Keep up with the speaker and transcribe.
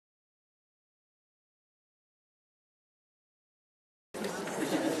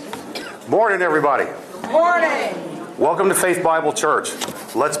Morning, everybody. Morning. Welcome to Faith Bible Church.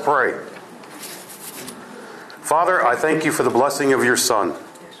 Let's pray. Father, I thank you for the blessing of your Son.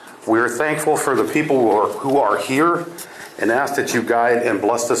 We are thankful for the people who are here and ask that you guide and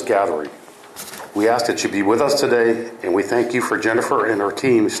bless this gathering. We ask that you be with us today, and we thank you for Jennifer and her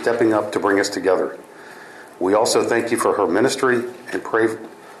team stepping up to bring us together. We also thank you for her ministry and pray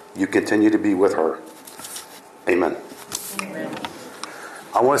you continue to be with her. Amen. Amen.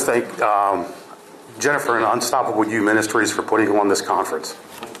 I want to thank Jennifer and Unstoppable You Ministries for putting on this conference.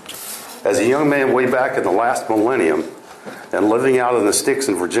 As a young man way back in the last millennium and living out in the sticks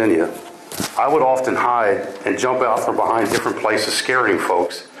in Virginia, I would often hide and jump out from behind different places scaring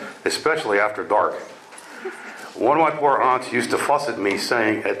folks, especially after dark. One of my poor aunts used to fuss at me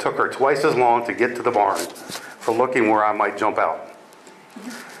saying it took her twice as long to get to the barn for looking where I might jump out.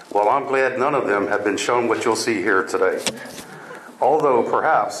 Well, I'm glad none of them have been shown what you'll see here today. Although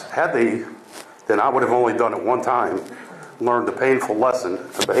perhaps, had they, then I would have only done it one time, learned the painful lesson,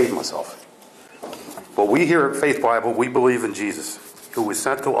 and behaved myself. But we here at Faith Bible, we believe in Jesus, who was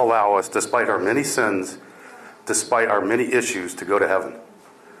sent to allow us, despite our many sins, despite our many issues, to go to heaven.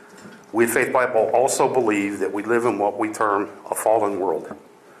 We at Faith Bible also believe that we live in what we term a fallen world,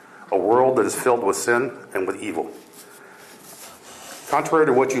 a world that is filled with sin and with evil. Contrary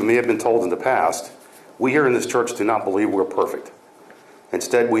to what you may have been told in the past, we here in this church do not believe we're perfect.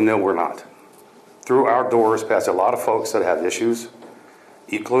 Instead, we know we're not. Through our doors pass a lot of folks that have issues,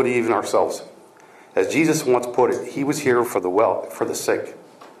 including even ourselves. As Jesus once put it, he was here for the sick,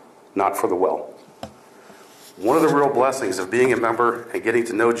 not for the well. One of the real blessings of being a member and getting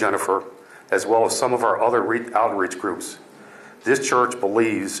to know Jennifer, as well as some of our other outreach groups, this church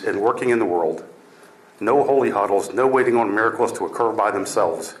believes in working in the world. No holy huddles, no waiting on miracles to occur by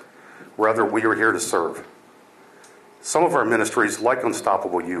themselves. Rather, we are here to serve. Some of our ministries, like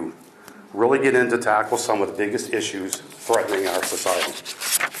Unstoppable You, really get in to tackle some of the biggest issues threatening our society.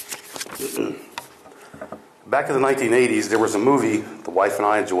 Back in the 1980s, there was a movie the wife and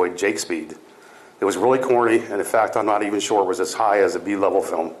I enjoyed, Jake Speed. It was really corny, and in fact, I'm not even sure it was as high as a B-level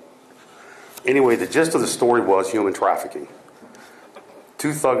film. Anyway, the gist of the story was human trafficking.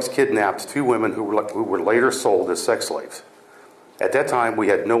 Two thugs kidnapped two women who were later sold as sex slaves. At that time, we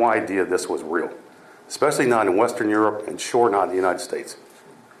had no idea this was real, especially not in Western Europe and sure not in the United States.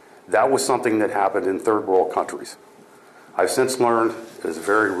 That was something that happened in third world countries. I've since learned it is a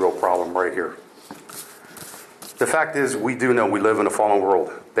very real problem right here. The fact is, we do know we live in a fallen world.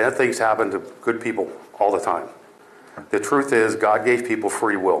 Bad things happen to good people all the time. The truth is, God gave people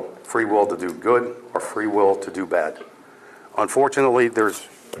free will to do good or free will to do bad. Unfortunately, there's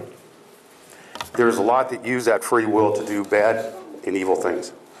a lot that use that free will to do bad and evil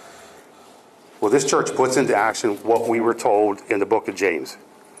things. Well, this church puts into action what we were told in the book of James.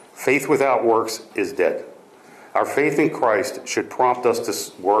 Faith without works is dead. Our faith in Christ should prompt us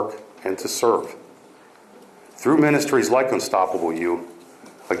to work and to serve. Through ministries like Unstoppable You,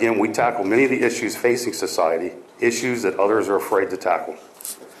 again, we tackle many of the issues facing society, issues that others are afraid to tackle.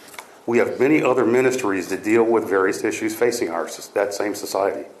 We have many other ministries that deal with various issues facing that same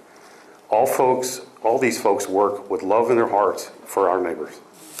society. All these folks work with love in their hearts for our neighbors.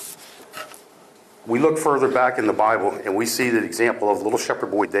 We look further back in the Bible and we see the example of little shepherd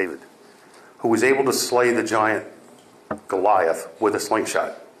boy David, who was able to slay the giant Goliath with a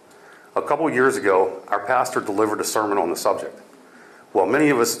slingshot. A couple of years ago, our pastor delivered a sermon on the subject. While many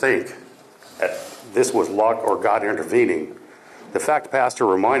of us think that this was luck or God intervening, the fact pastor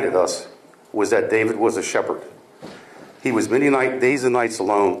reminded us was that David was a shepherd. He was many days and nights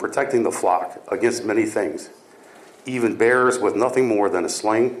alone, protecting the flock against many things, even bears with nothing more than a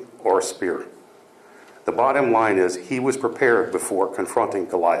sling or a spear. The bottom line is he was prepared before confronting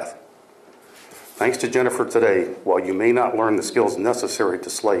Goliath. Thanks to Jennifer today, while you may not learn the skills necessary to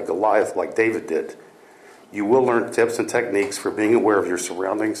slay Goliath like David did, you will learn tips and techniques for being aware of your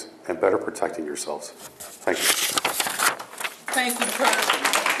surroundings and better protecting yourselves. Thank you. Thank you, Kurt.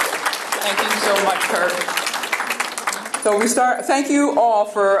 Thank you so much, Kurt. So thank you all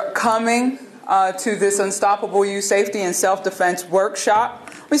for coming to this Unstoppable You Safety and Self-Defense workshop.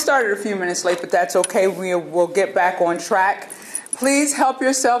 We started a few minutes late, but that's okay. We will get back on track. Please help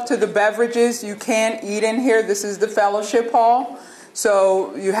yourself to the beverages. You can eat in here. This is the fellowship hall.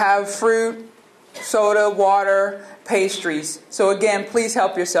 So you have fruit, soda, water, pastries. So again, please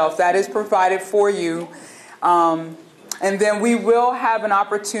help yourself. That is provided for you. And then we will have an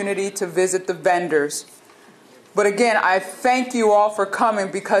opportunity to visit the vendors. But again, I thank you all for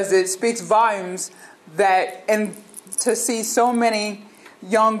coming because it speaks volumes and to see so many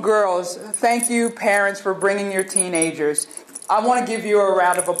young girls. Thank you, parents, for bringing your teenagers. I want to give you a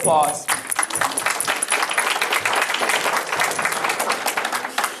round of applause.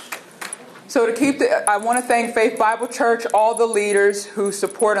 So I want to thank Faith Bible Church, all the leaders who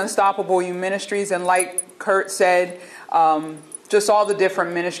support Unstoppable You Ministries, and like Kurt said, just all the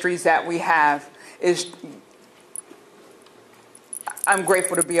different ministries that we have. I'm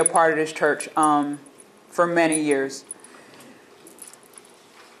grateful to be a part of this church for many years.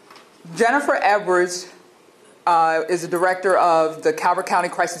 Jennifer Edwards is the director of the Calvert County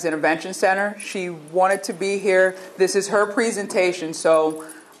Crisis Intervention Center. She wanted to be here. This is her presentation, so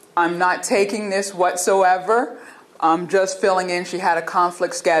I'm not taking this whatsoever. I'm just filling in. She had a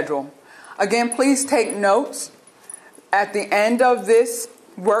conflict schedule. Again, please take notes. At the end of this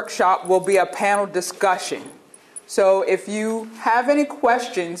workshop will be a panel discussion. So if you have any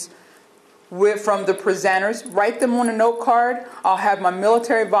questions from the presenters, write them on a note card. I'll have my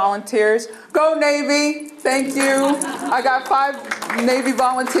military volunteers. Go Navy! Thank you. I got 5 Navy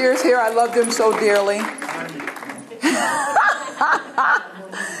volunteers here. I love them so dearly.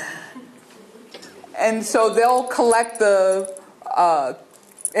 And so they'll collect the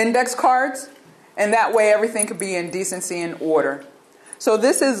index cards, and that way everything could be in decency and order. So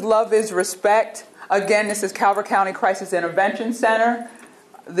this is Love is Respect. Again, this is Calvert County Crisis Intervention Center.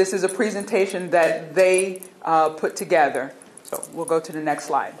 This is a presentation that they put together. So we'll go to the next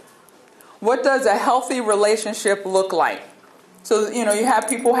slide. What does a healthy relationship look like? So, you have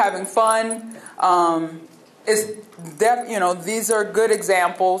people having fun. These are good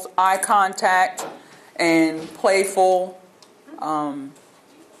examples. Eye contact and playful,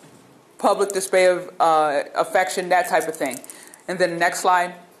 public display of affection, that type of thing. And then the next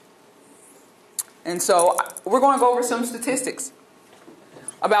slide. And so we're going to go over some statistics.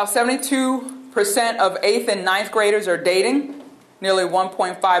 About 72% of 8th and 9th graders are dating. Nearly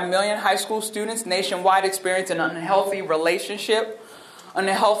 1.5 million high school students nationwide experience an unhealthy relationship.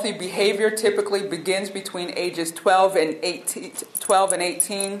 Unhealthy behavior typically begins between ages 12 and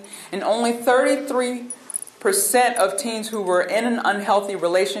 18, and only 33% of teens who were in an unhealthy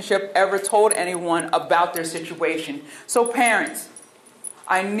relationship ever told anyone about their situation. So parents,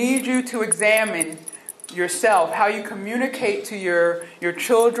 I need you to examine yourself, how you communicate to your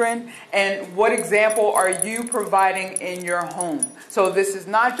children, and what example are you providing in your home. So this is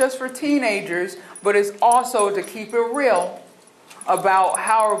not just for teenagers, but it's also to keep it real about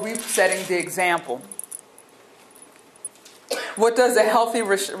how are we setting the example. What does a healthy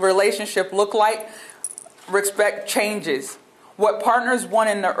relationship look like? Respect changes. What partners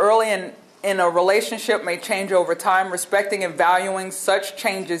want in the early and in a relationship may change over time. Respecting and valuing such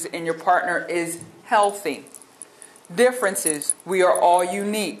changes in your partner is healthy. Differences. We are all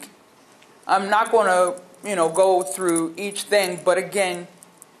unique. I'm not going to, go through each thing, but again,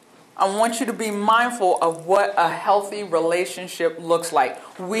 I want you to be mindful of what a healthy relationship looks like.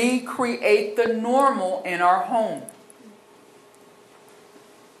 We create the normal in our home.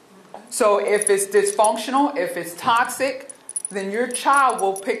 So if it's dysfunctional, if it's toxic, then your child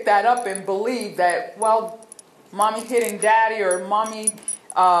will pick that up and believe that, well, mommy hitting daddy or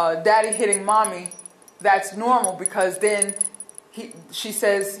daddy hitting mommy, that's normal, because then she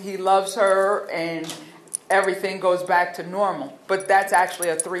says he loves her and everything goes back to normal. But that's actually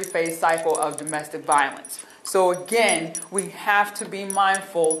a 3-phase cycle of domestic violence. So again, we have to be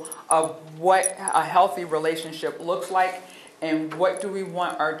mindful of what a healthy relationship looks like and what do we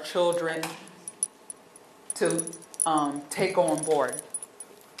want our children to take on board.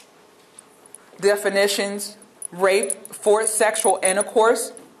 Definitions: rape, forced sexual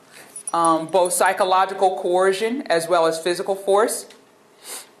intercourse, both psychological coercion as well as physical force.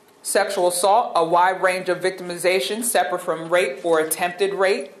 Sexual assault, a wide range of victimization separate from rape or attempted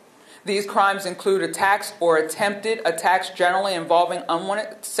rape. These crimes include attacks or attempted attacks generally involving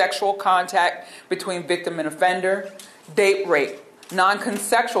unwanted sexual contact between victim and offender. Date rape,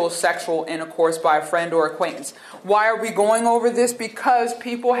 non-consensual sexual intercourse by a friend or acquaintance. Why are we going over this? Because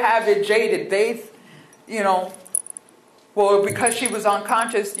people have it jaded. Because she was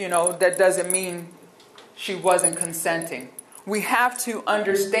unconscious, that doesn't mean she wasn't consenting. We have to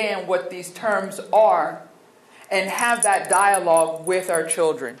understand what these terms are and have that dialogue with our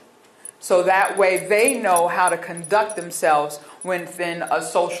children. So that way they know how to conduct themselves within a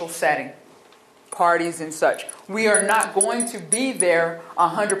social setting, parties and such. We are not going to be there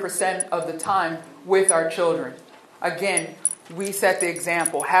 100% of the time with our children. Again, we set the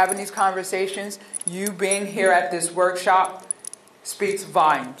example. Having these conversations, you being here at this workshop, speaks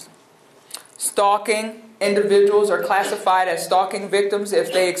volumes. Stalking. Individuals are classified as stalking victims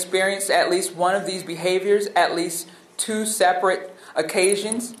if they experience at least one of these behaviors at least 2 separate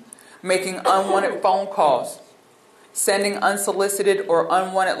occasions. Making unwanted phone calls, sending unsolicited or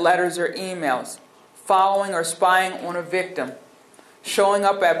unwanted letters or emails, following or spying on a victim, showing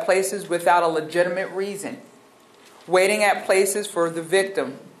up at places without a legitimate reason, waiting at places for the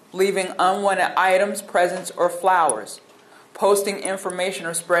victim, leaving unwanted items, presents, or flowers, posting information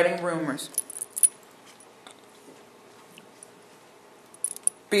or spreading rumors.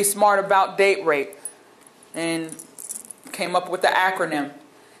 Be smart about date rape, and came up with the acronym.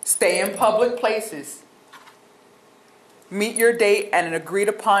 Stay in public places. Meet your date at an agreed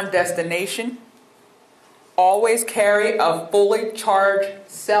upon destination. Always carry a fully charged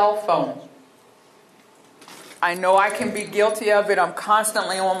cell phone. I know I can be guilty of it. I'm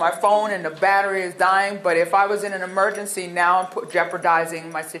constantly on my phone and the battery is dying, but if I was in an emergency, now I'm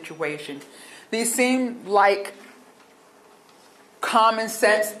jeopardizing my situation. These seem like common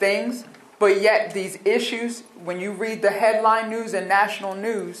sense things, but yet these issues, when you read the headline news and national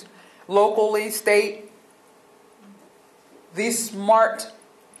news, locally, state, these smart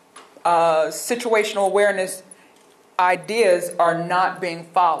situational awareness ideas are not being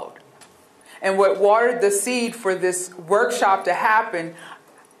followed. And what watered the seed for this workshop to happen,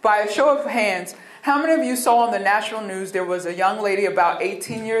 by a show of hands, how many of you saw on the national news there was a young lady about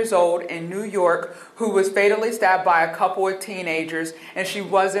 18 years old in New York who was fatally stabbed by a couple of teenagers, and she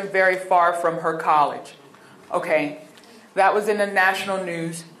wasn't very far from her college? Okay, that was in the national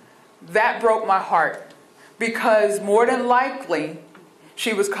news. That broke my heart, because more than likely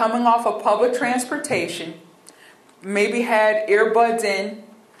she was coming off of public transportation, maybe had earbuds in,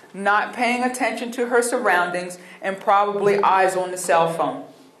 not paying attention to her surroundings, and probably eyes on the cell phone.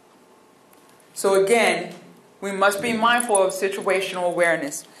 So again, we must be mindful of situational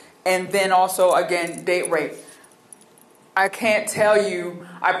awareness. And then also, again, date rape. I can't tell you,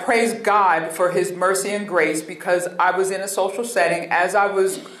 I praise God for His mercy and grace, because I was in a social setting, as I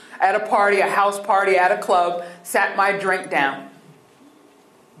was at a party, a house party, at a club, sat my drink down.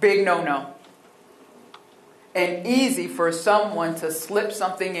 Big no-no. And easy for someone to slip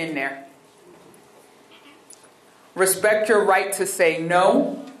something in there. Respect your right to say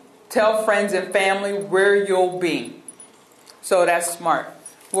no. Tell friends and family where you'll be. So that's smart.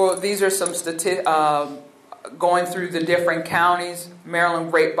 Well, these are some statistics going through the different counties.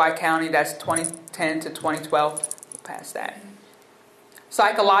 Maryland rape by county, that's 2010 to 2012. Past that.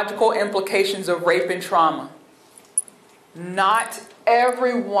 Psychological implications of rape and trauma. Not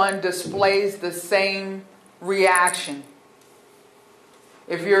everyone displays the same reaction.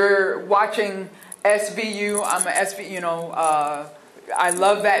 If you're watching SVU, I'm an SVU, I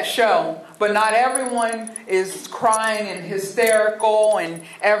love that show, but not everyone is crying and hysterical and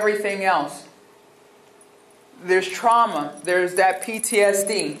everything else. There's trauma, there's that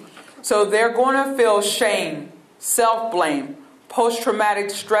PTSD. So they're going to feel shame, self-blame, post-traumatic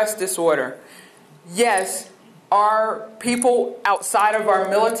stress disorder. Yes, our people outside of our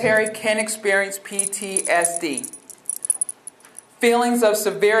military can experience PTSD. Feelings of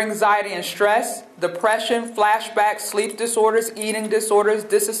severe anxiety and stress, depression, flashbacks, sleep disorders, eating disorders,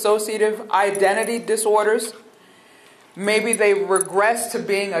 dissociative identity disorders. Maybe they regress to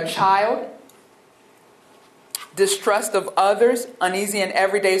being a child. Distrust of others, uneasy in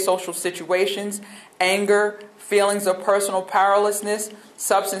everyday social situations, anger, feelings of personal powerlessness,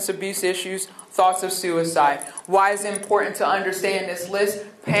 substance abuse issues, thoughts of suicide. Why is it important to understand this list?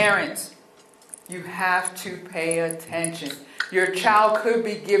 Parents, you have to pay attention. Your child could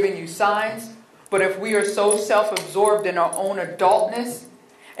be giving you signs, but if we are so self-absorbed in our own adultness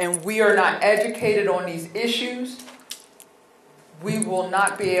and we are not educated on these issues, we will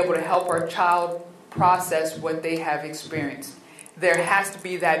not be able to help our child process what they have experienced. There has to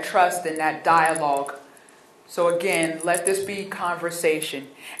be that trust and that dialogue. So again, let this be conversation.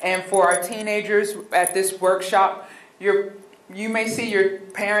 And for our teenagers at this workshop, you may see your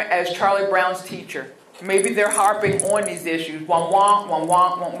parent as Charlie Brown's teacher. Maybe they're harping on these issues. Wah, wah, wah,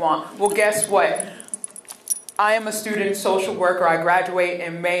 wah, wah, wah. Well, guess what? I am a student social worker. I graduate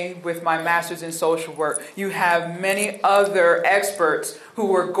in May with my master's in social work. You have many other experts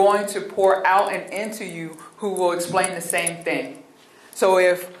who are going to pour out and into you who will explain the same thing. So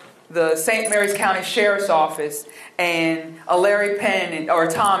if the St. Mary's County Sheriff's Office and Larry Penn or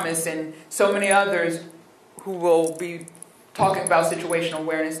Thomas and so many others who will be talking about situational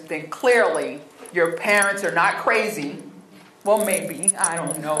awareness, then clearly your parents are not crazy. Well, maybe. I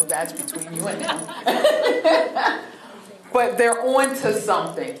don't know. That's between you and them. But they're on to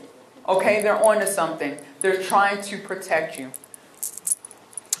something. Okay? They're on to something. They're trying to protect you.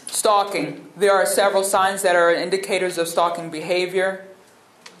 Stalking. There are several signs that are indicators of stalking behavior.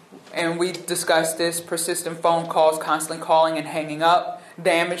 And we discussed this. Persistent phone calls, constantly calling and hanging up.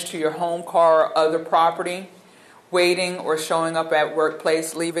 Damage to your home, car, or other property. Waiting or showing up at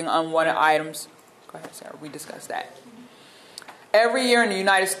workplace. Leaving unwanted items. Go ahead, Sarah. We discussed that. Every year in the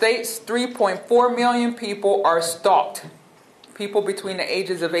United States, 3.4 million people are stalked. People between the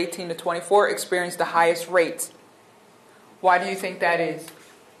ages of 18 to 24 experience the highest rates. Why do you think that is?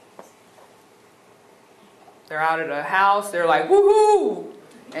 They're out of the house, they're like, woohoo!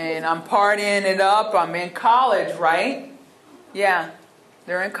 And I'm partying it up, I'm in college, right? Yeah,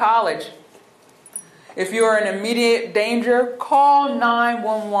 they're in college. If you are in immediate danger, call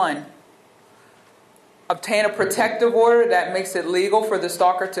 911. Obtain a protective order that makes it legal for the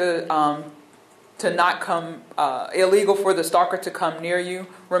stalker illegal for the stalker to come near you.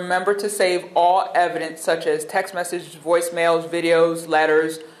 Remember to save all evidence such as text messages, voicemails, videos,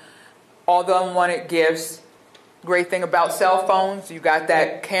 letters, all the unwanted gifts. Great thing about cell phones, you got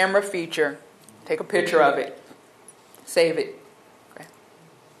that camera feature. Take a picture of it. Save it. Okay.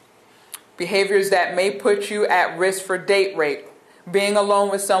 Behaviors that may put you at risk for date rape. Being alone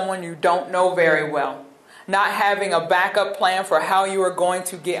with someone you don't know very well. Not having a backup plan for how you are going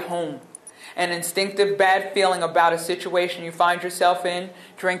to get home. An instinctive bad feeling about a situation you find yourself in.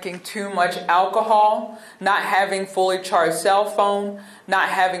 Drinking too much alcohol. Not having fully charged cell phone. Not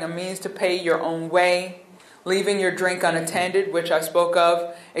having a means to pay your own way. Leaving your drink unattended, which I spoke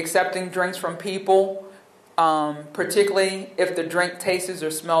of. Accepting drinks from people, particularly if the drink tastes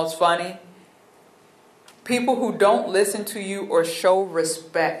or smells funny. People who don't listen to you or show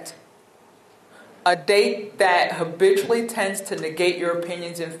respect. A date that habitually tends to negate your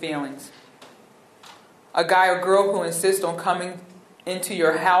opinions and feelings. A guy or girl who insists on coming into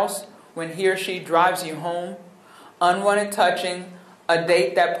your house when he or she drives you home. Unwanted touching. A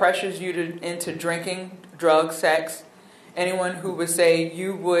date that pressures you into drinking, drugs, sex. Anyone who would say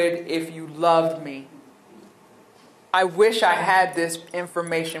you would if you loved me. I wish I had this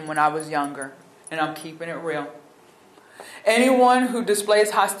information when I was younger, and I'm keeping it real. Anyone who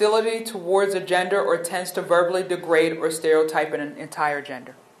displays hostility towards a gender or tends to verbally degrade or stereotype an entire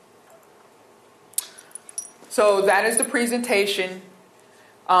gender. So that is the presentation.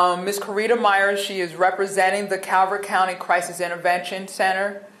 Ms. Carita Myers, she is representing the Calvert County Crisis Intervention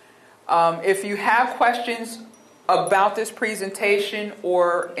Center. If you have questions about this presentation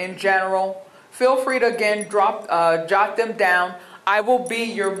or in general, feel free to again jot them down. I will be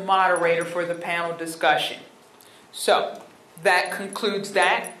your moderator for the panel discussion. So that concludes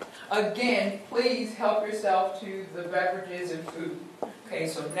that. Again, please help yourself to the beverages and food. Okay,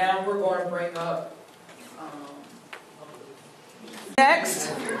 so now we're going to bring up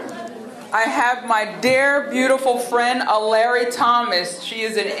next. I have my dear, beautiful friend, Larry Thomas. She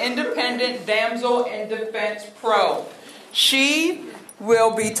is an independent damsel in defense pro. She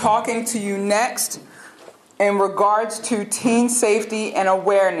will be talking to you next in regards to teen safety and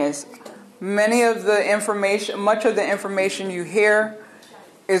awareness. Much of the information you hear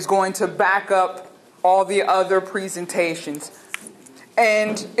is going to back up all the other presentations.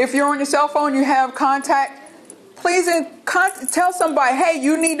 And if you're on your cell phone, you have contact, please tell somebody, hey,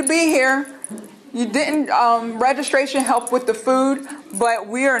 you need to be here. You didn't, registration helped with the food, but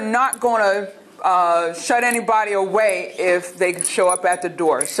we are not going to shut anybody away if they show up at the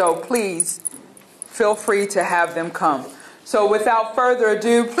door. So please feel free to have them come. So without further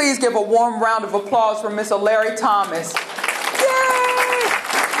ado, please give a warm round of applause for Miss Larry Thomas. Yay!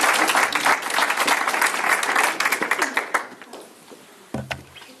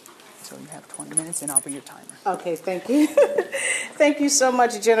 So you have 20 minutes and I'll be your timer. Okay, thank you. Thank you so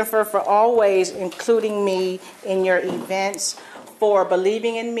much, Jennifer, for always including me in your events, for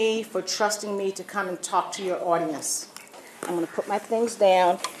believing in me, for trusting me to come and talk to your audience. I'm going to put my things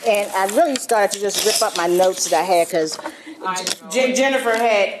down. And I really started to just rip up my notes that I had because Jennifer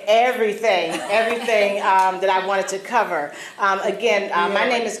had everything that I wanted to cover. My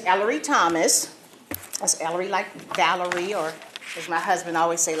name is Ellery Thomas. That's Ellery like Valerie, or as my husband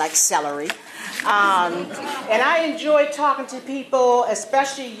always say, like celery. And I enjoy talking to people,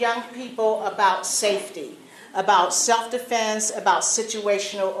 especially young people, about safety, about self-defense, about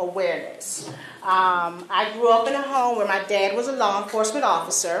situational awareness. I grew up in a home where my dad was a law enforcement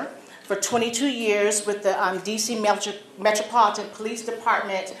officer for 22 years with the D.C. Metropolitan Police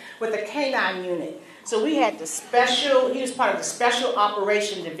Department with a K-9 unit. So we had he was part of the Special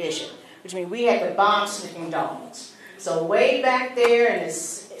Operation Division, which means we had the bomb-sniffing dogs. So way back there in the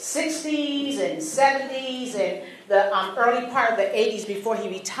 60s and 70s and the early part of the 80s before he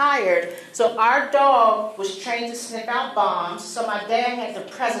retired, so our dog was trained to sniff out bombs, so my dad had the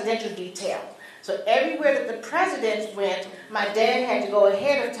presidential detail. So everywhere that the president went, my dad had to go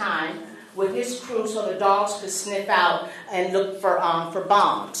ahead of time with his crew so the dogs could sniff out and look for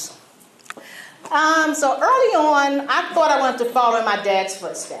bombs. So early on, I thought I wanted to follow in my dad's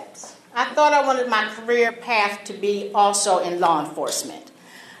footsteps. I thought I wanted my career path to be also in law enforcement.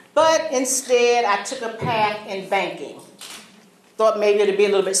 But instead, I took a path in banking. Thought maybe it would be a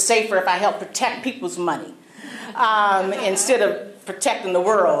little bit safer if I helped protect people's money instead of protecting the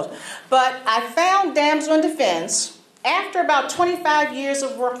world. But I found Damsel in Defense after about 25 years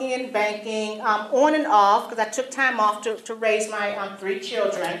of working in banking, on and off, because I took time off to raise my 3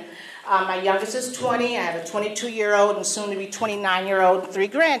 children. My youngest is 20. I have a 22-year-old and soon to be 29-year-old and 3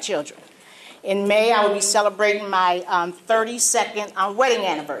 grandchildren. In May, I will be celebrating my 32nd wedding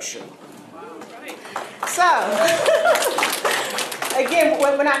anniversary. So, again,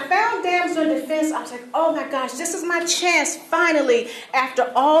 when I found Damsel in Defense, I was like, oh my gosh, this is my chance, finally,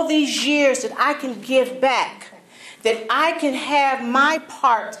 after all these years, that I can give back, that I can have my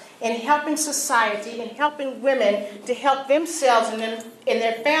part in helping society and helping women to help themselves and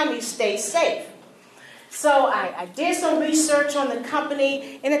their families stay safe. So I did some research on the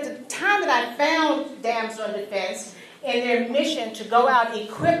company, and at the time that I found Damsel in Defense and their mission to go out,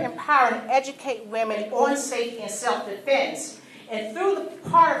 equip, empower, and educate women on safety and self-defense, and through the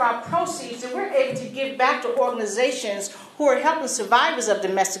part of our proceeds that we're able to give back to organizations who are helping survivors of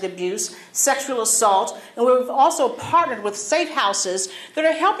domestic abuse, sexual assault, and we've also partnered with safe houses that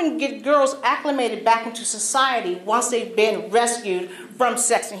are helping get girls acclimated back into society once they've been rescued from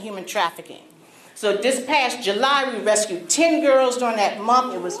sex and human trafficking. So this past July, we rescued 10 girls during that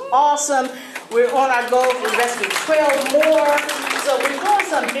month. It was awesome. We're on our goal to rescue 12 more. So we're doing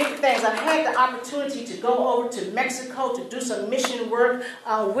some big things. I had the opportunity to go over to Mexico to do some mission work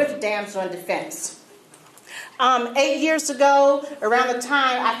with Damsel in Defense. 8 years ago, around the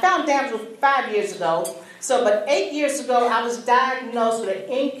time, I found Damsel 5 years ago. But 8 years ago, I was diagnosed with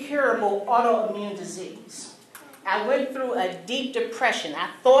an incurable autoimmune disease. I went through a deep depression. I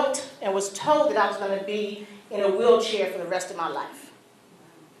thought and was told that I was going to be in a wheelchair for the rest of my life.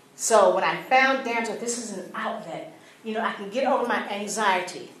 So when I found Damsel, this is an outlet. I can get over my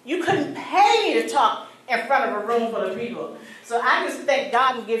anxiety. You couldn't pay me to talk in front of a room full of people. So I just thank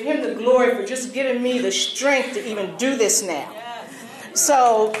God and give him the glory for just giving me the strength to even do this now.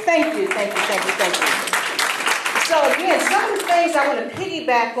 So thank you, thank you, thank you, thank you. So again, some of the things I want to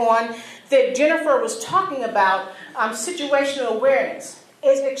piggyback on that Jennifer was talking about, situational awareness,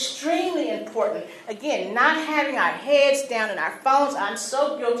 is extremely important. Again, not having our heads down in our phones. I'm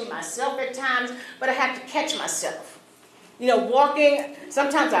so guilty myself at times, but I have to catch myself. Walking,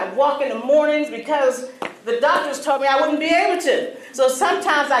 sometimes I walk in the mornings because the doctors told me I wouldn't be able to. So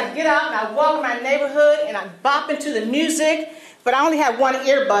sometimes I get out and I walk in my neighborhood and I bop into the music, but I only have one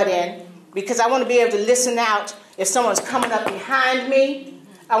earbud in because I want to be able to listen out if someone's coming up behind me.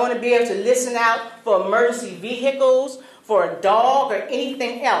 I want to be able to listen out for emergency vehicles, for a dog, or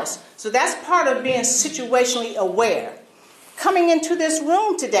anything else. So that's part of being situationally aware. Coming into this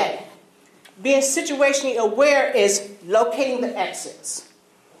room today, being situationally aware is locating the exits.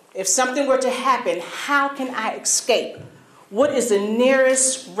 If something were to happen, how can I escape? What is the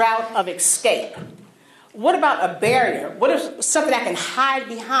nearest route of escape? What about a barrier? What is something I can hide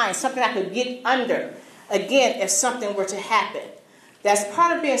behind, something I could get under? Again, if something were to happen. That's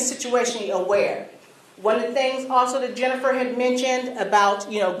part of being situationally aware. One of the things also that Jennifer had mentioned about,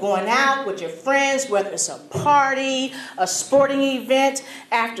 going out with your friends, whether it's a party, a sporting event,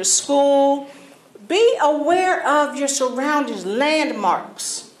 after school, be aware of your surroundings,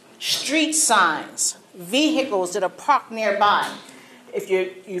 landmarks, street signs, vehicles that are parked nearby. If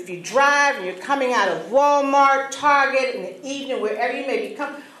you drive and you're coming out of Walmart, Target, in the evening, wherever you may be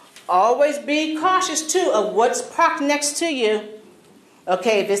coming, always be cautious too of what's parked next to you.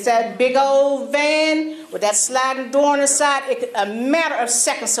 Okay, if it's that big old van with that sliding door on the side, a matter of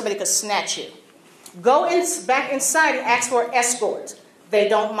seconds somebody could snatch you. Go back inside and ask for an escort. They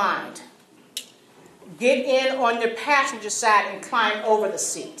don't mind. Get in on the passenger side and climb over the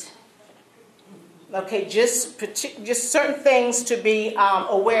seat. Okay, just certain things to be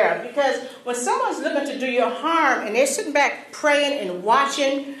aware of. Because when someone's looking to do you harm and they're sitting back praying and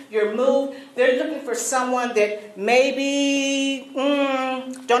watching your move, they're looking for someone that maybe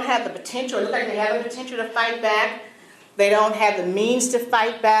don't have the potential, look like they have the potential to fight back. They don't have the means to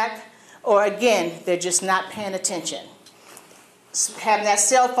fight back. Or again, they're just not paying attention. Having that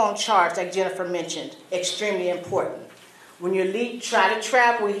cell phone charged, like Jennifer mentioned, extremely important. When you try to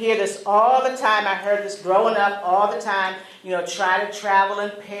travel, we hear this all the time. I heard this growing up all the time. Try to travel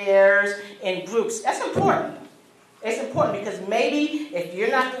in pairs, in groups. That's important. It's important because maybe if you're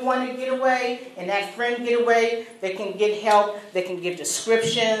not the one to get away and that friend get away, they can get help. They can give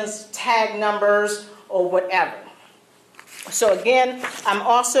descriptions, tag numbers, or whatever. So again, I'm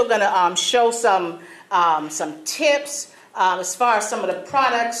also going to show some tips as far as some of the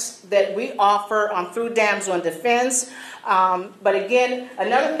products that we offer through Damsel in Defense. But again,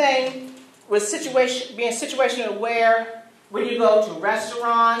 another thing with being situationally aware, when you go to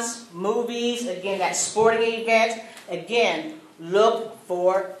restaurants, movies, again, that sporting event, again, look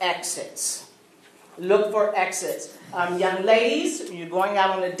for exits. Look for exits. Young ladies, you're going out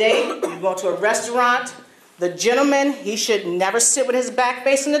on a date, you're going to a restaurant, the gentleman, he should never sit with his back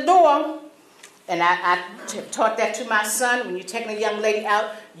facing the door. And I taught that to my son. When you're taking a young lady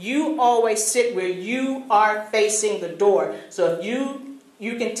out, you always sit where you are facing the door. So if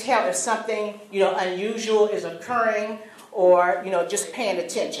you can tell if something unusual is occurring, or just paying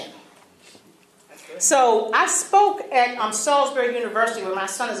attention. So I spoke at Salisbury University, where my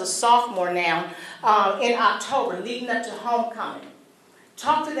son is a sophomore now, in October, leading up to homecoming.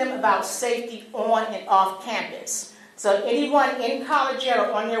 Talked to them about safety on and off campus. So anyone in college yet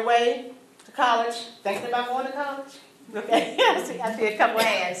or on your way to college, thinking about going to college? Okay, I see a couple of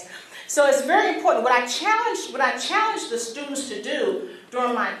hands. So it's very important. What I challenged the students to do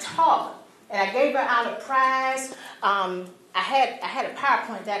during my talk, and I gave her out a prize. I had a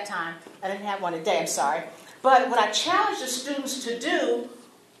PowerPoint at that time. I didn't have one today, I'm sorry. But what I challenged the students to do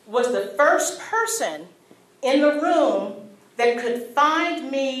was the first person in the room that could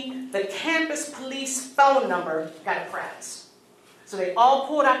find me the campus police phone number got a prize. So they all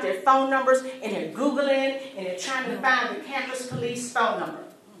pulled out their phone numbers, and they're Googling, and they're trying to find the campus police phone number.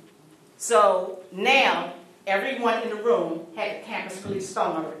 So now, everyone in the room had the campus police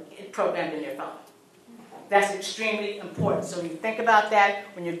phone number programmed in their phone. That's extremely important. So when you think about that,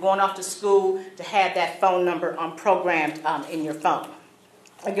 when you're going off to school, to have that phone number programmed in your phone.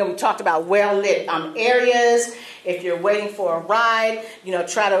 Again, we talked about well-lit areas. If you're waiting for a ride,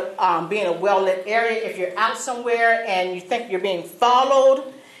 try to be in a well-lit area. If you're out somewhere and you think you're being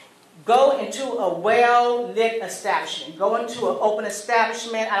followed, go into a well-lit establishment. Go into an open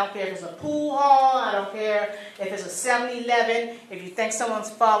establishment. I don't care if it's a pool hall. I don't care if it's a 7-Eleven. If you think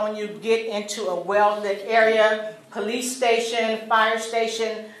someone's following you, get into a well-lit area, police station, fire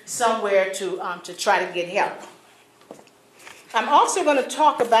station, somewhere to try to get help. I'm also going to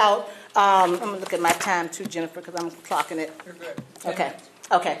talk about, I'm going to look at my time too, Jennifer, because I'm clocking it. You're good.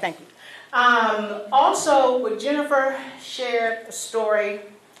 Okay, thank you. Also, with Jennifer shared a story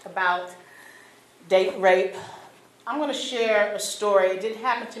about date rape. I'm going to share a story. It didn't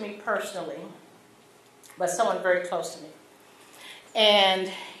happen to me personally, but someone very close to me. And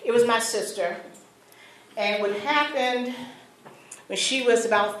it was my sister. And what happened when she was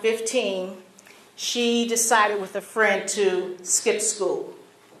about 15, she decided with a friend to skip school,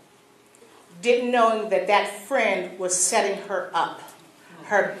 didn't knowing that that friend was setting her up.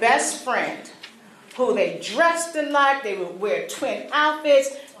 Her best friend, who they dressed alike, they would wear twin outfits.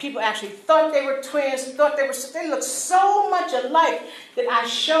 People actually thought they were twins, they looked so much alike that I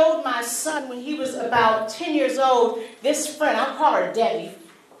showed my son when he was about 10 years old, this friend, I'll call her Debbie.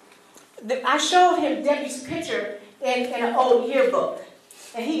 I showed him Debbie's picture in an old yearbook.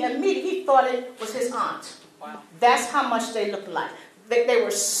 And he immediately thought it was his aunt. Wow. That's how much they looked alike. They were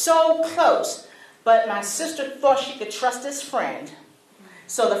so close. But my sister thought she could trust this friend.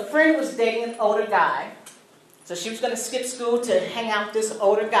 So the friend was dating an older guy. So she was going to skip school to hang out with this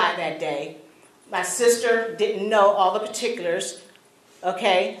older guy that day. My sister didn't know all the particulars.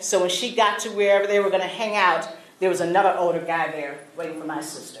 Okay, so when she got to wherever they were going to hang out, there was another older guy there waiting for my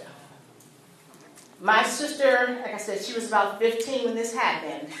sister. My sister, like I said, she was about 15 when this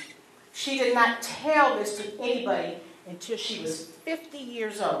happened. She did not tell this to anybody until she was 50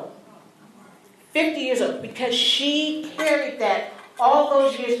 years old. 50 years old, because she carried that all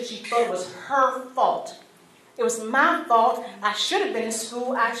those years that she thought it was her fault. It was my fault. I should have been in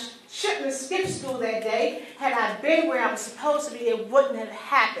school. I shouldn't have skipped school that day. Had I been where I was supposed to be, it wouldn't have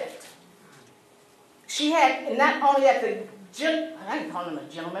happened. She had, and not only at the I didn't call him a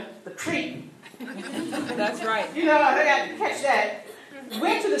gentleman, the creep. That's right. I got to catch that.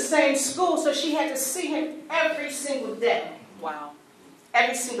 Went to the same school, so she had to see him every single day. Wow.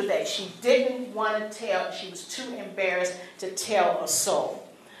 Every single day. She didn't want to tell. She was too embarrassed to tell a soul.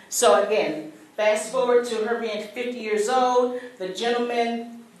 So again, fast forward to her being 50 years old. The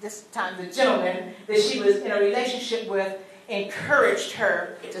gentleman that she was in a relationship with encouraged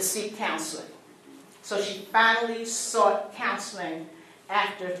her to seek counseling. So she finally sought counseling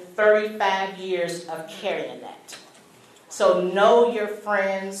after 35 years of carrying that. So know your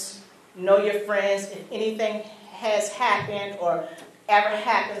friends. If anything has happened or ever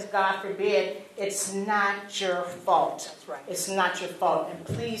happens, God forbid, it's not your fault. That's right. It's not your fault. And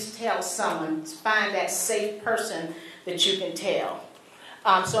please tell someone, find that safe person that you can tell.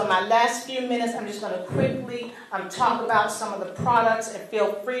 So in my last few minutes, I'm just going to quickly talk about some of the products, and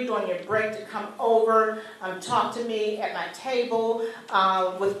feel free during your break to come over, talk to me at my table.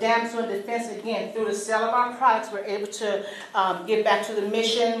 With Damsel in Defense, again, through the sale of our products, we're able to give back to the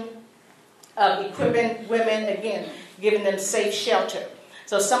mission of equipping women, again, giving them safe shelter.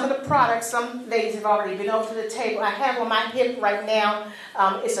 So some of the products, some ladies have already been over to the table. I have on my hip right now,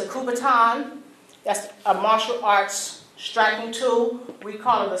 it's a Kubotan. That's a martial arts striking tool. We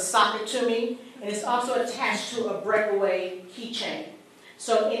call it a socket to me. And it's also attached to a breakaway keychain.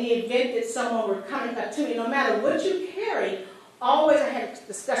 So in the event that someone were coming up to me, no matter what you carry, always, I had a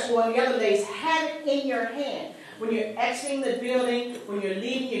discussion with one of the other ladies, have it in your hand. When you're exiting the building, when you're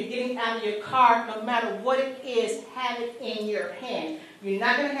leaving, you're getting out of your car, no matter what it is, have it in your hand. You're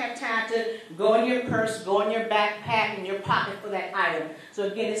not going to have time to go in your purse, go in your backpack, in your pocket for that item. So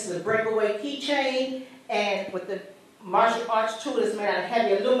again, this is a breakaway keychain, and with the martial arts tool that's made out of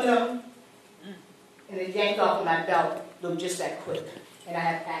heavy aluminum, and it yanked off of my belt just that quick, and I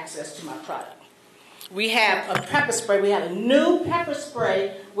have access to my product. We have a pepper spray. We have a new pepper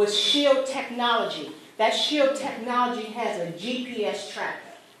spray with Shield technology. That Shield technology has a GPS tracker.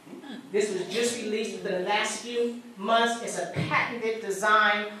 This was just released within the last few months. It's a patented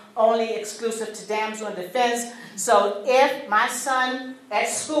design, only exclusive to Damsel in Defense. So if my son at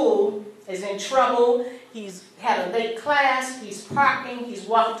school is in trouble, he's had a late class, he's parking, he's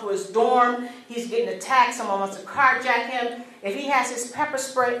walking to his dorm, he's getting attacked, someone wants to carjack him, if he has his pepper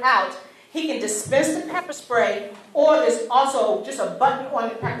spray out, he can dispense the pepper spray, or there's also just a button on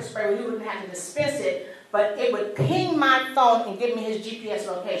the pepper spray where he wouldn't have to dispense it, but it would ping my phone and give me his GPS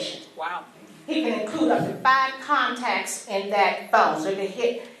location. Wow. He can include up to 5 contacts in that phone. So it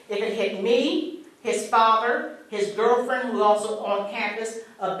can hit me, his father, his girlfriend who's also on campus,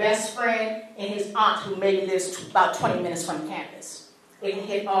 a best friend, and his aunt who maybe lives about 20 minutes from campus. It can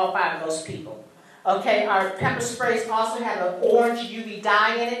hit all 5 of those people. Okay, our pepper sprays also have an orange UV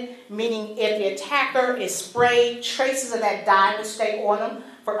dye in it, meaning if the attacker is sprayed, traces of that dye will stay on them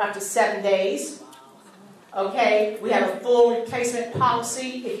for up to 7 days. Okay, we have a full replacement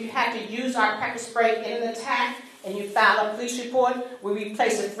policy. If you have to use our pepper spray in an attack and you file a police report, we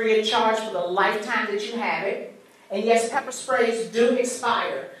replace it free of charge for the lifetime that you have it. And yes, pepper sprays do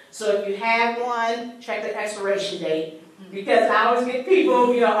expire. So if you have one, check the expiration date. Because I always get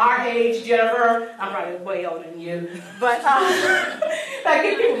people, our age, Jennifer, I'm probably way older than you, but I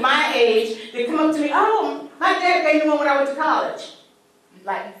get people my age, they come up to me, oh, my dad gave me one when I went to college.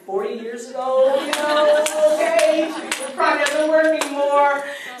 Like 40 years ago, okay, probably doesn't work anymore.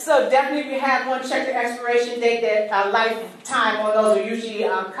 So definitely if you have one, check the expiration date. That lifetime on those are usually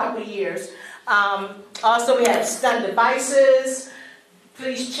a couple of years. Also, we have stun devices.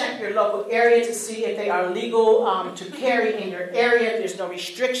 Please check your local area to see if they are legal to carry in your area, if there's no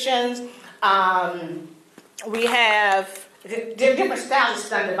restrictions. We have different styles of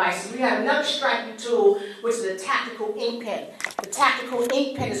stun devices. We have another striking tool, which is a tactical ink pen. The tactical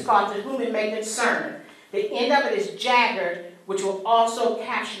ink pen is called To Whom It May Concern. The end of it is jagged, which will also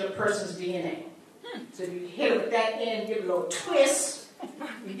capture the person's DNA. So if you hit it with that end, give it a little twist,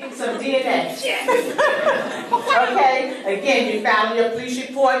 you get some DNA. Okay, again, you found your police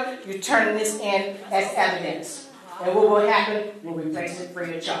report, you're turning this in as evidence. And what will happen? We'll replace it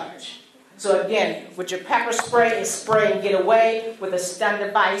free of charge. So again, with your pepper spray, it's spray and get away. With a stun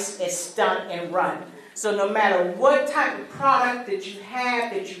device, it's stun and run. So no matter what type of product that you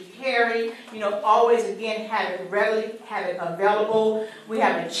have, that you carry, always again have it readily, have it available. We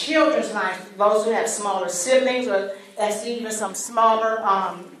have a children's line for those who have smaller siblings, or as even some smaller,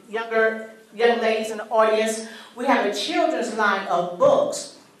 young ladies in the audience. We have a children's line of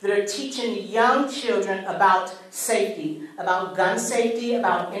books that are teaching young children about safety, about gun safety,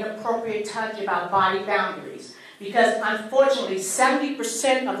 about inappropriate touch, about body boundaries. Because unfortunately,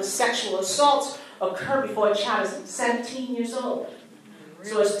 70% of the sexual assaults occur before a child is 17 years old.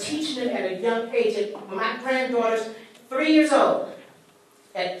 So it's teaching them at a young age. My granddaughter's 3 years old.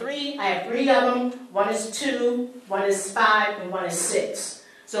 At 3, I have 3 of them. One is 2, one is 5, and one is 6.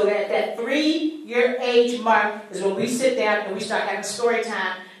 So at that 3-year age mark is when we sit down and we start having story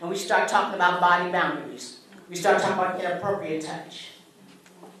time and we start talking about body boundaries. We start talking about inappropriate touch.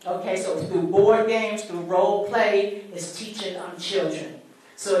 Okay, so through board games, through role play, it's teaching children.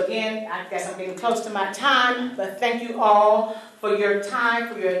 So again, I guess I'm getting close to my time, but thank you all for your time,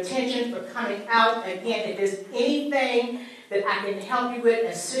 for your attention, for coming out. Again, if there's anything that I can help you with,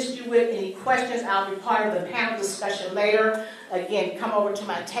 assist you with, any questions, I'll be part of the panel discussion later. Again, come over to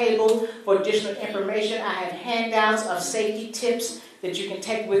my table for additional information. I have handouts of safety tips that you can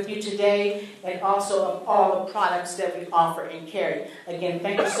take with you today, and also of all the products that we offer and carry. Again,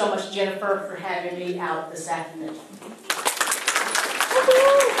 thank you so much, Jennifer, for having me out this afternoon.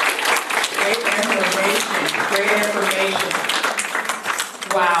 Great information. Great information.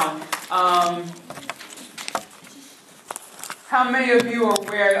 Wow. How many of you are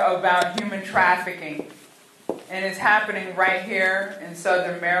aware about human trafficking? And it's happening right here in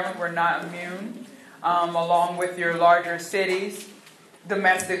Southern Maryland. We're not immune, along with your larger cities.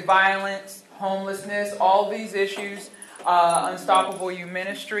 Domestic violence, homelessness, all these issues. Unstoppable You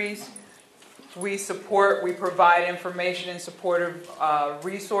Ministries. We support, we provide information and supportive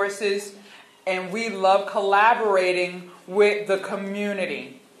resources. And we love collaborating with the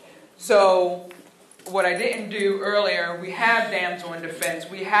community. So what I didn't do earlier, we have Damsel in Defense.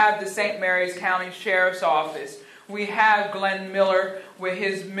 We have the St. Mary's County Sheriff's Office. We have Glenn Miller with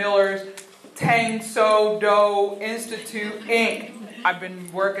his Miller's Tang So Do Institute, Inc. I've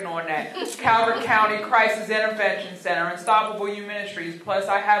been working on that. Calvert County Crisis Intervention Center, Unstoppable You Ministries. Plus,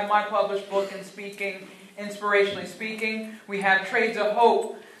 I have my published book in speaking, Inspirationally Speaking. We have Trades of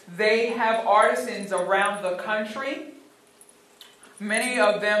Hope. They have artisans around the country. Many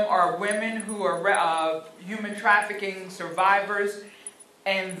of them are women who are human trafficking survivors,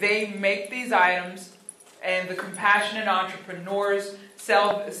 and they make these items, and the compassionate entrepreneurs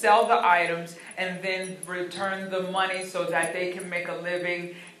sell the items and then return the money so that they can make a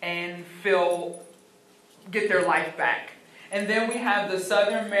living and get their life back. And then we have the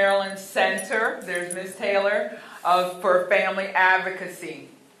Southern Maryland Center. There's Ms. Taylor for Family Advocacy.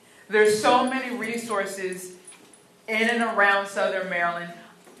 There's so many resources in and around Southern Maryland.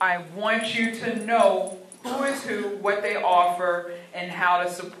 I want you to know who is who, what they offer, and how to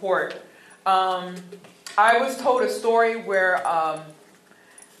support. I was told a story where,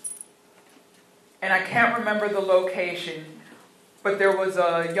 and I can't remember the location, but there was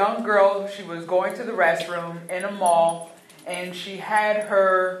a young girl. She was going to the restroom in a mall, and she had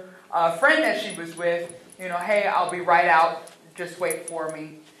her friend that she was with, hey, I'll be right out, just wait for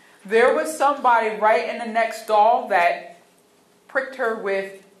me. There was somebody right in the next stall that pricked her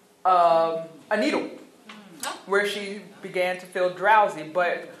with a needle where she began to feel drowsy.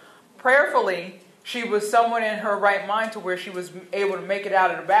 But prayerfully, she was someone in her right mind to where she was able to make it out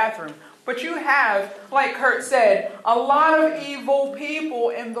of the bathroom. But you have, like Kurt said, a lot of evil people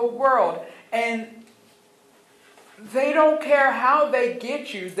in the world. And they don't care how they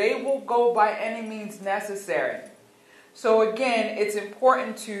get you. They will go by any means necessary. So again, it's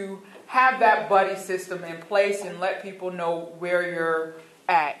important to have that buddy system in place and let people know where you're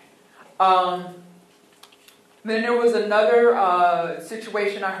at. Then there was another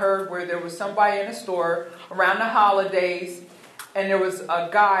situation I heard where there was somebody in a store around the holidays, and there was a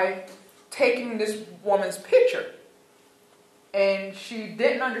guy taking this woman's picture. And she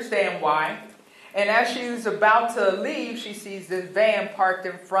didn't understand why. And as she was about to leave, she sees this van parked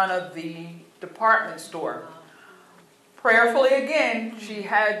in front of the department store. Prayerfully again, she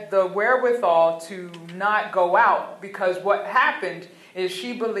had the wherewithal to not go out, because what happened is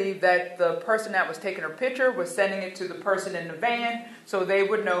she believed that the person that was taking her picture was sending it to the person in the van so they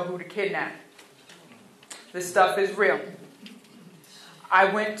would know who to kidnap. This stuff is real. I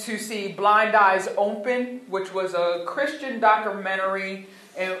went to see Blind Eyes Open, which was a Christian documentary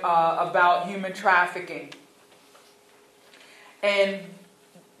about human trafficking. And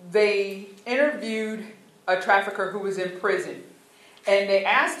they interviewed a trafficker who was in prison. And they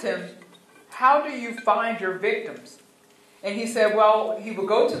asked him, how do you find your victims? And he said, well, he would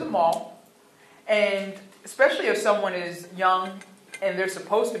go to the mall, and especially if someone is young and they're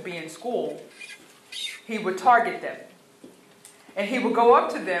supposed to be in school, he would target them. And he would go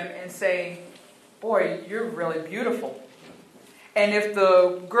up to them and say, boy, you're really beautiful. And if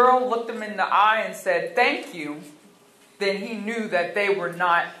the girl looked him in the eye and said, thank you, then he knew that they were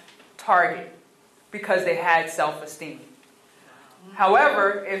not target, because they had self-esteem.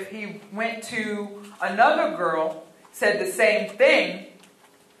 However, if he went to another girl, said the same thing,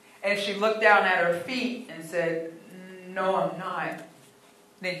 and she looked down at her feet and said, no, I'm not,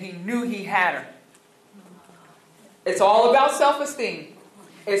 then he knew he had her. It's all about self-esteem.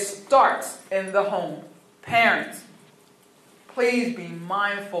 It starts in the home. Parents, please be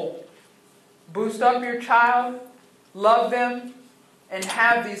mindful. Boost up your child, love them, and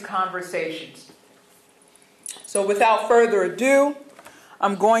have these conversations. So without further ado,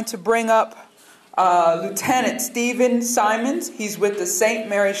 I'm going to bring up Lieutenant Stephen Simons. He's with the St.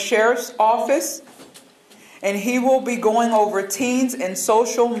 Mary's Sheriff's Office, and he will be going over teens and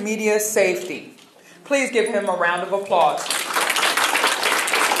social media safety. Please give him a round of applause.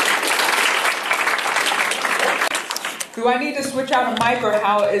 Do I need to switch out a mic or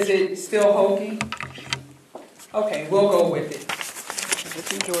how is it still hokey? Okay, we'll go with it. With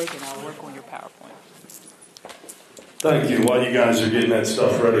you, George, and I'll work on your PowerPoint. Thank you. While you guys are getting that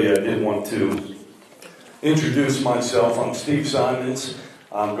stuff ready, I did want to introduce myself. I'm Steve Simons.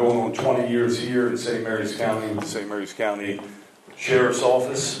 I'm going on 20 years here in St. Mary's County with the St. Mary's County Sheriff's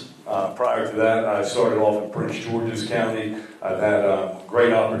Office. Prior to that, I started off in Prince George's County. I've had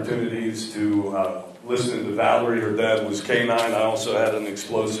great opportunities to listen to Valerie. Her dad was K-9. I also had an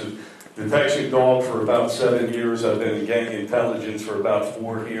explosive detection dog for about 7 years. I've been in gang intelligence for about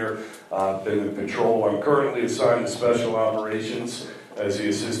 4 here. I've been in patrol. I'm currently assigned to Special Operations as the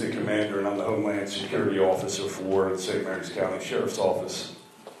Assistant Commander, and I'm the Homeland Security Officer for the St. Mary's County Sheriff's Office.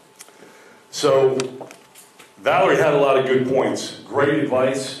 So, Valerie had a lot of good points. Great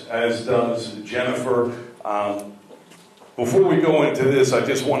advice, as does Jennifer. Before we go into this, I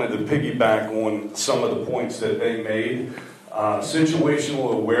just wanted to piggyback on some of the points that they made.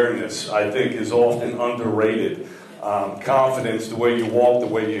 Situational awareness, I think, is often underrated. Confidence, the way you walk, the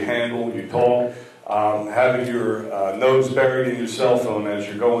way you handle, you talk. Having your nose buried in your cell phone as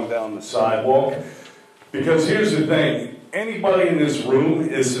you're going down the sidewalk. Because here's the thing. Anybody in this room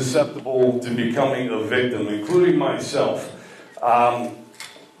is susceptible to becoming a victim, including myself.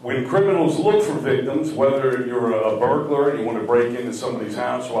 When criminals look for victims, whether you're a burglar and you want to break into somebody's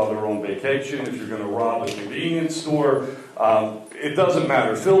house while they're on vacation, if you're going to rob a convenience store, it doesn't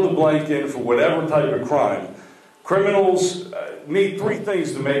matter. Fill the blank in for whatever type of crime. Criminals need 3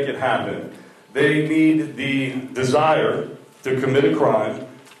 things to make it happen. They need the desire to commit a crime.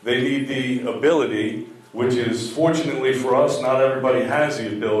 They need the ability, which is, fortunately for us, not everybody has the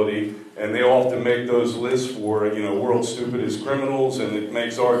ability, and they often make those lists for, world's stupidest criminals, and it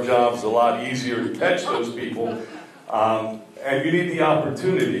makes our jobs a lot easier to catch those people. And you need the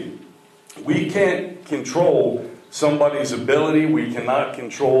opportunity. We can't control somebody's ability. We cannot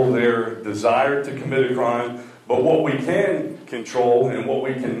control their desire to commit a crime. But what we can control and what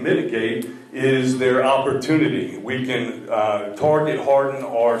we can mitigate is their opportunity. We can target harden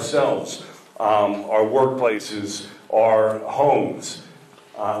ourselves, our workplaces, our homes.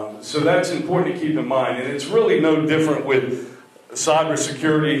 So that's important to keep in mind. And it's really no different with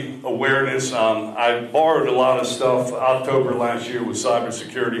cybersecurity awareness. I borrowed a lot of stuff. October last year was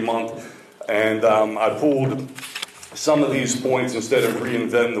Cybersecurity Month. And I pulled some of these points instead of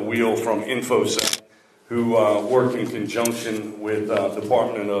reinventing the wheel from InfoSec, who work in conjunction with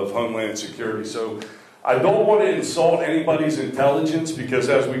Department of Homeland Security. So I don't want to insult anybody's intelligence, because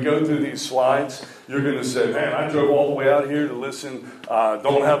as we go through these slides, you're going to say, man, I drove all the way out here to listen,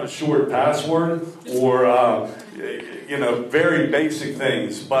 don't have a short password, or, very basic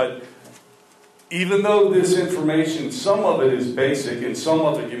things. But even though this information, some of it is basic and some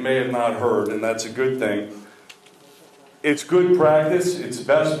of it you may have not heard, and that's a good thing, it's good practice, it's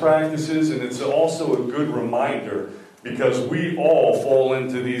best practices, and it's also a good reminder, because we all fall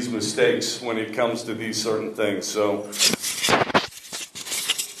into these mistakes when it comes to these certain things. So, Is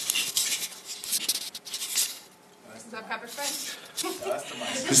that pepper spray?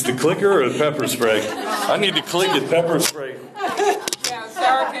 is the clicker or the pepper spray? I need to click it, pepper spray. Yeah,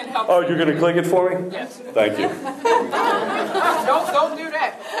 Sarah can help. Oh, you're going to click it for me? Yes. Thank you. Don't do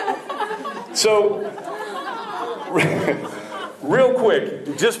that. So, real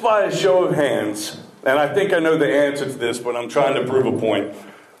quick, just by a show of hands, and I think I know the answer to this, but I'm trying to prove a point.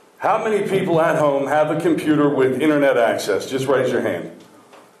 How many people at home have a computer with internet access? Just raise your hand.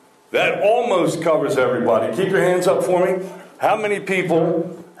 That almost covers everybody. Keep your hands up for me. How many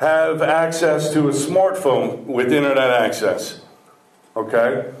people have access to a smartphone with internet access?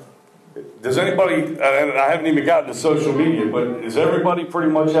 Okay. Does anybody, and I haven't even gotten to social media, but does everybody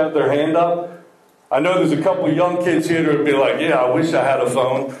pretty much have their hand up? I know there's a couple of young kids here that would be like, yeah, I wish I had a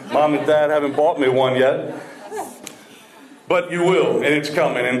phone. Mom and Dad haven't bought me one yet. But you will, and it's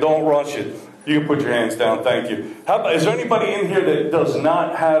coming, and don't rush it. You can put your hands down, thank you. Is there anybody in here that does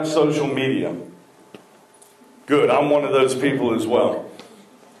not have social media? Good, I'm one of those people as well.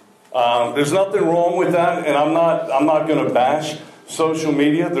 There's nothing wrong with that, and I'm not going to bash social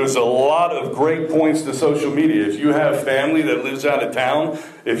media. There's a lot of great points to social media. If you have family that lives out of town,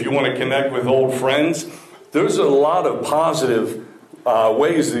 if you want to connect with old friends, there's a lot of positive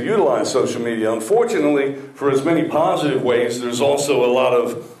ways to utilize social media. Unfortunately, for as many positive ways, there's also a lot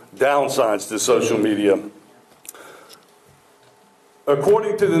of downsides to social media.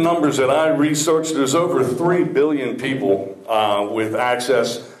 According to the numbers that I researched, there's over 3 billion people with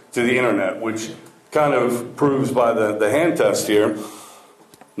access to the internet, which kind of proves by the hand test here.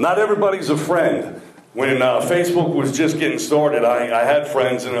 Not everybody's a friend. When Facebook was just getting started, I had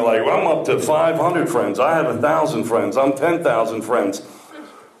friends, and they're like, well, I'm up to 500 friends. I have 1,000 friends. I'm 10,000 friends.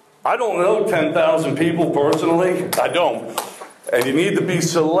 I don't know 10,000 people personally. I don't. And you need to be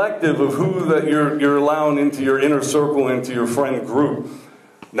selective of who that you're allowing into your inner circle, into your friend group.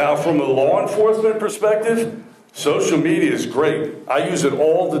 Now, from a law enforcement perspective, social media is great. I use it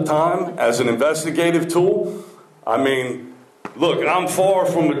all the time as an investigative tool. I mean, look, I'm far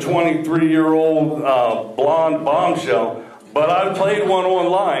from a 23-year-old blonde bombshell, but I played one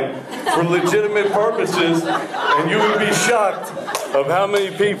online for legitimate purposes, and you would be shocked of how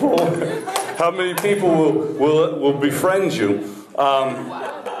many people will befriend you.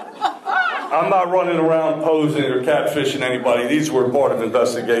 I'm not running around posing or catfishing anybody. These were part of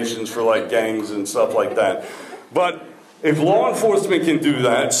investigations for like gangs and stuff like that. But if law enforcement can do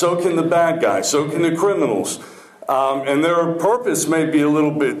that, so can the bad guys, so can the criminals. And their purpose may be a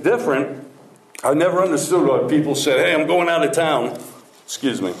little bit different. I never understood why people said, hey, I'm going out of town.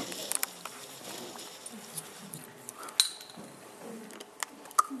 Excuse me.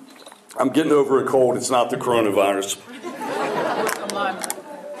 I'm getting over a cold. It's not the coronavirus. Come on.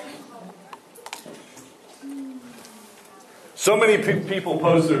 So many people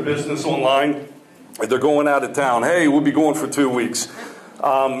post their business online. They're going out of town. Hey, we'll be going for 2 weeks.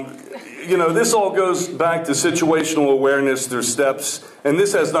 You know, this all goes back to situational awareness. There's steps, and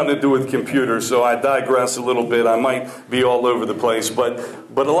this has nothing to do with computers, so I digress a little bit. I might be all over the place, but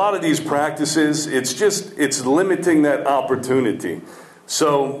a lot of these practices, it's limiting that opportunity.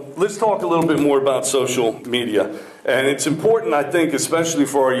 So let's talk a little bit more about social media. And it's important, I think, especially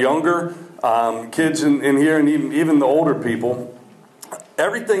for our younger kids in here and even the older people.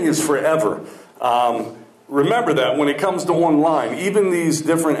 Everything is forever. Remember that when it comes to online, even these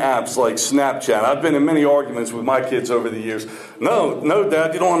different apps like Snapchat. I've been in many arguments with my kids over the years. No,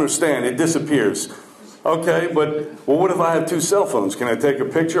 Dad, you don't understand. It disappears. Okay, but well, what if I have 2 cell phones? Can I take a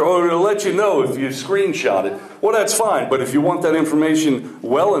picture? Oh, it'll let you know if you screenshot it. Well, that's fine. But if you want that information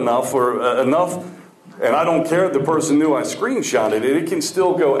well enough or enough, and I don't care if the person knew I screenshotted it, it can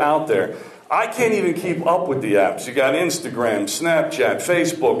still go out there. I can't even keep up with the apps. You got Instagram, Snapchat,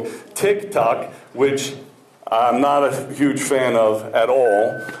 Facebook, TikTok, which I'm not a huge fan of at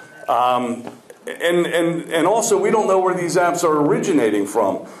all. And also, we don't know where these apps are originating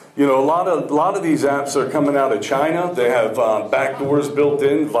from. You know, a lot of these apps are coming out of China. They have backdoors built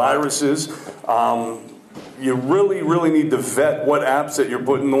in, viruses. You really, really need to vet what apps that you're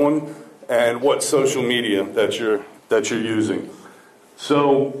putting on and what social media that you're using.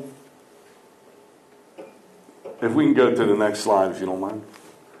 So, if we can go to the next slide, if you don't mind.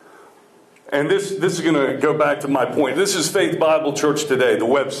 And this is going to go back to my point. This is Faith Bible Church Today, the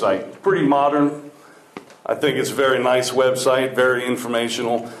website. Pretty modern. I think it's a very nice website, very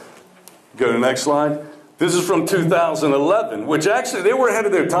informational. Go to the next slide. This is from 2011, which actually they were ahead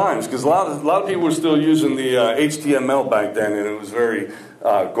of their times because a lot of people were still using the HTML back then, and it was very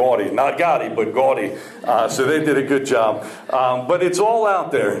gaudy. Not gaudy, but gaudy. So they did a good job. But it's all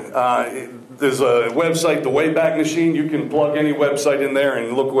out there. There's a website, the Wayback Machine. You can plug any website in there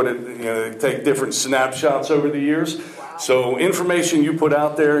and look what it, take different snapshots over the years. Wow. So information you put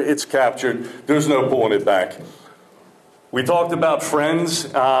out there, it's captured. There's no pulling it back. We talked about friends.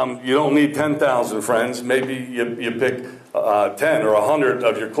 You don't need 10,000 friends. Maybe you pick 10 or 100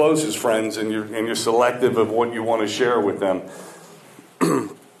 of your closest friends, and you're selective of what you want to share with them.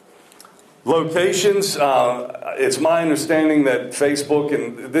 Locations, it's my understanding that Facebook,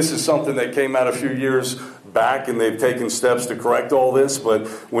 and this is something that came out a few years back, and they've taken steps to correct all this, but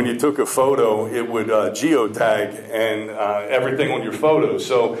when you took a photo, it would geotag and everything on your photo,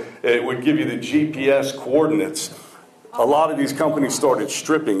 so it would give you the GPS coordinates. A lot of these companies started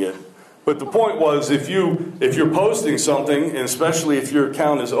stripping it. But the point was, if you're posting something, and especially if your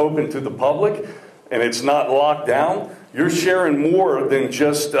account is open to the public, and it's not locked down, you're sharing more than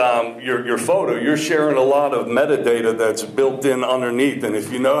just your photo. You're sharing a lot of metadata that's built in underneath. And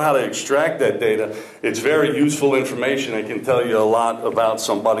if you know how to extract that data, it's very useful information. It can tell you a lot about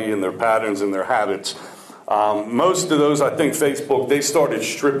somebody and their patterns and their habits. Most of those, I think Facebook, they started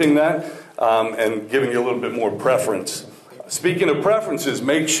stripping that and giving you a little bit more preference. Speaking of preferences,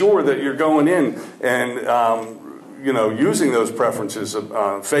 make sure that you're going in and using those preferences.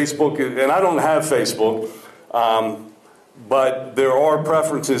 Facebook, and I don't have Facebook, but there are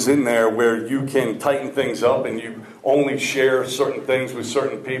preferences in there where you can tighten things up and you only share certain things with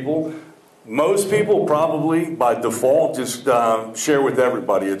certain people. Most people probably, by default, just share with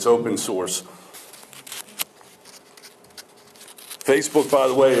everybody. It's open source. Facebook, by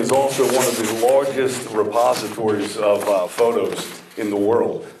the way, is also one of the largest repositories of photos in the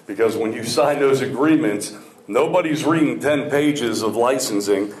world. Because when you sign those agreements, nobody's reading 10 pages of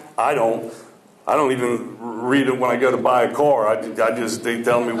licensing. I don't even read it when I go to buy a car. They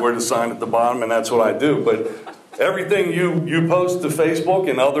tell me where to sign at the bottom, and that's what I do. But everything you post to Facebook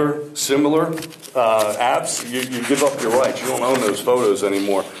and other similar apps, you give up your rights. You don't own those photos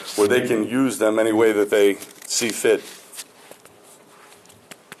anymore, where they can use them any way that they see fit.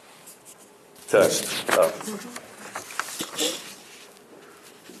 Test.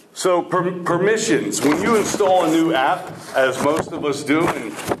 So permissions. When you install a new app, as most of us do,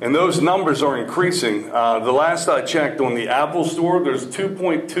 and those numbers are increasing. The last I checked on the Apple Store, there's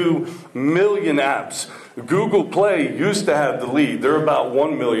 2.2 million apps. Google Play used to have the lead. They're about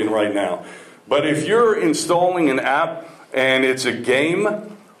 1 million right now. But if you're installing an app and it's a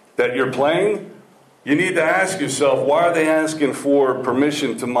game that you're playing, you need to ask yourself, why are they asking for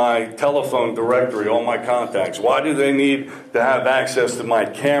permission to my telephone directory, all my contacts? Why do they need to have access to my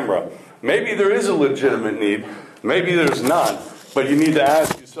camera? Maybe there is a legitimate need. Maybe there's not. But you need to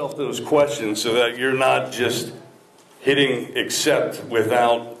ask yourself those questions so that you're not just hitting accept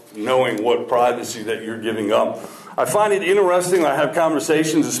without knowing what privacy that you're giving up. I find it interesting. I have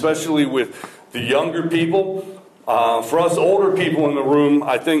conversations, especially with the younger people. For us older people in the room,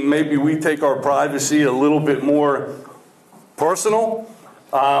 I think maybe we take our privacy a little bit more personal.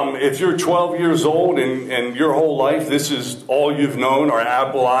 If you're 12 years old and your whole life this is all you've known are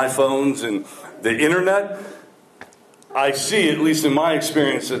Apple iPhones and the internet, I see, at least in my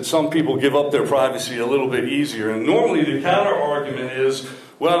experience, that some people give up their privacy a little bit easier. And normally the counter argument is,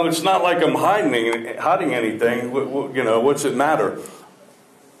 well, it's not like I'm hiding anything. What's it matter?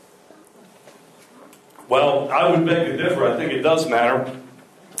 Well, I would beg to differ. I think it does matter.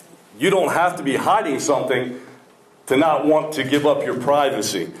 You don't have to be hiding something to not want to give up your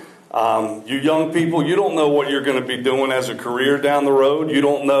privacy. You young people, you don't know what you're going to be doing as a career down the road. You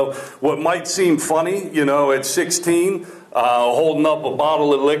don't know what might seem funny, at 16, holding up a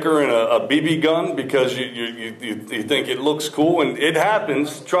bottle of liquor and a BB gun because you think it looks cool. And it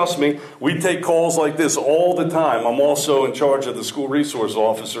happens, trust me. We take calls like this all the time. I'm also in charge of the school resource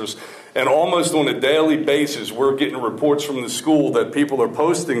officers. And almost on a daily basis, we're getting reports from the school that people are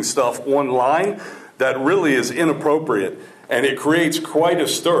posting stuff online that really is inappropriate. And it creates quite a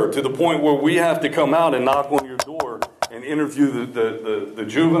stir to the point where we have to come out and knock on your door and interview the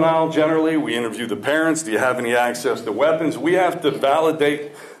juvenile generally. We interview the parents. Do you have any access to weapons? We have to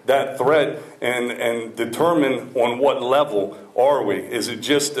validate that threat and determine on what level are we. Is it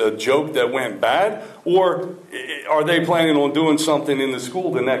just a joke that went bad? Or are they planning on doing something in the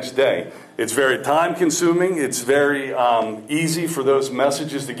school the next day? It's very time consuming. It's very easy for those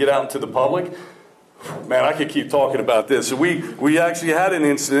messages to get out into the public. Man, I could keep talking about this. We actually had an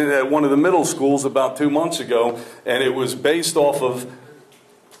incident at one of the middle schools about 2 months ago, and it was based off of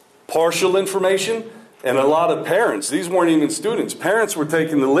partial information. And a lot of parents, these weren't even students, parents were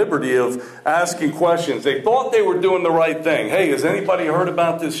taking the liberty of asking questions. They thought they were doing the right thing. Hey, has anybody heard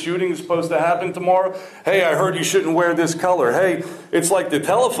about this shooting that's supposed to happen tomorrow? Hey, I heard you shouldn't wear this color. Hey, it's like the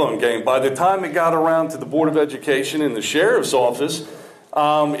telephone game. By the time it got around to the Board of Education and the sheriff's office,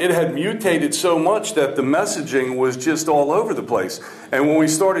 it had mutated so much that the messaging was just all over the place. And when we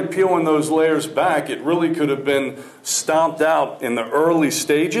started peeling those layers back, it really could have been stomped out in the early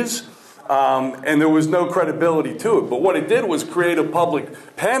stages. And there was no credibility to it. But what it did was create a public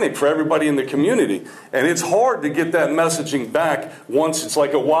panic for everybody in the community. And it's hard to get that messaging back once it's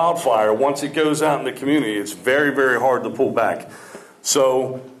like a wildfire. Once it goes out in the community, it's very, very hard to pull back.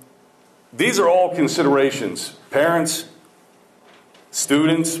 So these are all considerations. Parents,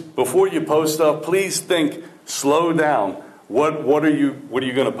 students, before you post stuff, please think, slow down. What are you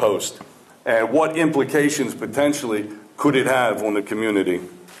going to post? And what implications potentially could it have on the community?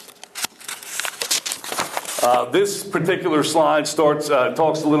 This particular slide talks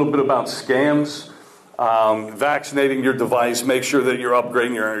a little bit about scams, vaccinating your device, make sure that you're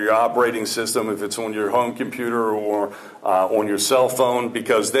upgrading your operating system if it's on your home computer or on your cell phone,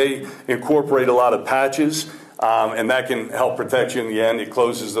 because they incorporate a lot of patches, and that can help protect you in the end. It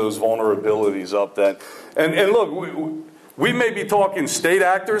closes those vulnerabilities up. And look, we may be talking state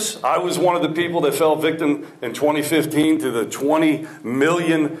actors. I was one of the people that fell victim in 2015 to the 20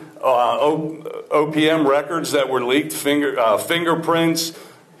 million OPM records that were leaked, fingerprints,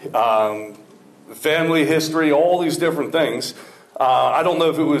 family history, all these different things. I don't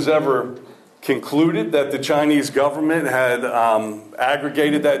know if it was ever concluded that the Chinese government had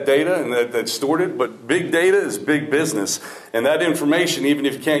aggregated that data and that stored it, but big data is big business. And that information, even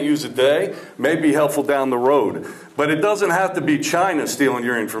if you can't use it today, may be helpful down the road. But it doesn't have to be China stealing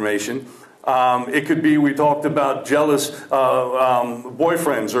your information. It could be, we talked about jealous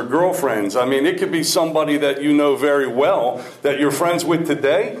boyfriends or girlfriends. I mean, it could be somebody that you know very well, that you're friends with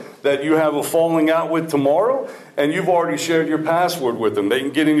today, that you have a falling out with tomorrow, and you've already shared your password with them. They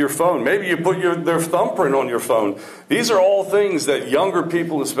can get in your phone. Maybe you put their thumbprint on your phone. These are all things that younger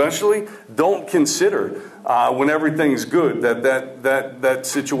people especially don't consider when everything's good, that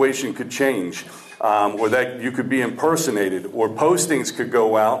situation could change. Or that you could be impersonated, or postings could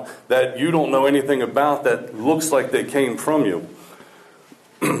go out that you don't know anything about that looks like they came from you.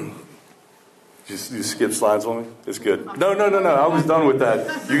 You skip slides on me? It's good. No. I was done with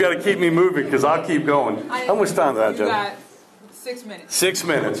that. You got to keep me moving because I'll keep going. How much time do I have, Jennifer? You got 6 minutes. 6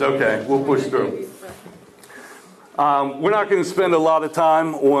 minutes. Okay, we'll push through. We're not going to spend a lot of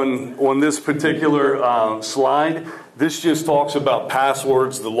time on this particular slide. This just talks about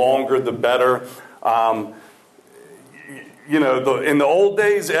passwords. The longer, the better. You know, in the old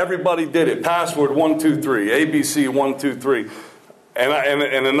days, everybody did it. Password 123, ABC 123,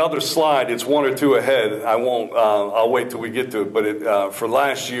 and another slide. It's one or two ahead. I won't. I'll wait till we get to it. But for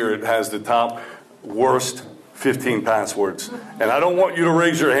last year, it has the top worst 15 passwords. And I don't want you to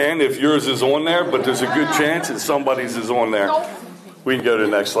raise your hand if yours is on there, but there's a good chance that somebody's is on there. We can go to the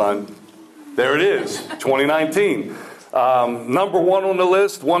next slide. There it is, 2019. Number one on the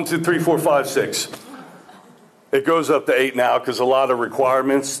list, 1, 2, 3, 4, 5, 6. It goes up to 8 now because a lot of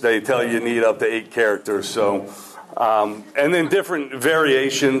requirements, they tell you need up to 8 characters. So, and then different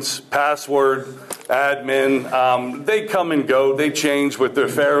variations, password, admin, they come and go, they change, but they're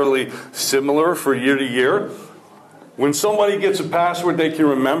fairly similar for year to year. When somebody gets a password they can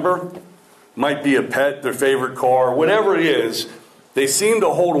remember, might be a pet, their favorite car, whatever it is, they seem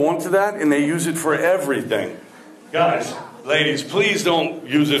to hold on to that and they use it for everything. Guys, ladies, please don't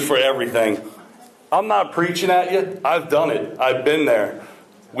use it for everything. I'm not preaching at you. I've done it. I've been there.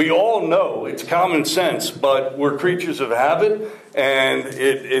 We all know it's common sense, but we're creatures of habit, and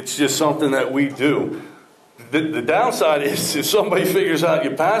it's just something that we do. The downside is if somebody figures out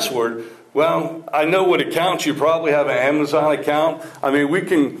your password, well, I know what account you probably have, an Amazon account. I mean, we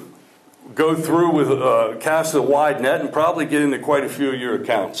can go through with cast a wide net and probably get into quite a few of your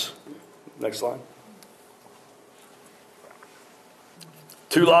accounts. Next slide.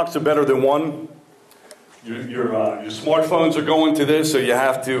 2 locks are better than 1. Your smartphones are going to this, so you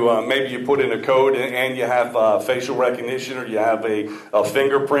have to, maybe you put in a code and you have facial recognition, or you have a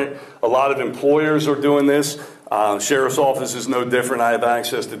fingerprint. A lot of employers are doing this. Sheriff's Office is no different. I have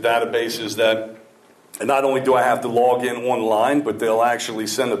access to databases that, and not only do I have to log in online, but they'll actually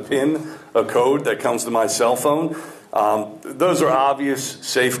send a PIN, a code that comes to my cell phone. Those are obvious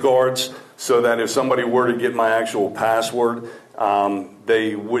safeguards so that if somebody were to get my actual password,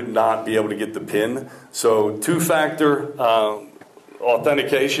 they would not be able to get the PIN. So 2-factor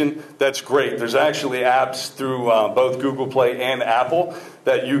authentication, that's great. There's actually apps through both Google Play and Apple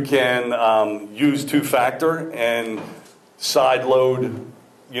that you can use 2-factor and sideload,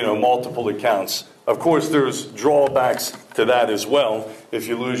 multiple accounts. Of course, there's drawbacks to that as well. If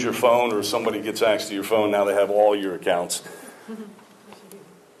you lose your phone or somebody gets access to your phone, now they have all your accounts.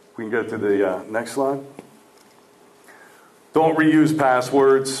 We can go to the next slide. Don't reuse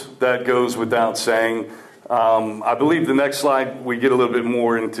passwords. That goes without saying. I believe the next slide we get a little bit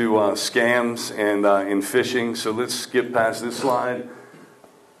more into scams and in phishing. So let's skip past this slide.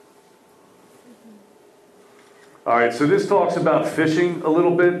 All right, so this talks about phishing a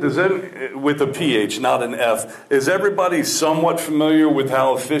little bit. With a PH, not an F. Is everybody somewhat familiar with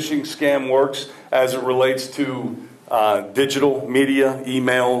how a phishing scam works as it relates to digital media,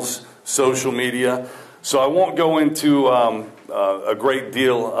 emails, social media? So I won't go into a great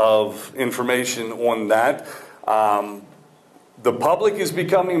deal of information on that. The public is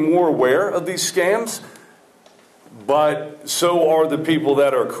becoming more aware of these scams, but so are the people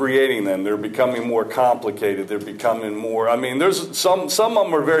that are creating them. They're becoming more complicated. They're becoming more, there's some of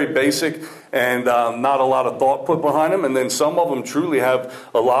them are very basic and not a lot of thought put behind them, and then some of them truly have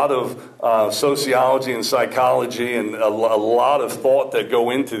a lot of sociology and psychology and a lot of thought that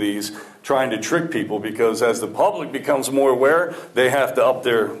go into these, trying to trick people, because as the public becomes more aware, they have to up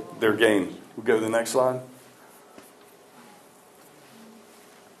their game. We'll go to the next slide.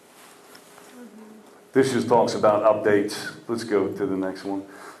 This just talks about updates. Let's go to the next one.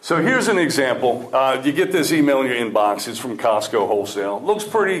 So here's an example. You get this email in your inbox. It's from Costco Wholesale. Looks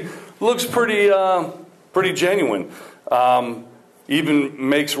pretty genuine. Even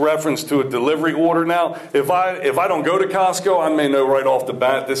makes reference to a delivery order. Now, if I don't go to Costco, I may know right off the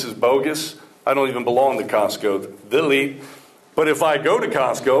bat this is bogus. I don't even belong to Costco. Delete. But if I go to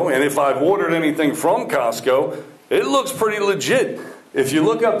Costco and if I've ordered anything from Costco, it looks pretty legit. If you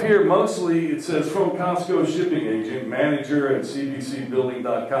look up here, mostly it says from Costco shipping agent, manager at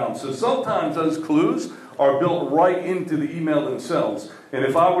cbcbuilding.com. So sometimes those clues are built right into the email themselves. And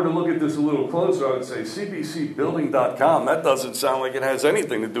if I were to look at this a little closer, I would say cbcbuilding.com. That doesn't sound like it has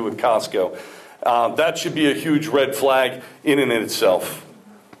anything to do with Costco. That should be a huge red flag in and in itself.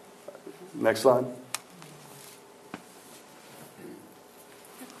 Next slide.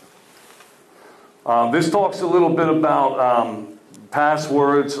 This talks a little bit about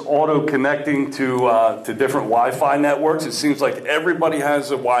passwords, auto-connecting to different Wi-Fi networks. It seems like everybody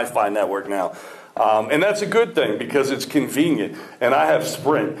has a Wi-Fi network now. And that's a good thing because it's convenient. And I have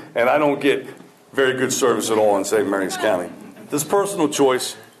Sprint, and I don't get very good service at all in St. Mary's County. This personal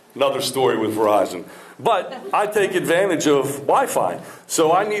choice, another story with Verizon. But I take advantage of Wi-Fi.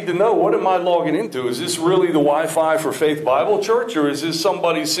 So I need to know, what am I logging into? Is this really the Wi-Fi for Faith Bible Church, or is this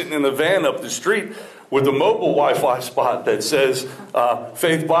somebody sitting in a van up the street with a mobile Wi-Fi spot that says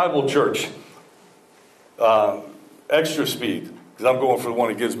Faith Bible Church, extra speed? Because I'm going for the one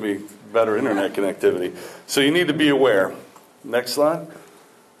that gives me better internet connectivity. So you need to be aware. Next slide.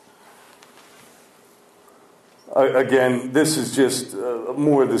 Again, this is just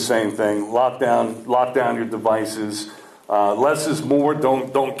more of the same thing. Lock down your devices. Less is more.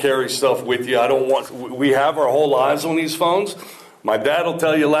 Don't carry stuff with you. We have our whole lives on these phones. My dad will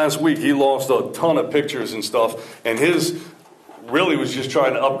tell you last week he lost a ton of pictures and stuff, and his really was just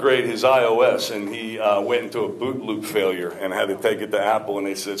trying to upgrade his iOS, and he went into a boot loop failure and had to take it to Apple, and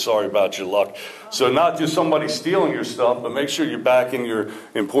they said, sorry about your luck. So not just somebody stealing your stuff, but make sure you're backing your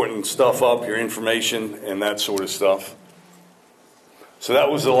important stuff up, your information, and that sort of stuff. So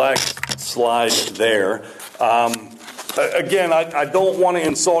that was the last slide there. Again, I don't want to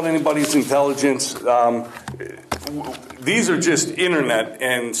insult anybody's intelligence. These are just internet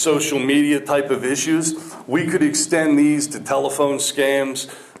and social media type of issues. We could extend these to telephone scams,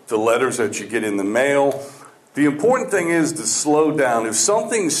 to letters that you get in the mail. The important thing is to slow down. If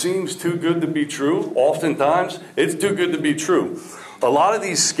something seems too good to be true, oftentimes it's too good to be true. A lot of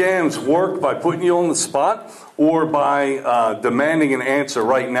these scams work by putting you on the spot or by demanding an answer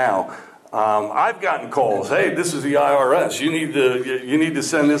right now. I've gotten calls. Hey, this is the IRS. You need to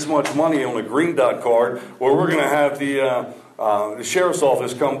send this much money on a green dot card, or we're going to have the sheriff's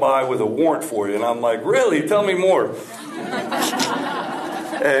office come by with a warrant for you. And I'm like, really? Tell me more.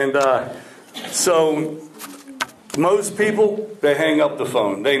 And so most people, they hang up the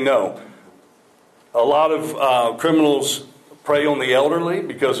phone. They know. A lot of criminals prey on the elderly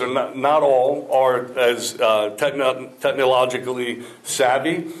because they're not all are as technologically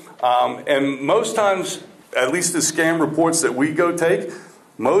savvy. And most times, at least the scam reports that we go take,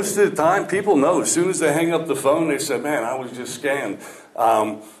 most of the time people know. As soon as they hang up the phone, they say, man, I was just scammed.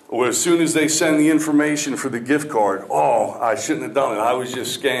 Or as soon as they send the information for the gift card, oh, I shouldn't have done it. I was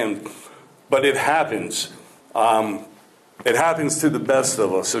just scammed. But it happens. It happens to the best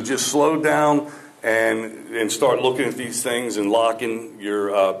of us. So just slow down and start looking at these things and locking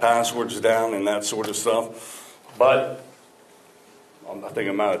your passwords down and that sort of stuff. But I think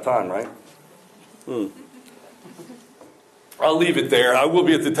I'm out of time, right? I'll leave it there. I will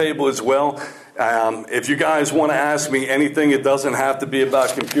be at the table as well. If you guys want to ask me anything, it doesn't have to be about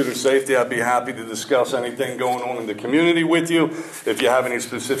computer safety. I'd be happy to discuss anything going on in the community with you. If you have any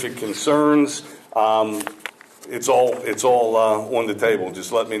specific concerns, it's all on the table.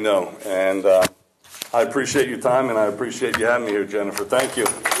 Just let me know. And I appreciate your time, and I appreciate you having me here, Jennifer. Thank you.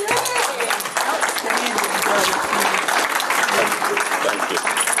 Thank you.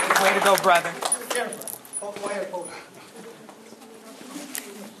 Way to go, brother.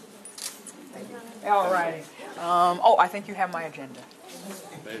 All righty. I think you have my agenda.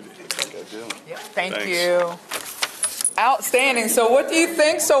 Maybe. I think I do. Yep. Thanks. You. Outstanding. So what do you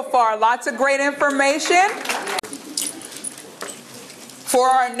think so far? Lots of great information. For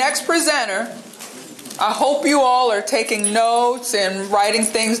our next presenter, I hope you all are taking notes and writing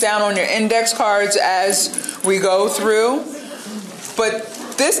things down on your index cards as we go through. But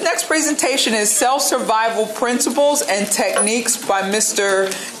this next presentation is Self-Survival Principles and Techniques by Mr.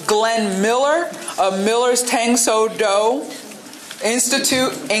 Glenn Miller of Miller's Tang So Do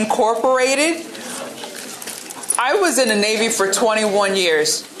Institute Incorporated. I was in the Navy for 21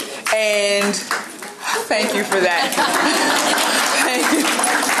 years, and thank you for that. Thank you.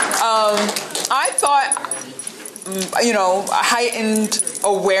 I thought, heightened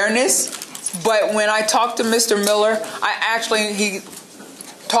awareness, but when I talked to Mr. Miller, he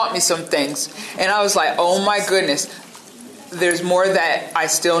taught me some things, and I was like, oh my goodness, there's more that I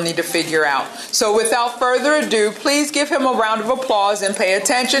still need to figure out. So without further ado, please give him a round of applause and pay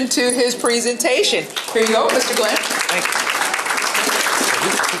attention to his presentation. Here you go, Mr. Glenn. Thank you.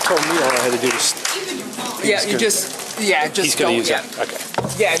 told me all I had to do was... Yeah, you just, yeah, just He's going to use yeah. that. Okay.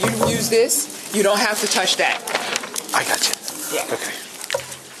 Yeah, you use this. You don't have to touch that. I got you. Yeah. Okay.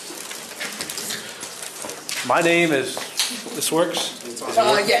 My name is... This works?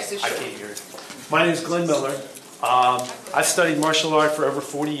 Yes, it I should. can't hear it. My name is Glenn Miller. I've studied martial art for over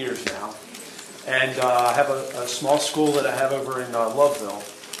 40 years now. And I have a small school that I have over in Loveville,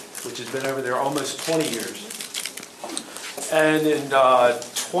 which has been over there almost 20 years. And in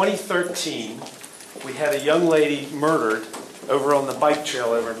 2013, we had a young lady murdered over on the bike trail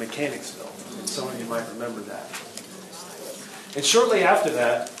over in Mechanicsville. And some of you might remember that. And shortly after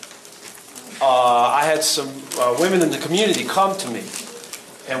that, I had some women in the community come to me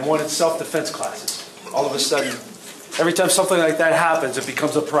and wanted self-defense classes. All of a sudden, every time something like that happens, it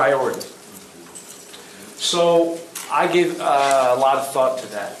becomes a priority. So I gave a lot of thought to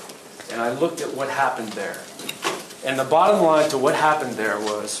that, and I looked at what happened there. And the bottom line to what happened there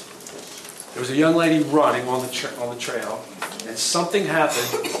was a young lady running on the trail, and something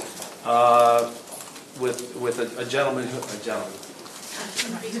happened with a gentleman.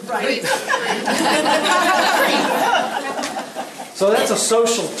 Right. So that's a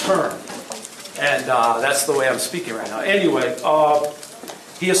social term, and that's the way I'm speaking right now. Anyway,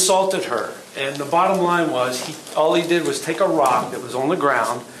 he assaulted her, and the bottom line was all he did was take a rock that was on the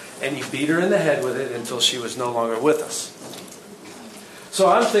ground, and he beat her in the head with it until she was no longer with us. So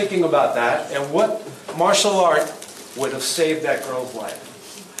I'm thinking about that, and what martial art would have saved that girl's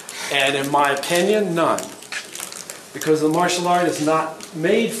life. And in my opinion, none. Because the martial art is not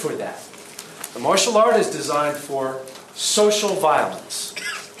made for that. The martial art is designed for social violence.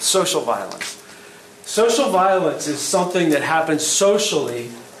 Social violence. Social violence is something that happens socially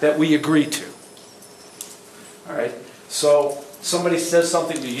that we agree to. All right? So somebody says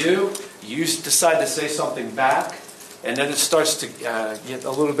something to you, you decide to say something back, and then it starts to get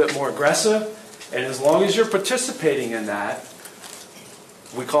a little bit more aggressive. And as long as you're participating in that,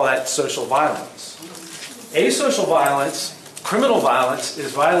 we call that social violence. Asocial violence, criminal violence,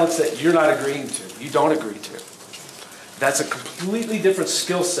 is violence that you're not agreeing to, you don't agree to. That's a completely different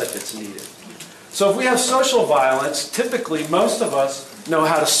skill set that's needed. So if we have social violence, typically most of us know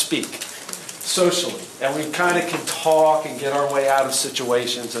how to speak socially. And we kind of can talk and get our way out of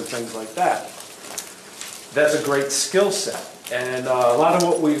situations and things like that. That's a great skill set. And a lot of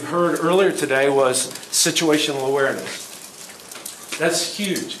what we've heard earlier today was situational awareness. That's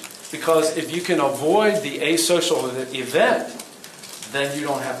huge. Because if you can avoid the asocial event, then you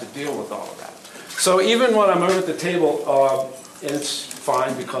don't have to deal with all of that. So even when I'm over at the table, and it's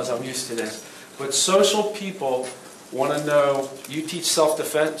fine because I'm used to this, but social people want to know, you teach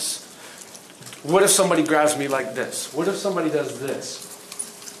self-defense? What if somebody grabs me like this? What if somebody does this?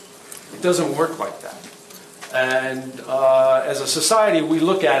 It doesn't work like that. And as a society, we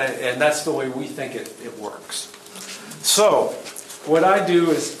look at it, and that's the way we think it works. So what I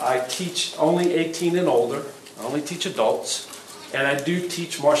do is I teach only 18 and older. I only teach adults. And I do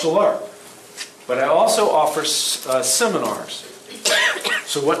teach martial art. But I also offer seminars.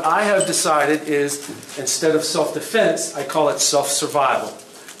 So what I have decided is, instead of self-defense, I call it self-survival.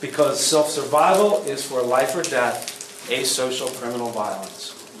 Because self-survival is for life or death, asocial criminal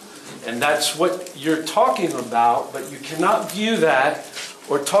violence. And that's what you're talking about, but you cannot view that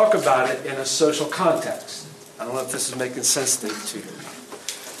or talk about it in a social context. I don't know if this is making sense to you.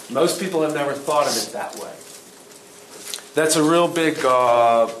 Most people have never thought of it that way. That's a real big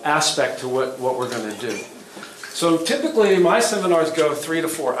aspect to what we're going to do. So typically my seminars go 3 to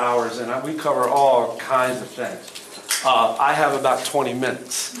 4 hours, and we cover all kinds of things. I have about 20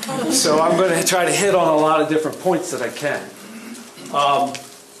 minutes. So I'm going to try to hit on a lot of different points that I can.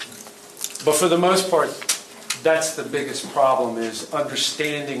 But for the most part, that's the biggest problem, is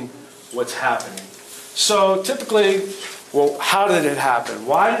understanding what's happening. So typically, well, how did it happen?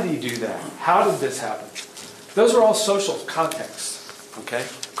 Why did he do that? How did this happen? Those are all social contexts, okay?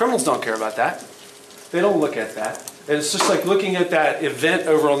 Criminals don't care about that. They don't look at that. And it's just like looking at that event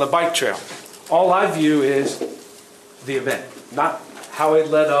over on the bike trail. All I view is the event, not how it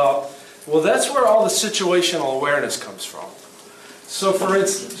led up. Well, that's where all the situational awareness comes from. So for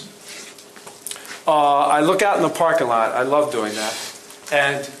instance, I look out in the parking lot. I love doing that.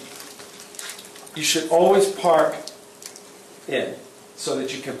 And you should always park in so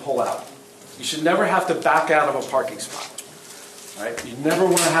that you can pull out. You should never have to back out of a parking spot. Right? You never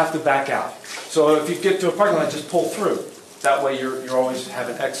want to have to back out. So if you get to a parking lot, just pull through. That way you're always have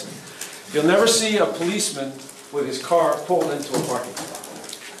an exit. You'll never see a policeman with his car pulled into a parking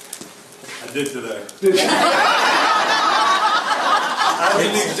spot. I did today. As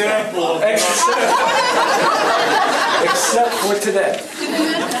an example of except for today.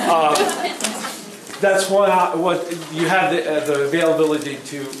 That's what you have the availability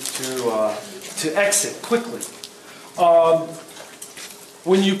to exit quickly.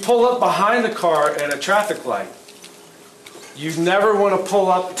 When you pull up behind the car at a traffic light, you never want to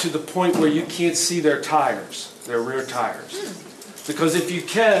pull up to the point where you can't see their tires, their rear tires. Because if you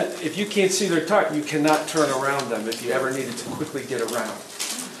can't see their tire, you cannot turn around them if you ever needed to quickly get around.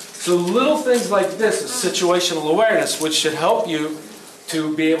 So little things like this is situational awareness, which should help you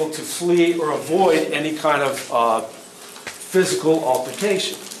to be able to flee or avoid any kind of physical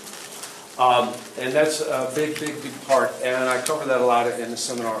altercation. And that's a big part, and I cover that a lot in the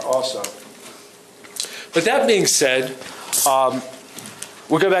seminar also. But that being said,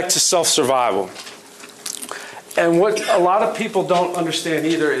 we'll go back to self-survival. And what a lot of people don't understand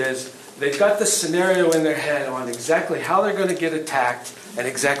either is they've got the scenario in their head on exactly how they're going to get attacked and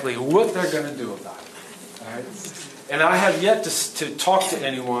exactly what they're going to do about it. All right? And I have yet to talk to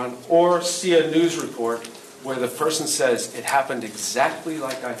anyone or see a news report where the person says, it happened exactly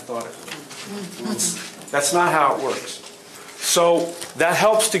like I thought it would. That's not how it works. So that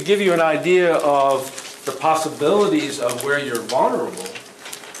helps to give you an idea of the possibilities of where you're vulnerable,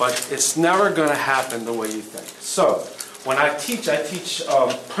 but it's never going to happen the way you think. So when I teach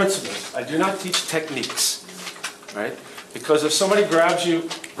principles. I do not teach techniques, right? Because if somebody grabs you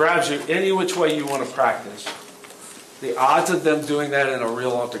any which way you want to practice, the odds of them doing that in a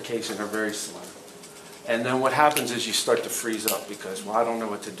real altercation are very slim. And then what happens is you start to freeze up because, well, I don't know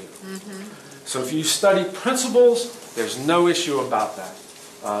what to do. So if you study principles, there's no issue about that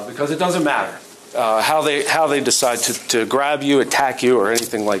because it doesn't matter how they decide to grab you, attack you, or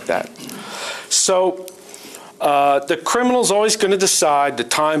anything like that. So the criminal's always going to decide the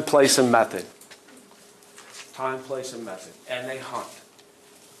time, place, and method. Time, place, and method. And they hunt.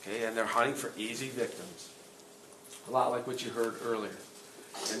 Okay, and they're hunting for easy victims. A lot like what you heard earlier.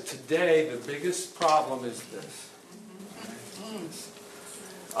 And today, the biggest problem is this.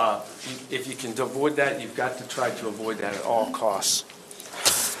 If you can avoid that, you've got to try to avoid that at all costs.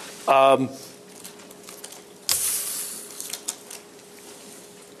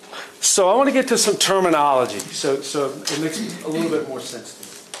 So I want to get to some terminology, so it makes a little bit more sense to me.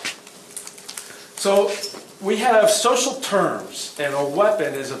 So we have social terms, and a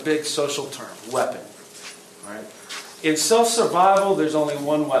weapon is a big social term, weapon. Right? In self-survival, there's only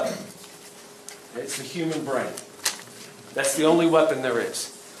one weapon. It's the human brain. That's the only weapon there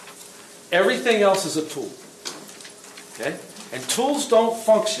is. Everything else is a tool. Okay? And tools don't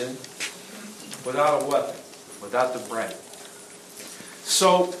function without a weapon, without the brain.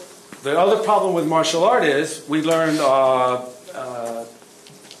 So the other problem with martial art is we learn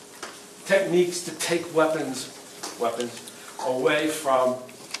techniques to take weapons away from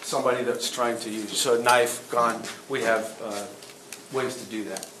somebody that's trying to use. So a knife, gun, we have ways to do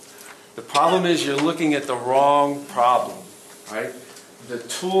that. The problem is you're looking at the wrong problem, right? The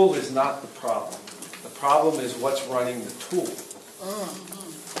tool is not the problem. The problem is what's running the tool.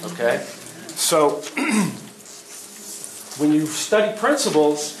 Okay? So when you study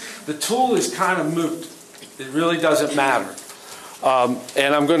principles, the tool is kind of moot. It really doesn't matter.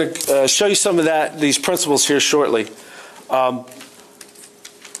 And I'm going to show you some of these principles here shortly.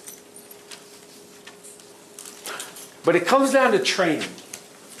 But it comes down to training.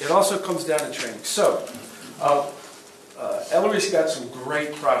 It also comes down to training. So, Ellery's got some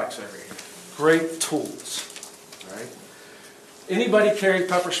great products over here. Great tools. All right? Anybody carry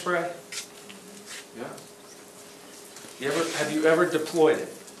pepper spray? Yeah. Have you ever deployed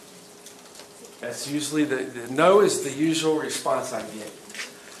it? That's usually the no is the usual response I get.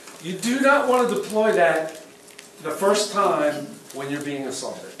 You do not want to deploy that the first time when you're being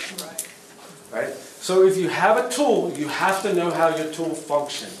assaulted. Right? So if you have a tool, you have to know how your tool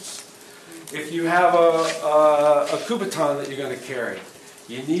functions. If you have a Kubotan that you're going to carry,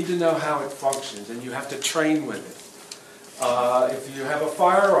 you need to know how it functions, and you have to train with it. If you have a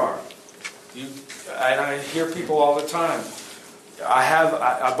firearm, and I hear people all the time,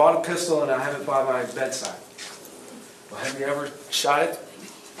 I bought a pistol and I have it by my bedside. Well, have you ever shot it?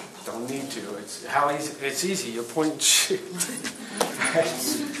 Don't need to. It's easy. You point and shoot.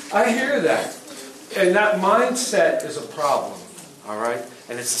 I hear that. And that mindset is a problem, all right?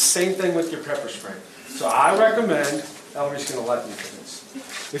 And it's the same thing with your pepper spray. So I recommend, Ellery's going to let me for this.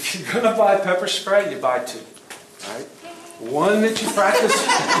 If you're going to buy pepper spray, you buy two, all right? One that you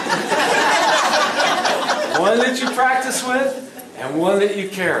practice with, and one that you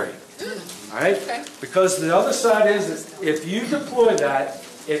carry, all right? Because the other side is if you deploy that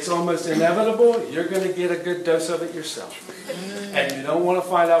it's almost inevitable you're going to get a good dose of it yourself. And you don't want to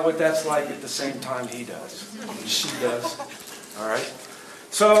find out what that's like at the same time he does. She does. All right?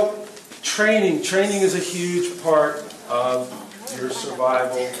 So, training is a huge part of your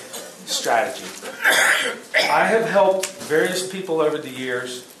survival strategy. I have helped various people over the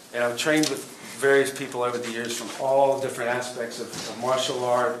years, and I've trained with various people over the years from all different aspects of martial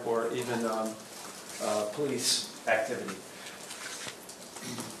art or even police activity.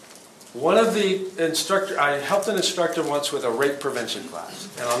 One of the I helped an instructor once with a rape prevention class,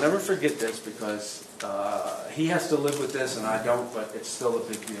 and I'll never forget this because he has to live with this and I don't, but it's still a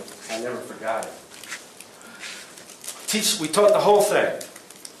big deal. I never forgot it. We taught the whole thing,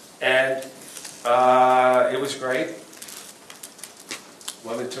 and it was great.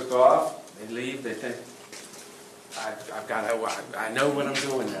 Women took off, they leave, they think, I know what I'm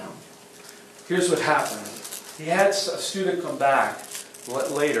doing now. Here's what happened. He had a student come back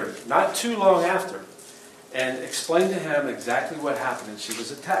later, not too long after, and explain to him exactly what happened. And she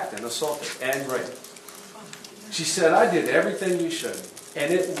was attacked and assaulted and raped. She said, I did everything you showed me,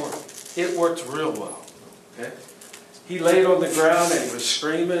 and it worked. It worked real well. Okay? He laid on the ground and he was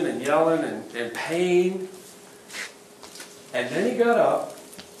screaming and yelling and in pain. And then he got up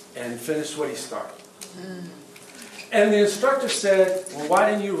and finished what he started. And the instructor said, well, why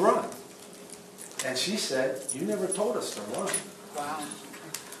didn't you run? And she said, you never told us to run. Wow.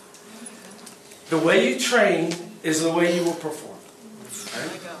 The way you train is the way you will perform.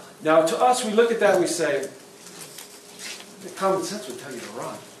 Right? Now, to us, we look at that and we say, common sense would tell you to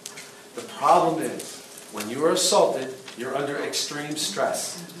run. The problem is, when you are assaulted, you're under extreme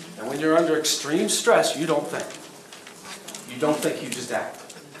stress. And when you're under extreme stress, you don't think. You don't think, you just act.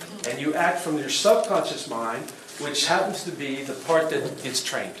 And you act from your subconscious mind, which happens to be the part that gets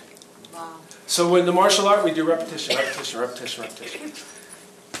trained. Wow. So in the martial art, we do repetition, repetition, repetition, repetition.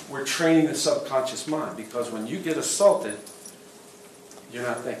 We're training the subconscious mind, because when you get assaulted, you're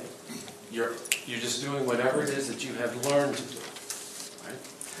not thinking. You're just doing whatever it is that you have learned to do. Right?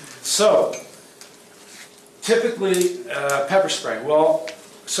 So, typically, pepper spray. Well,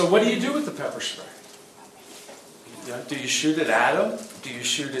 so what do you do with the pepper spray? Do you shoot it at them? Do you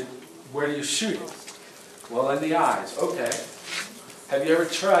shoot it, where do you shoot it? Well, in the eyes. Okay. Have you ever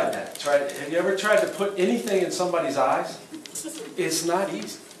tried that? Have you ever tried to put anything in somebody's eyes? It's not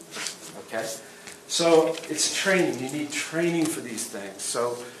easy. Okay? So it's training. You need training for these things.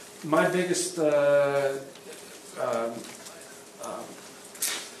 So my biggest the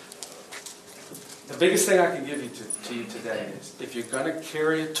biggest thing I can give to you today is, if you're going to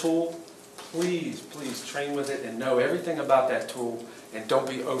carry a tool, please train with it and know everything about that tool, and don't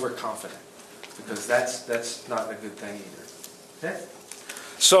be overconfident, because that's not a good thing either. Okay?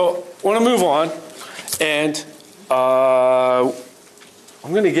 So I want to move on, and I'm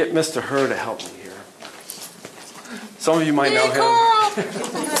going to get Mr. Herr to help me here. Some of you might know him.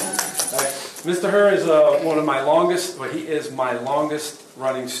 Mr. Herr is one of my longest, well, he is my longest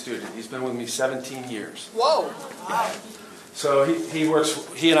running student. He's been with me 17 years. Whoa. Wow. So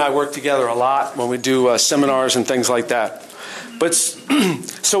he and I work together a lot when we do seminars and things like that. But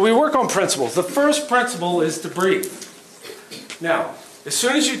so we work on principles. The first principle is to breathe. Now, as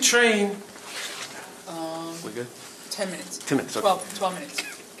soon as you train, we good? 10 minutes. 10 minutes. Okay. 12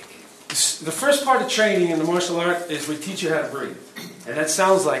 minutes. The first part of training in the martial art is we teach you how to breathe. And that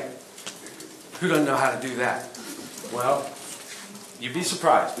sounds like, who doesn't know how to do that? Well, you'd be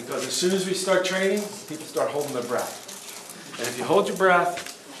surprised, because as soon as we start training, people start holding their breath. And if you hold your breath,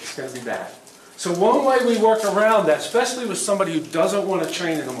 it's going to be bad. So one way we work around that, especially with somebody who doesn't want to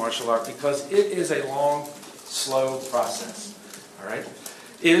train in the martial art, because it is a long, slow process, all right,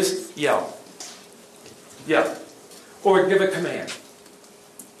 is yell. Yell. Or give a command.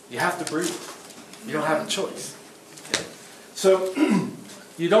 You have to breathe. You don't have a choice. Okay? So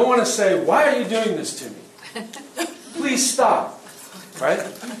you don't want to say, why are you doing this to me? Please stop. Right?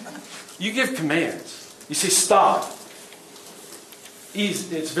 You give commands. You say, stop.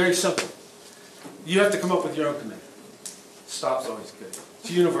 Easy. It's very simple. You have to come up with your own command. Stop's always good.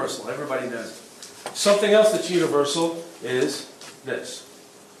 It's universal. Everybody knows it. Something else that's universal is this.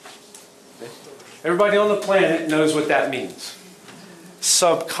 Okay? Everybody on the planet knows what that means.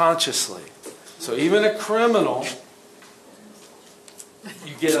 Subconsciously. So even a criminal,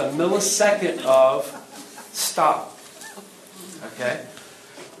 you get a millisecond of stop. Okay?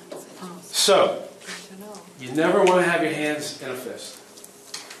 So, you never want to have your hands in a fist.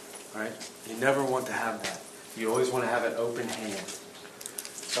 Right? You never want to have that. You always want to have an open hand.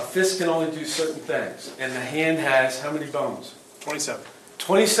 A fist can only do certain things. And the hand has how many bones? 27.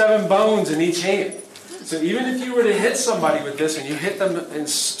 27 bones in each hand. So even if you were to hit somebody with this and you hit them in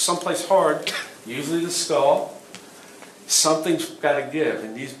someplace hard, usually the skull, something's got to give,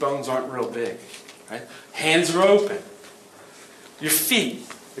 and these bones aren't real big. Right? Hands are open. Your feet.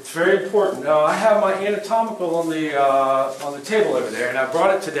 It's very important. Now I have my anatomical on the table over there, and I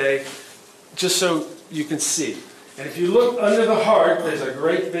brought it today just so you can see. And if you look under the heart, there's a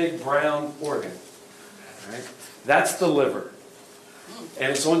great big brown organ. Right? That's the liver.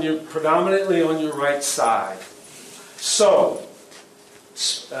 And it's predominantly on your right side. So,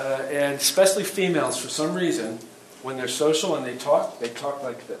 and especially females, for some reason, when they're social and they talk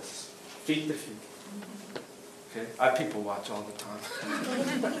like this. Feet to feet. Okay? I people watch all the time.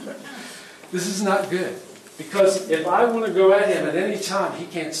 This is not good. Because if I want to go at him at any time, he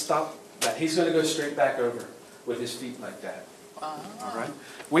can't stop that. He's going to go straight back over with his feet like that. All right?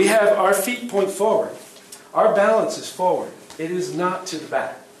 We have our feet point forward. Our balance is forward. It is not to the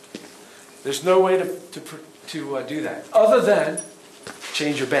back. There's no way to do that other than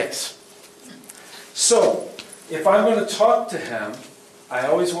change your base. So, if I'm going to talk to him, I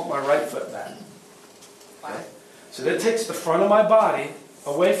always want my right foot back. Okay? So that takes the front of my body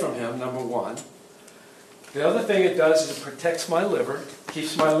away from him, number one. The other thing it does is it protects my liver,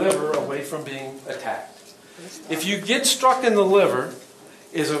 keeps my liver away from being attacked. If you get struck in the liver,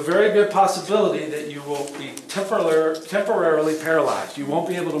 is a very good possibility that you will be temporarily paralyzed. You won't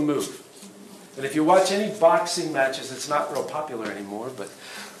be able to move. And if you watch any boxing matches, it's not real popular anymore, but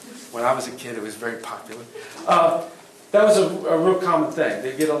when I was a kid, it was very popular. That was a real common thing.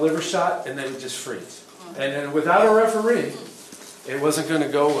 They'd get a liver shot, and they would just freeze. And then without a referee, it wasn't going to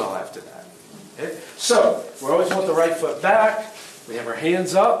go well after that. Okay? So, we always want the right foot back. We have our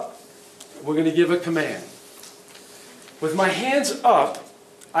hands up. We're going to give a command. With my hands up,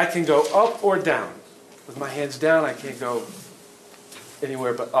 I can go up or down. With my hands down, I can't go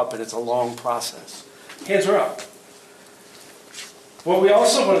anywhere but up, and it's a long process. Hands are up. What we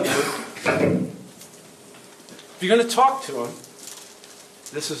also want to do, if you're going to talk to him,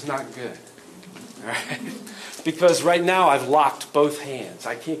 this is not good. All right? Because right now I've locked both hands.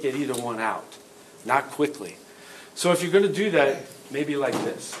 I can't get either one out. Not quickly. So if you're going to do that, maybe like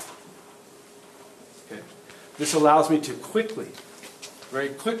this. Okay? This allows me to quickly, very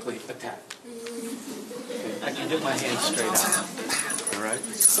quickly attack. Okay? I can get my hands straight out. All right?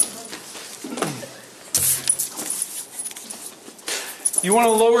 You want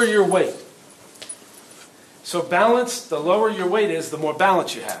to lower your weight. So balance, the lower your weight is, the more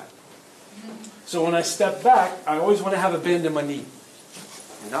balance you have. So when I step back, I always want to have a bend in my knee.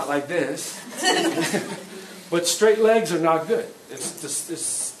 Not like this. But straight legs are not good.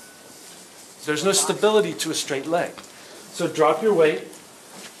 There's no stability to a straight leg. So drop your weight.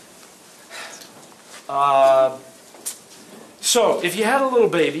 So if you had a little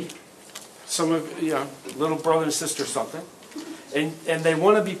baby, some of little brother and sister or something, and they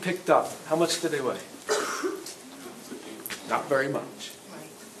want to be picked up, how much do they weigh? Not very much.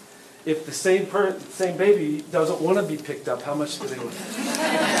 If the same baby doesn't want to be picked up, how much do they weigh?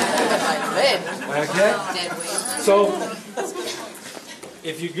 Okay? So,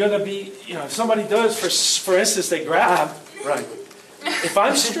 if you're going to be, if somebody does, for instance, they grab, right? If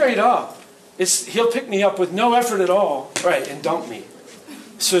I'm straight up, he'll pick me up with no effort at all, right, and dump me.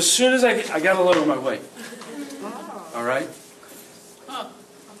 So as soon as I got to lower my weight. All right?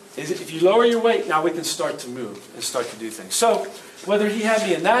 If you lower your weight, now we can start to move and start to do things. So, whether he had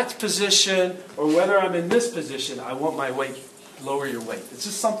me in that position or whether I'm in this position, I want my weight, lower your weight. It's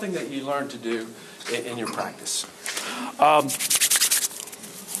just something that you learn to do in your practice.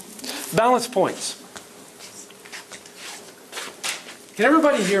 Balance points. Can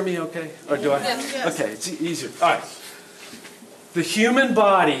everybody hear me okay? Or do I? Yes. Okay, it's easier. All right. The human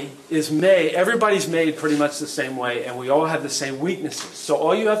body is made, everybody's made pretty much the same way, and we all have the same weaknesses. So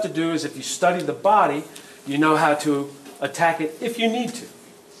all you have to do is if you study the body, you know how to attack it if you need to.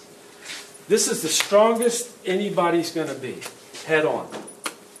 This is the strongest anybody's going to be. Head on.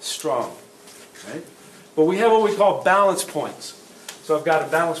 Strong. Right? But we have what we call balance points. So I've got a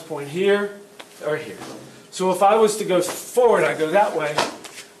balance point here or here. So if I was to go forward, I go that way,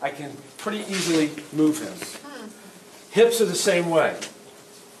 I can pretty easily move him. Hips are the same way,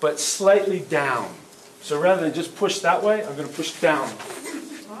 but slightly down. So rather than just push that way, I'm going to push down.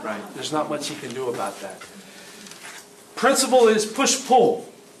 Right? There's not much he can do about that. Principle is push-pull.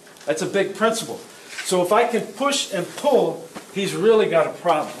 That's a big principle. So if I can push and pull, he's really got a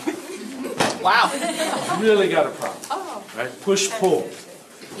problem. Wow. He's really got a problem. Right? Push-pull.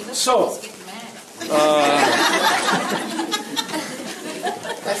 So,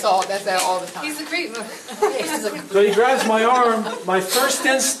 that's all the time. He's a great mover. so he grabs my arm. My first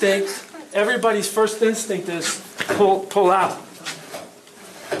instinct everybody's first instinct is pull out.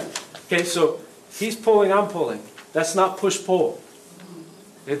 Okay, so he's pulling, I'm pulling. That's not push-pull.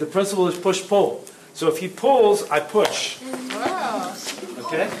 Okay, the principle is push-pull. So if he pulls, I push. Wow.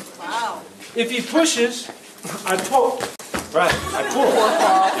 Okay? Wow. If he pushes, I pull. Right, I pull.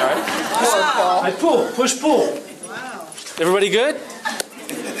 All right? I pull, push-pull. Wow. Everybody good?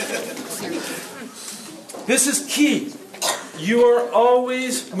 This is key. You are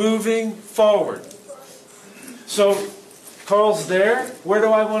always moving forward. So, Carl's there. Where do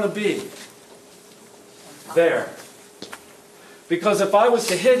I want to be? There. Because if I was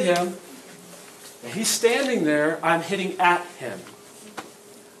to hit him, and he's standing there, I'm hitting at him.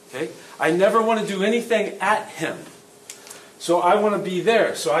 Okay? I never want to do anything at him. So I want to be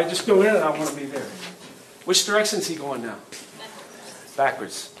there. So I just go in and I want to be there. Which direction is he going now?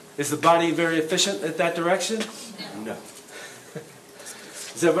 Backwards. Is the body very efficient at that direction? No.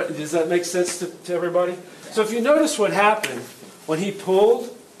 Does that make sense to everybody? So if you notice what happened, when he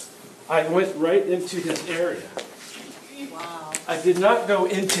pulled, I went right into his area. Wow. I did not go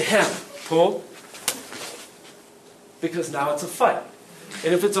into him. Pull. Because now it's a fight.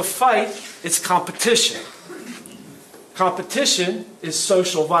 And if it's a fight, it's competition. Competition is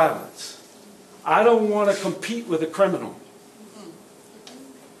social violence. I don't want to compete with a criminal.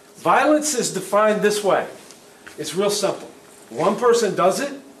 Violence is defined this way. It's real simple. One person does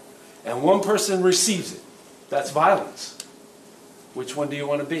it, and one person receives it. That's violence. Which one do you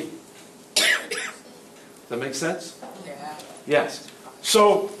want to be? Does that make sense? Yeah. Yes.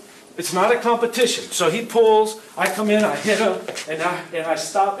 So, it's not a competition. So he pulls, I come in, I hit him, and I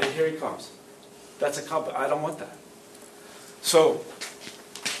stop, and here he comes. That's a I don't want that. So,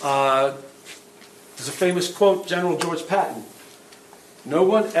 there's a famous quote, General George Patton. No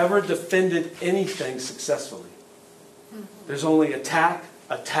one ever defended anything successfully. There's only attack,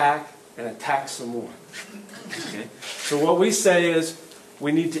 attack, and attack some more. Okay? So what we say is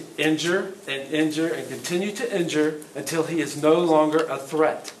we need to injure and continue to injure until he is no longer a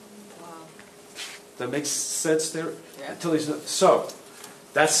threat. Wow. That makes sense there? Yeah. Until he's not. So,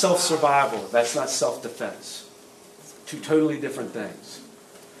 that's self-survival. That's not self-defense. Two totally different things.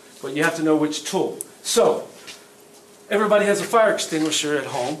 But you have to know which tool. So, everybody has a fire extinguisher at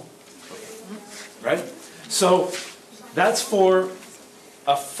home, right? So, that's for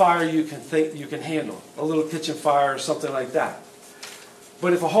a fire you can handle, a little kitchen fire or something like that.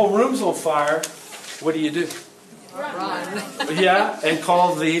 But if a whole room's on fire, what do? Run. Yeah, and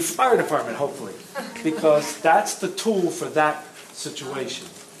call the fire department, hopefully, because that's the tool for that situation.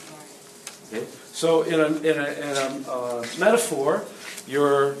 Okay? So, in a metaphor,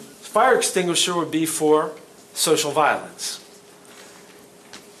 your fire extinguisher would be for social violence.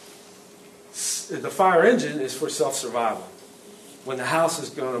 The fire engine is for self-survival. When the house is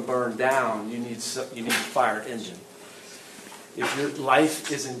going to burn down, you need a fire engine. If your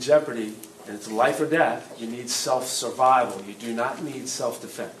life is in jeopardy, and it's life or death, you need self-survival. You do not need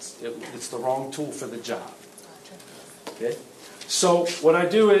self-defense. It's the wrong tool for the job. Okay? So what I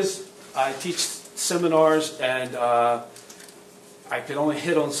do is I teach seminars, and I can only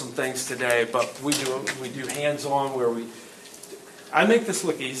hit on some things today, but we do hands-on where I make this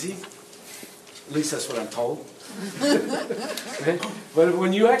look easy. At least that's what I'm told. Okay? But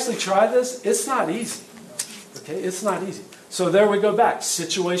when you actually try this, it's not easy. Okay? It's not easy. So there we go back.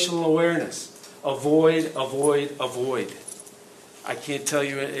 Situational awareness. Avoid, avoid, avoid. I can't tell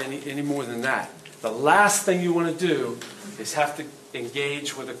you any more than that. The last thing you want to do is have to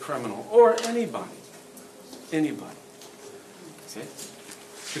engage with a criminal or anybody. Anybody. Okay?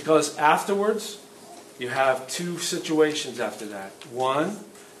 Because afterwards, you have two situations after that. One,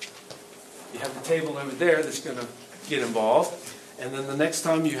 you have the table over there that's going to get involved. And then the next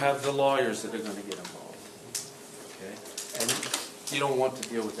time you have the lawyers that are going to get involved. Okay? And you don't want to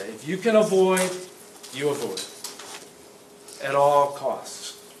deal with that. If you can avoid, you avoid. At all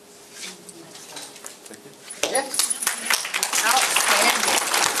costs. Yes. Outstanding.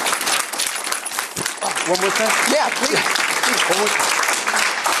 One more time? Yeah, please. One more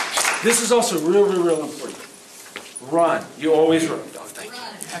time. This is also real important. Run. You always run. Oh, thank you.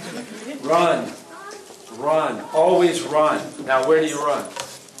 Run. Run. Always run. Now, where do you run?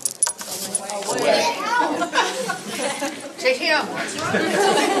 Away. To him.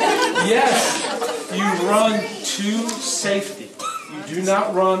 Yes. You run to safety. You do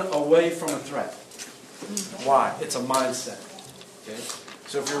not run away from a threat. Why? It's a mindset. Okay?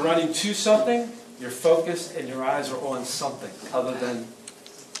 So if you're running to something, you're focused and your eyes are on something other than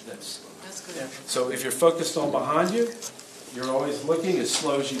this. That's good. So if you're focused on behind you, you're always looking, it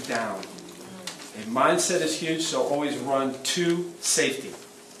slows you down. A mindset is huge, so always run to safety.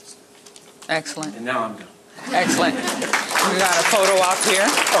 Excellent. And now I'm done. Excellent. We got a photo op here.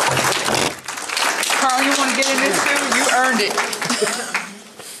 Carl, you want to get in this too? You earned it.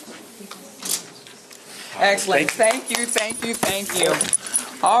 Excellent. Thank you, thank you, thank you.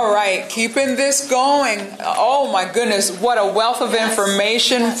 All right, keeping this going. Oh my goodness, what a wealth of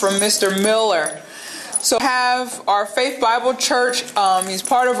information from Mr. Miller. So we have our Faith Bible Church. He's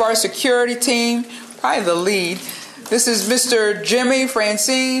part of our security team, probably the lead. This is Mr. Jimmy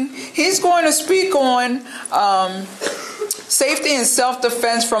Francine. He's going to speak on safety and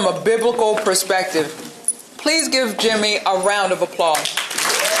self-defense from a biblical perspective. Please give Jimmy a round of applause.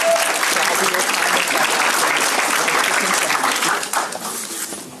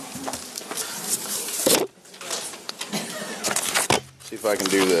 See if I can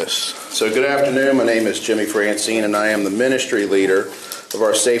do this. So good afternoon. My name is Jimmy Francine, and I am the ministry leader of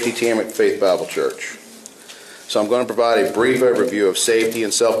our safety team at Faith Bible Church. So I'm going to provide a brief overview of safety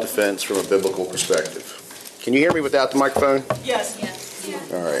and self-defense from a biblical perspective. Can you hear me without the microphone? Yes.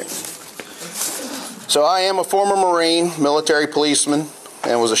 All right. So I am a former Marine, military policeman,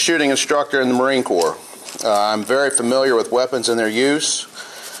 and was a shooting instructor in the Marine Corps. I'm very familiar with weapons and their use.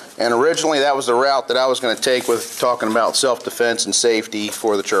 And originally that was the route that I was going to take with talking about self-defense and safety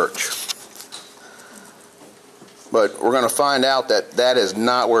for the church. But we're going to find out that that is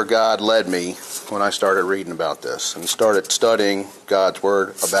not where God led me when I started reading about this and started studying God's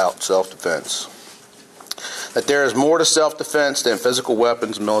Word about self-defense. That there is more to self-defense than physical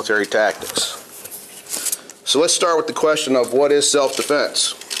weapons and military tactics. So let's start with the question of what is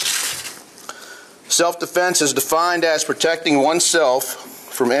self-defense? Self-defense is defined as protecting oneself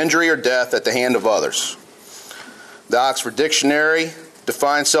from injury or death at the hand of others. The Oxford Dictionary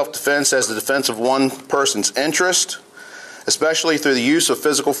defines self-defense as the defense of one person's interest, especially through the use of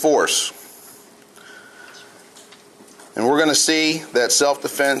physical force. And we're going to see that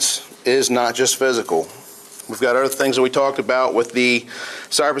self-defense is not just physical. We've got other things that we talked about with the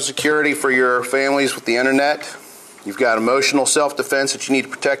cybersecurity for your families with the internet. You've got emotional self-defense that you need to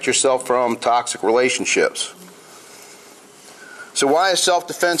protect yourself from toxic relationships. So why is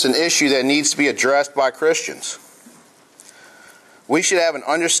self-defense an issue that needs to be addressed by Christians? We should have an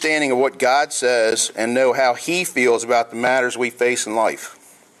understanding of what God says and know how He feels about the matters we face in life.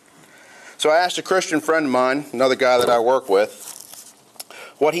 So I asked a Christian friend of mine, another guy that I work with,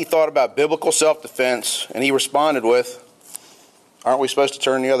 what he thought about biblical self-defense, and he responded with, aren't we supposed to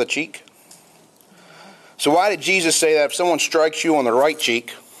turn the other cheek? So why did Jesus say that if someone strikes you on the right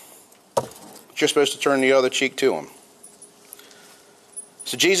cheek, you're supposed to turn the other cheek to him?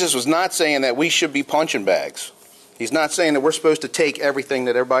 So Jesus was not saying that we should be punching bags. He's not saying that we're supposed to take everything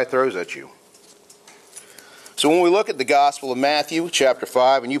that everybody throws at you. So when we look at the Gospel of Matthew, chapter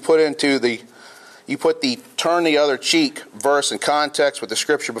 5, and you put the turn the other cheek verse in context with the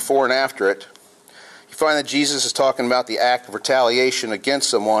scripture before and after it, you find that Jesus is talking about the act of retaliation against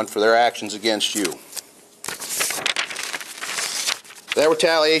someone for their actions against you. That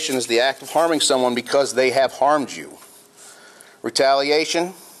retaliation is the act of harming someone because they have harmed you.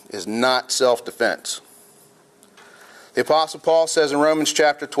 Retaliation is not self-defense. The Apostle Paul says in Romans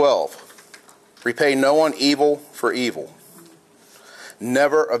chapter 12, repay no one evil for evil.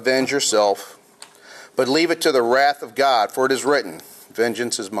 Never avenge yourself, but leave it to the wrath of God, for it is written,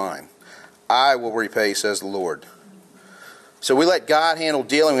 vengeance is mine. I will repay, says the Lord. So we let God handle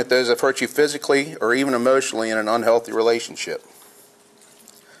dealing with those that hurt you physically or even emotionally in an unhealthy relationship.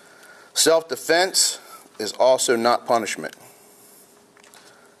 Self-defense is also not punishment.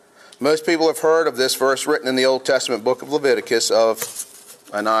 Most people have heard of this verse written in the Old Testament book of Leviticus of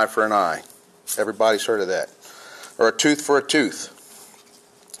an eye for an eye. Everybody's heard of that. Or a tooth for a tooth.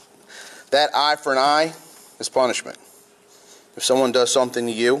 That eye for an eye is punishment. If someone does something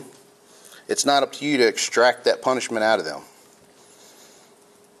to you, it's not up to you to extract that punishment out of them.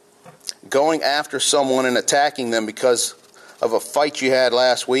 Going after someone and attacking them because of a fight you had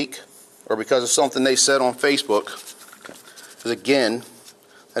last week or because of something they said on Facebook is, again,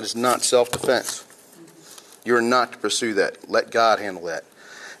 that is not self-defense. You're not to pursue that. Let God handle that.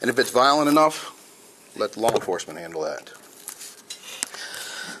 And if it's violent enough, let law enforcement handle that.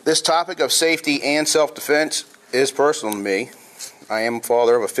 This topic of safety and self-defense is personal to me. I am a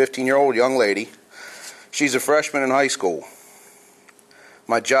father of a 15-year-old young lady. She's a freshman in high school.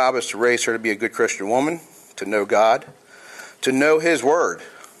 My job is to raise her to be a good Christian woman, to know God, to know His Word.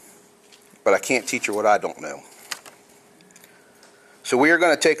 But I can't teach her what I don't know. So we are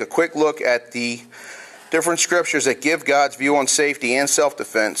going to take a quick look at the different scriptures that give God's view on safety and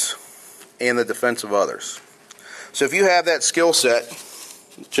self-defense and the defense of others. So if you have that skill set,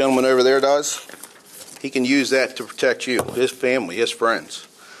 the gentleman over there does, he can use that to protect you, his family, his friends.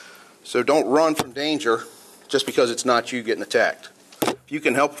 So don't run from danger just because it's not you getting attacked. If you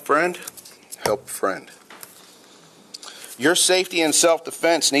can help a friend, help a friend. Your safety and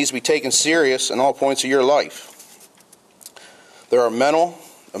self-defense needs to be taken serious in all points of your life. There are mental,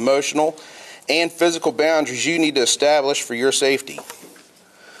 emotional, and physical boundaries you need to establish for your safety.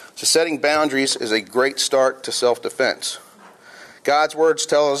 So setting boundaries is a great start to self-defense. God's words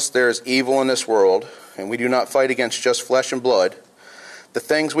tell us there is evil in this world, and we do not fight against just flesh and blood, the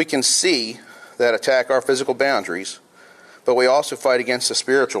things we can see that attack our physical boundaries, but we also fight against the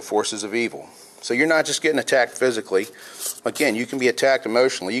spiritual forces of evil. So you're not just getting attacked physically. Again, you can be attacked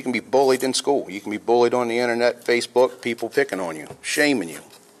emotionally. You can be bullied in school. You can be bullied on the internet, Facebook, people picking on you, shaming you.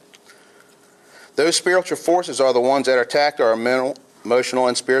 Those spiritual forces are the ones that attack our mental, emotional,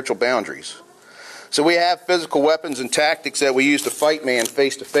 and spiritual boundaries. So we have physical weapons and tactics that we use to fight man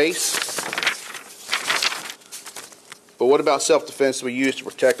face to face. But what about self-defense we use to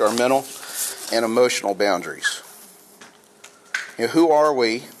protect our mental and emotional boundaries? You know, who are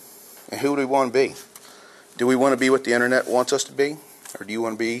we and who do we want to be? Do we want to be what the internet wants us to be? Or do you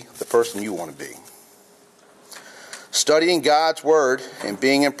want to be the person you want to be? Studying God's Word and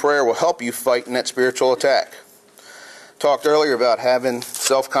being in prayer will help you fight in that spiritual attack. Talked earlier about having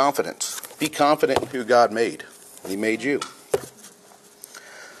self-confidence. Be confident in who God made. He made you.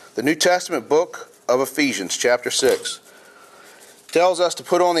 The New Testament book of Ephesians, chapter 6, tells us to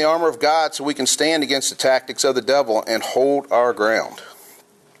put on the armor of God so we can stand against the tactics of the devil and hold our ground.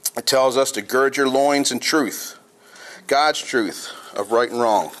 It tells us to gird your loins in truth, God's truth of right and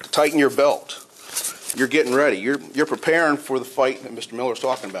wrong. To tighten your belt. You're getting ready. You're preparing for the fight that Mr. Miller's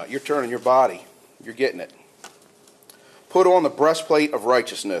talking about. You're turning your body. You're getting it. Put on the breastplate of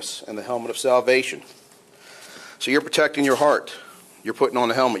righteousness and the helmet of salvation. So you're protecting your heart. You're putting on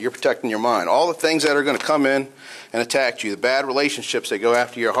the helmet. You're protecting your mind. All the things that are going to come in and attack you. The bad relationships that go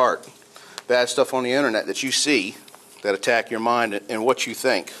after your heart. Bad stuff on the internet that you see that attack your mind and what you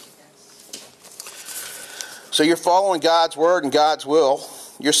think. So you're following God's word and God's will.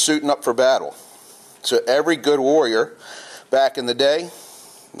 You're suiting up for battle. So every good warrior back in the day,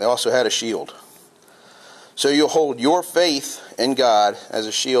 they also had a shield. So you'll hold your faith in God as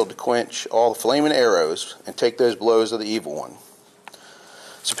a shield to quench all the flaming arrows and take those blows of the evil one.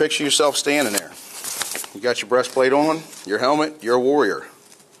 So picture yourself standing there. You got your breastplate on, your helmet, you're a warrior.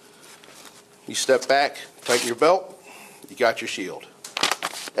 You step back, tighten your belt, you got your shield.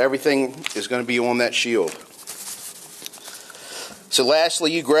 Everything is going to be on that shield. So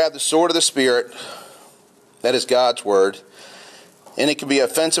lastly, you grab the sword of the Spirit, that is God's word, and it can be an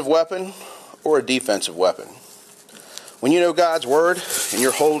offensive weapon or a defensive weapon. When you know God's word and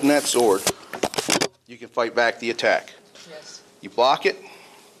you're holding that sword, you can fight back the attack. Yes. You block it,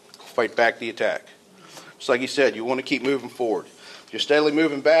 fight back the attack. Just like you said, you want to keep moving forward. If you're steadily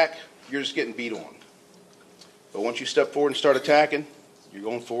moving back, you're just getting beat on. But once you step forward and start attacking, you're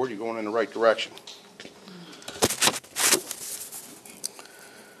going forward, you're going in the right direction.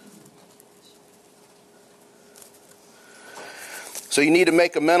 So you need to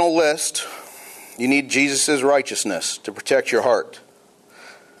make a mental list. You need Jesus' righteousness to protect your heart.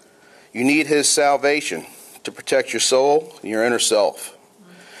 You need his salvation to protect your soul and your inner self.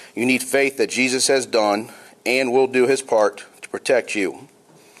 You need faith that Jesus has done and will do his part to protect you.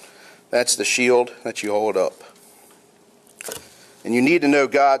 That's the shield that you hold up. And you need to know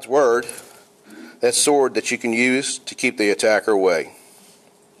God's word, that sword that you can use to keep the attacker away.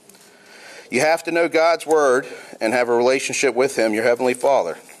 You have to know God's word and have a relationship with him, your Heavenly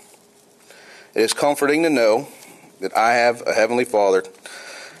Father. It is comforting to know that I have a Heavenly Father,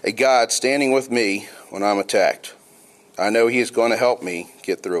 a God standing with me when I'm attacked. I know he is going to help me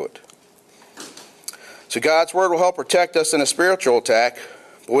get through it. So God's word will help protect us in a spiritual attack,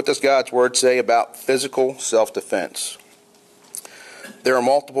 but what does God's word say about physical self-defense? There are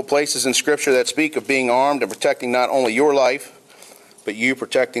multiple places in Scripture that speak of being armed and protecting not only your life, but you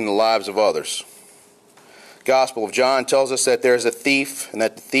protecting the lives of others. Gospel of John tells us that there is a thief, and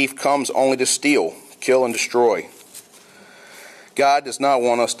that the thief comes only to steal, kill, and destroy. God does not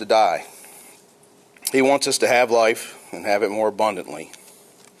want us to die. He wants us to have life and have it more abundantly.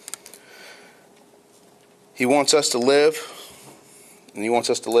 He wants us to live, and he wants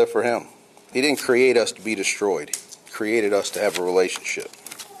us to live for him. He didn't create us to be destroyed. He created us to have a relationship.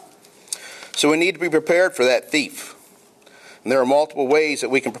 So we need to be prepared for that thief. And there are multiple ways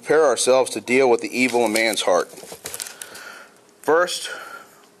that we can prepare ourselves to deal with the evil in man's heart. First,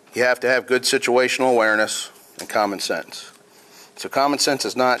 you have to have good situational awareness and common sense. So common sense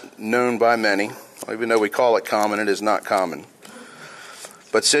is not known by many. Even though we call it common, it is not common.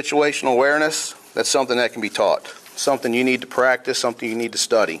 But situational awareness, that's something that can be taught. Something you need to practice, something you need to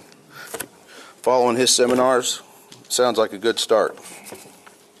study. following his seminars. Sounds like a good start.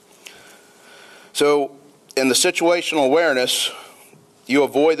 So, in the situational awareness, you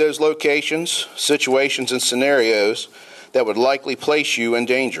avoid those locations, situations, and scenarios that would likely place you in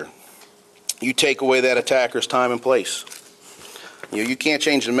danger. You take away that attacker's time and place. You can't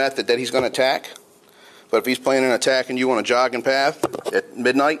change the method that he's going to attack, but if he's planning on attacking you on a jogging path at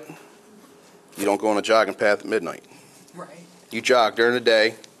midnight, you don't go on a jogging path at midnight. Right. You jog during the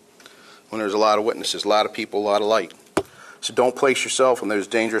day when there's a lot of witnesses, a lot of people, a lot of light. So don't place yourself in those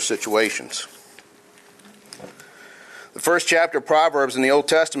dangerous situations. The first chapter of Proverbs in the Old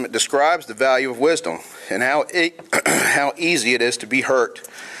Testament describes the value of wisdom and how easy it is to be hurt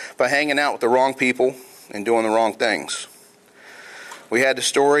by hanging out with the wrong people and doing the wrong things. We had the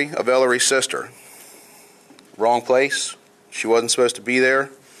story of Ellery's sister. Wrong place. She wasn't supposed to be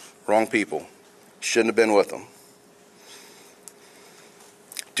there. Wrong people. Shouldn't have been with them.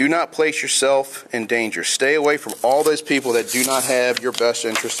 Do not place yourself in danger. Stay away from all those people that do not have your best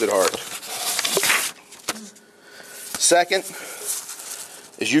interest at heart. Second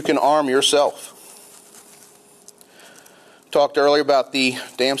is you can arm yourself. Talked earlier about the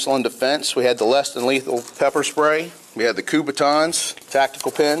damsel in defense. We had the less than lethal pepper spray. We had the Couboutons,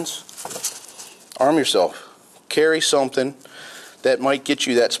 tactical pins. Arm yourself. Carry something that might get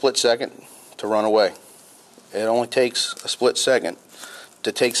you that split second to run away. It only takes a split second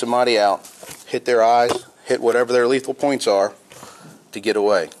to take somebody out, hit their eyes, hit whatever their lethal points are, to get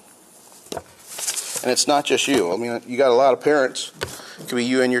away. And it's not just you. I mean, you got a lot of parents. It could be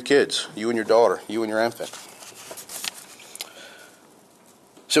you and your kids, you and your daughter, you and your infant.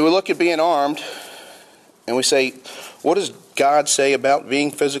 So we look at being armed, and we say, what does God say about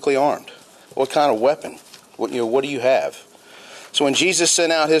being physically armed? What kind of weapon? What do you have? So when Jesus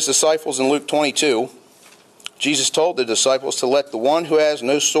sent out his disciples in Luke 22, Jesus told the disciples to let the one who has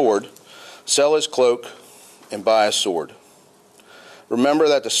no sword sell his cloak and buy a sword. Remember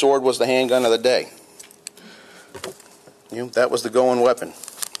that the sword was the handgun of the day. That was the going weapon.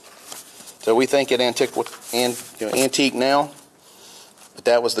 So we think it antique now, but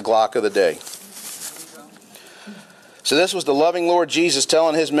that was the Glock of the day. So this was the loving Lord Jesus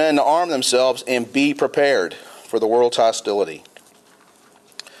telling his men to arm themselves and be prepared for the world's hostility.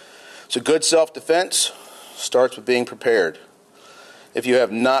 So good self-defense starts with being prepared. If you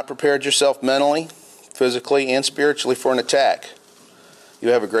have not prepared yourself mentally, physically, and spiritually for an attack, you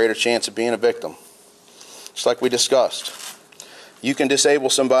have a greater chance of being a victim. Just like we discussed. You can disable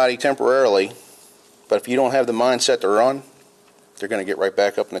somebody temporarily, but if you don't have the mindset to run, they're going to get right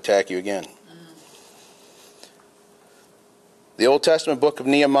back up and attack you again. The Old Testament book of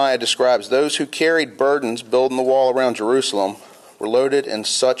Nehemiah describes those who carried burdens building the wall around Jerusalem were loaded in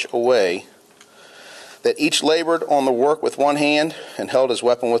such a way that each labored on the work with one hand and held his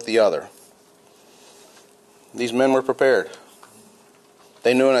weapon with the other. These men were prepared.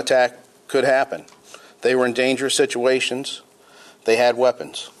 They knew an attack could happen. They were in dangerous situations. They had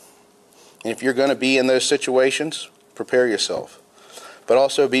weapons. And if you're going to be in those situations, prepare yourself. But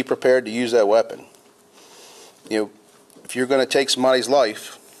also be prepared to use that weapon. If you're going to take somebody's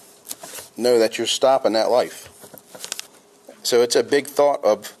life, know that you're stopping that life. So it's a big thought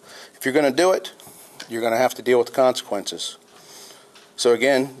of, if you're going to do it, you're going to have to deal with the consequences. So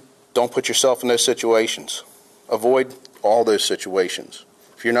again, don't put yourself in those situations. Avoid all those situations.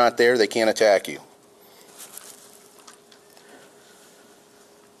 If you're not there, they can't attack you.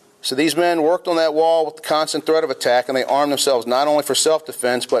 So these men worked on that wall with the constant threat of attack, and they armed themselves not only for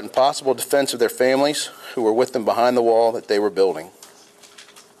self-defense, but in possible defense of their families who were with them behind the wall that they were building.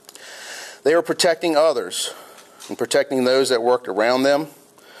 They were protecting others and protecting those that worked around them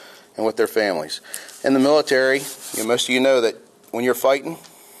and with their families. In the military, most of you know that when you're fighting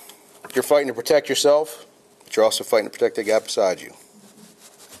to protect yourself, but you're also fighting to protect the guy beside you.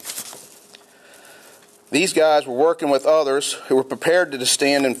 These guys were working with others who were prepared to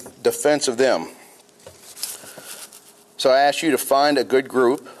stand in defense of them. So I ask you to find a good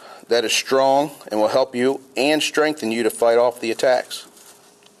group that is strong and will help you and strengthen you to fight off the attacks.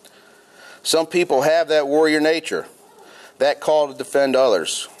 Some people have that warrior nature, that call to defend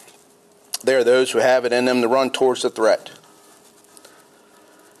others. They are those who have it in them to run towards the threat.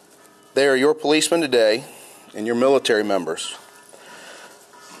 They are your policemen today and your military members.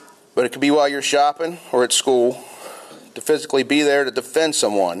 But it could be while you're shopping or at school. To physically be there to defend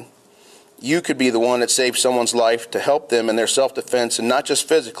someone, you could be the one that saves someone's life to help them in their self-defense, and not just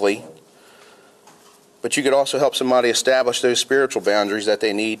physically, but you could also help somebody establish those spiritual boundaries that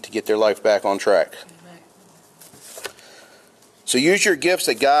they need to get their life back on track. So use your gifts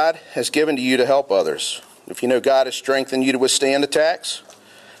that God has given to you to help others. If you know God has strengthened you to withstand attacks,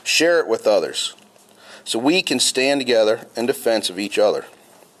 Share it with others so we can stand together in defense of each other.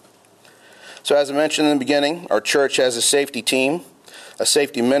 So as I mentioned in the beginning, our church has a safety team, a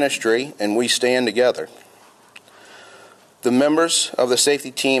safety ministry, and we stand together. The members of the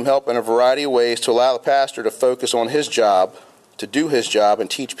safety team help in a variety of ways to allow the pastor to focus on his job, to do his job, and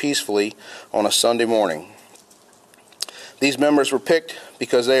teach peacefully on a Sunday morning. These members were picked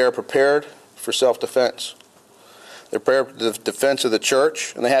because they are prepared for self-defense. They're prepared for the defense of the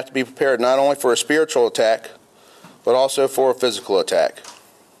church, and they have to be prepared not only for a spiritual attack, but also for a physical attack.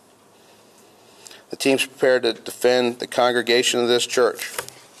 The team's prepared to defend the congregation of this church.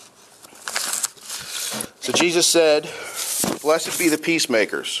 So Jesus said, "Blessed be the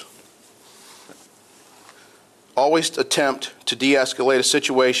peacemakers." Always attempt to de-escalate a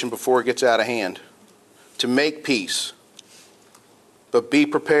situation before it gets out of hand, to make peace. But be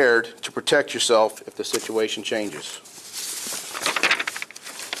prepared to protect yourself if the situation changes.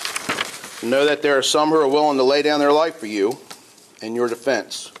 Know that there are some who are willing to lay down their life for you in your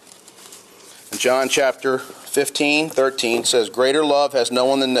defense. In John chapter 15:13 says, "Greater love has no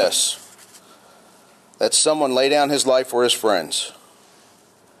one than this, that someone lay down his life for his friends."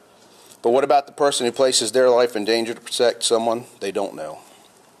 But what about the person who places their life in danger to protect someone they don't know?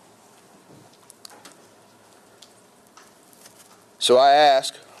 So I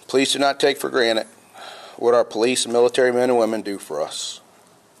ask, please do not take for granted what our police and military men and women do for us.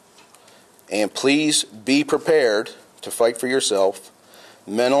 And please be prepared to fight for yourself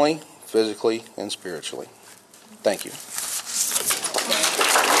mentally, physically, and spiritually. Thank you.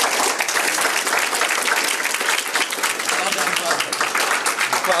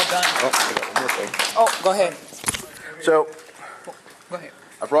 Well done. Oh, go ahead. So, Go ahead.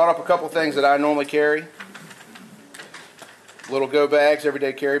 I brought up a couple things that I normally carry. Little go bags,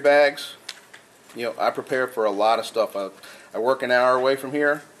 everyday carry bags. You know, I prepare for a lot of stuff. I work an hour away from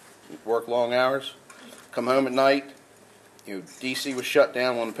here, work long hours, come home at night. You know, D.C. was shut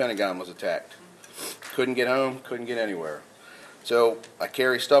down when the Pentagon was attacked. Couldn't get home, couldn't get anywhere. So I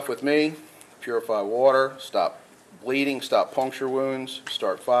carry stuff with me, purify water, stop bleeding, stop puncture wounds,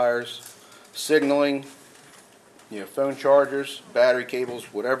 start fires, signaling, phone chargers, battery cables,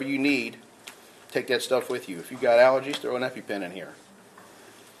 whatever you need. Take that stuff with you. If you've got allergies, throw an EpiPen in here.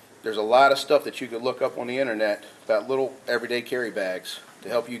 There's a lot of stuff that you could look up on the internet about little everyday carry bags to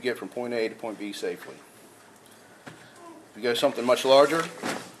help you get from point A to point B safely. If you go something much larger,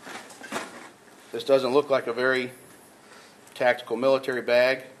 this doesn't look like a very tactical military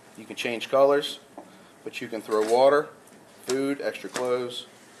bag. You can change colors, but you can throw water, food, extra clothes,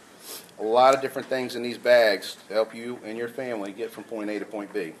 a lot of different things in these bags to help you and your family get from point A to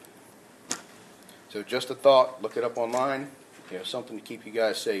point B. So just a thought, look it up online, something to keep you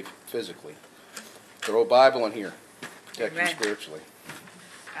guys safe physically. Throw a Bible in here, protect you spiritually.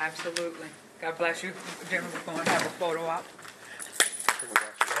 Absolutely. God bless you. Jim, we're going to have a photo op.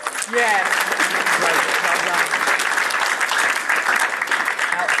 Yes. Well done.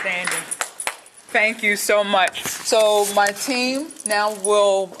 Outstanding. Thank you so much. So my team now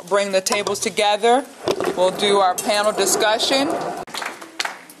will bring the tables together. We'll do our panel discussion.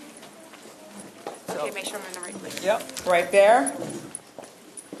 Okay, make sure I'm in the right place. Yep, right there.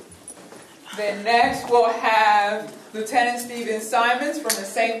 Then next we'll have Lieutenant Stephen Simons from the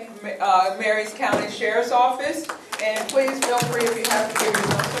St. Mary's County Sheriff's Office. And please feel free if you have to give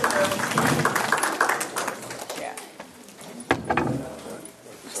yourself some notes. Yeah.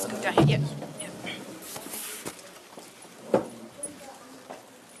 Yep.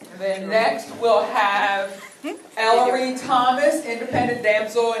 And then next we'll have Ellery Thomas, Independent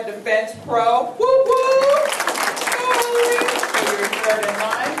Damsel in Defense Pro. Woo woo! Ellery, so you're third in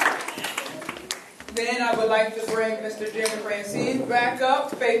line. Then I would like to bring Mr. Jim Francine back up,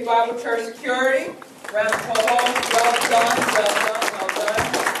 Faith Bible Church Security. Round of applause. Well done, well done, well done.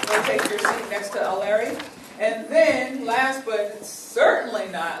 We'll take your seat next to Ellery. And then, last but certainly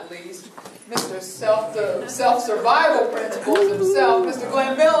not least, Mr. Self-Survival Principles himself, Mr.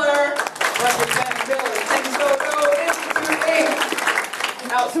 Glenn Miller, representing Miller, Go Institute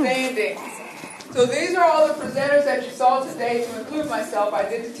Inc. Outstanding. So these are all the presenters that you saw today, to include myself. I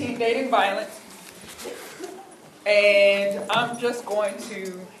did the teen dating violence. And I'm just going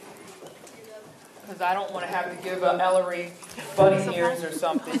to, because I don't want to have to give Ellery bunny ears or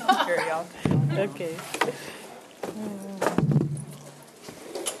something. Here, y'all. Okay.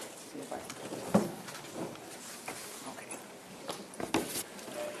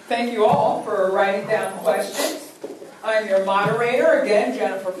 Thank you all for writing down questions. I'm your moderator, again,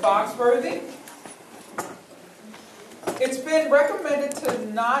 Jennifer Foxworthy. It's been recommended to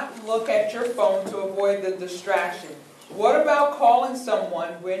not look at your phone to avoid the distraction. What about calling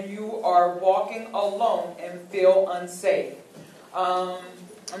someone when you are walking alone and feel unsafe?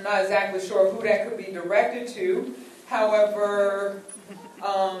 I'm not exactly sure who that could be directed to. However,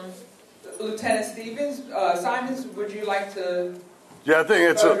 Lieutenant Simons, would you like to Yeah, I think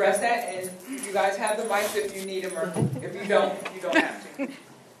it's address that? And you guys have the mics if you need them, or if you don't have to.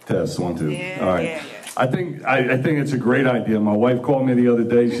 Test 1, 2. Yeah, All right. yeah. I think it's a great idea. My wife called me the other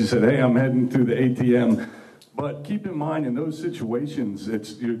day. She said, "Hey, I'm heading to the ATM." But keep in mind, in those situations,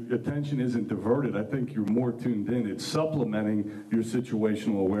 your attention isn't diverted. I think you're more tuned in. It's supplementing your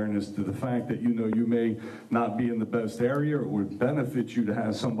situational awareness to the fact that you may not be in the best area, or it would benefit you to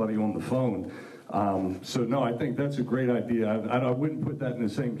have somebody on the phone. So no, I think that's a great idea. I wouldn't put that in the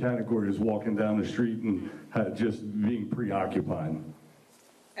same category as walking down the street and just being preoccupied.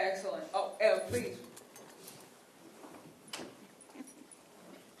 Excellent. Oh, please.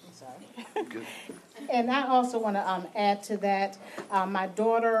 Sorry. And I also want to add to that. My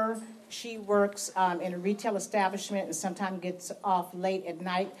daughter, she works in a retail establishment and sometimes gets off late at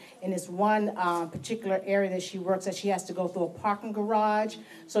night. And there's one particular area that she works at. She has to go through a parking garage.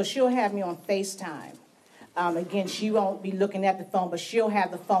 So she'll have me on FaceTime. Again, she won't be looking at the phone, but she'll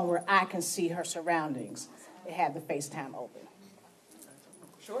have the phone where I can see her surroundings. They have the FaceTime open.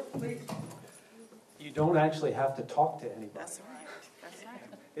 Sure, please. You don't actually have to talk to anybody. That's right. That's right.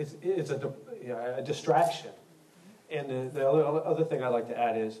 It's a distraction. And the other thing I'd like to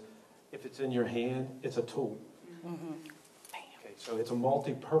add is, if it's in your hand, it's a tool. Mm-hmm. Okay, so it's a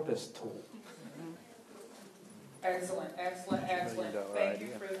multi-purpose tool. Excellent. Thank you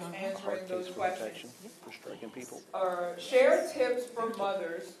for answering those questions. For striking people. Share tips for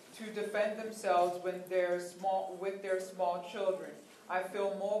mothers to defend themselves when with their small children. I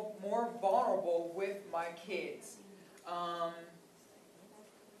feel more vulnerable with my kids.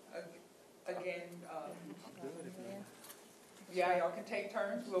 Y'all can take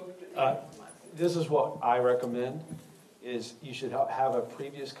turns. This is what I recommend, is you should have a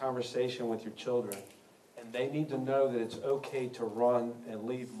previous conversation with your children, and they need to know that it's okay to run and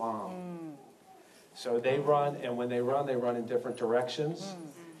leave mom. So they run, and when they run in different directions,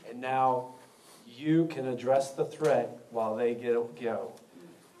 and now you can address the threat while they go.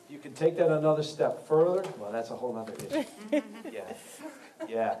 You can take that another step further. Well, that's a whole other issue.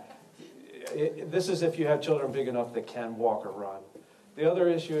 Yeah. This is if you have children big enough that can walk or run. The other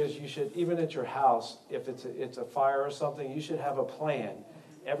issue is you should, even at your house, if it's a fire or something, you should have a plan.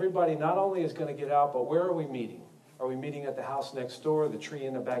 Everybody not only is going to get out, but where are we meeting? Are we meeting at the house next door, the tree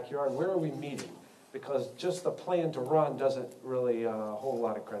in the backyard? Where are we meeting? Because just the plan to run doesn't really hold a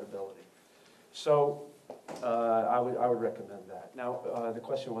lot of credibility. So I would recommend that. Now, the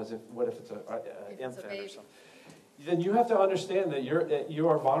question was, what if it's an infant or something? Then you have to understand that you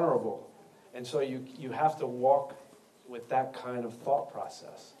are vulnerable. And so you have to walk with that kind of thought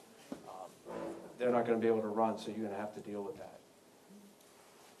process. They're not going to be able to run, so you're going to have to deal with that.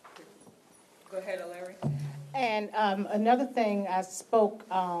 Go ahead, Larry. And another thing I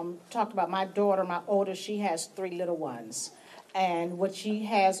talked about my daughter, my oldest, she has 3 little ones. And what she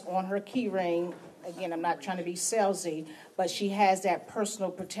has on her key ring, again, I'm not trying to be salesy, but she has that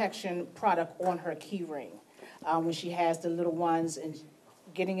personal protection product on her key ring. When she has the little ones and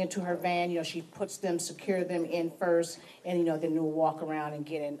getting into her van, she puts them, secure them in first, and, then we'll walk around and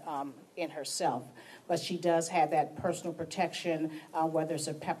get in herself. But she does have that personal protection, whether it's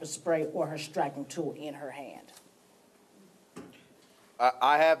a pepper spray or her striking tool in her hand.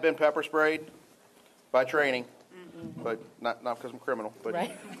 I have been pepper sprayed by training, but not because I'm a criminal,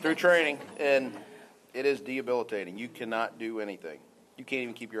 but through training, and it is debilitating. You cannot do anything. You can't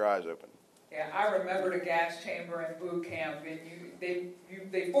even keep your eyes open. Yeah, I remember the gas chamber in boot camp, and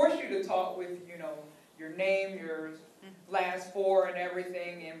they force you to talk with your name, your last 4, and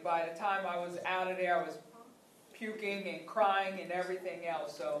everything. And by the time I was out of there, I was puking and crying and everything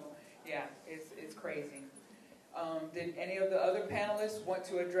else. So yeah, it's crazy. Did any of the other panelists want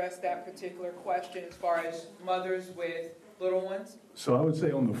to address that particular question as far as mothers with little ones? So I would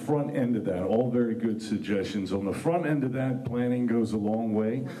say on the front end of that, all very good suggestions. On the front end of that, planning goes a long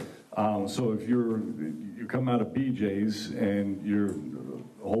way. So if you come out of BJ's and you're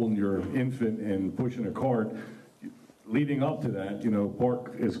holding your infant and pushing a cart, leading up to that,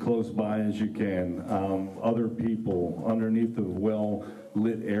 park as close by as you can. Other people underneath the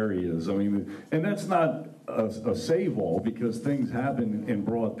well-lit areas. I mean, and that's not a save-all because things happen in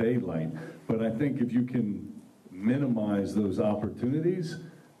broad daylight. But I think if you can minimize those opportunities,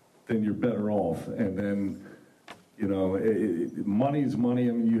 then you're better off. And then, money's money.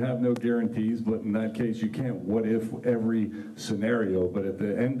 I mean, you have no guarantees, but in that case, you can't what if every scenario. But at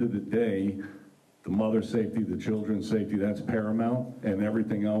the end of the day, the mother's safety, the children's safety, that's paramount, and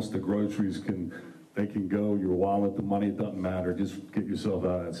everything else, the groceries they can go, your wallet, the money, it doesn't matter. Just get yourself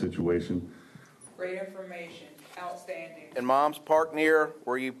out of that situation. Great information. Outstanding. And moms, park near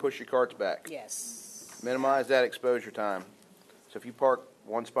where you push your carts back. Yes. Minimize that exposure time. So if you park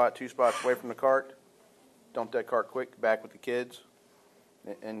one spot, 2 spots away from the cart, dump that cart quick, back with the kids,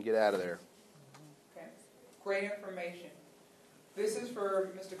 and get out of there. Okay. Great information. This is for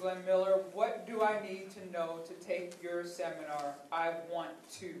Mr. Glenn Miller. What do I need to know to take your seminar? I want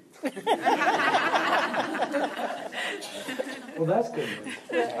to. Well, that's good news.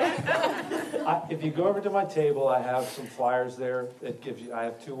 If you go over to my table, I have some flyers there that gives you, I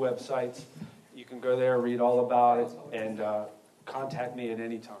have 2 websites. You can go there, read all about it, and contact me at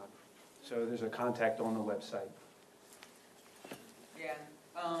any time. So there's a contact on the website. Yeah.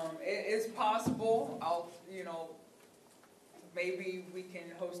 It is possible. Maybe we can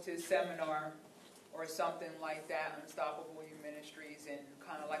host his seminar or something like that, Unstoppable You Ministries, and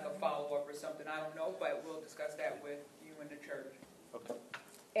kind of like a follow-up or something. I don't know, but we'll discuss that with you and the church. Okay.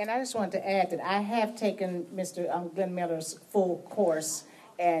 And I just wanted to add that I have taken Mr. Glenn Miller's full course,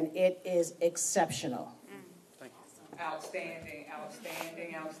 and it is exceptional. Thank you. Outstanding,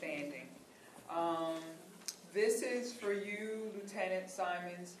 outstanding, outstanding. This is for you, Lieutenant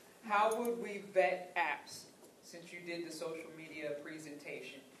Simons. How would we vet apps since you did the social media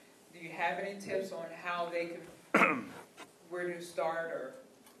presentation? Do you have any tips on how they can, where to start or?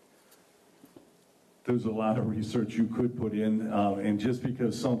 There's a lot of research you could put in, and just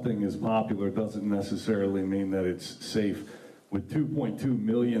because something is popular doesn't necessarily mean that it's safe. With 2.2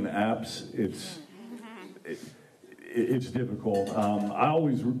 million apps, it's difficult. I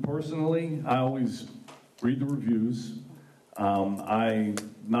always read the reviews.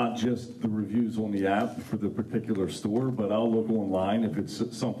 Not just the reviews on the app for the particular store, but I'll look online if it's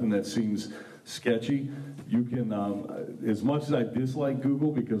something that seems sketchy. You can, as much as I dislike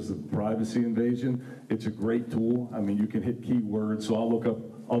Google because of privacy invasion, it's a great tool. I mean, you can hit keywords, so I'll look up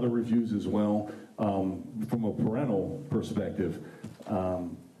other reviews as well. From a parental perspective,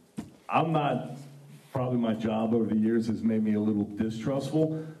 probably my job over the years has made me a little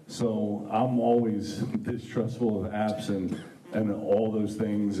distrustful, so I'm always distrustful of apps and all those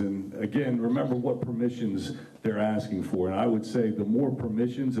things. And again, remember what permissions they're asking for. And I would say the more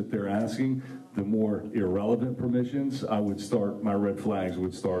permissions that they're asking, the more irrelevant permissions, my red flags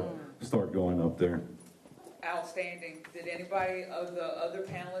would start going up there. Outstanding. Did anybody of the other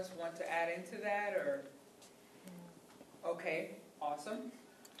panelists want to add into that or? Okay, awesome.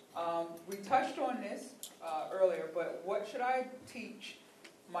 We touched on this earlier, but what should I teach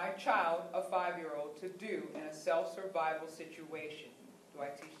my child, a 5-year-old, to do in a self-survival situation? Do I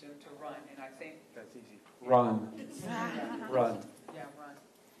teach them to run? And I think that's easy. Run. Run. Yeah, run.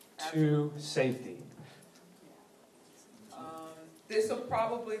 To safety. This will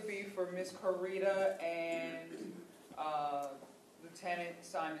probably be for Miss Carita and Lieutenant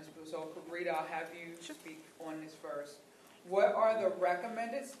Simons. So Carita, I'll have you speak on this first. What are the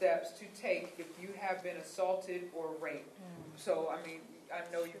recommended steps to take if you have been assaulted or raped? So, I mean, I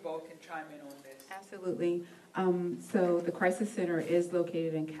know you both can chime in on this. Absolutely. So the Crisis Center is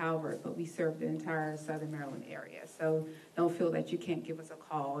located in Calvert, but we serve the entire Southern Maryland area. So don't feel that you can't give us a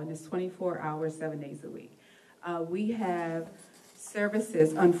call. And it's 24 hours, 7 days a week. We have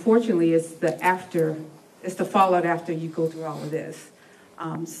services. Unfortunately, it's the fallout after you go through all of this.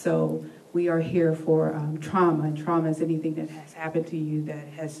 So we are here for trauma, and trauma is anything that has happened to you that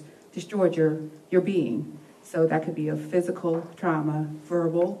has destroyed your being. So that could be a physical trauma,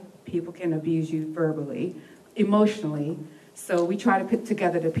 verbal. People can abuse you verbally, emotionally. So we try to put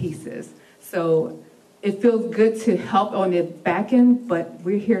together the pieces. So it feels good to help on the back end, but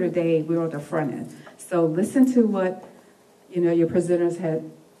we're here today, we're on the front end. So listen to what your presenters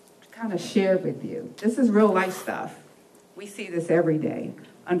had kind of shared with you. This is real life stuff. We see this every day.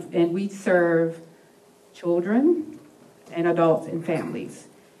 And we serve children and adults and families.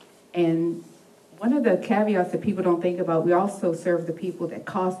 And one of the caveats that people don't think about, we also serve the people that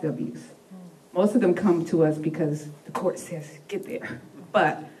cause the abuse. Most of them come to us because the court says, get there.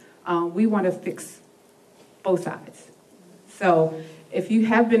 But we want to fix both sides. So if you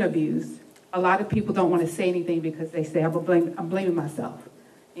have been abused, a lot of people don't want to say anything because they say, I'm blaming myself,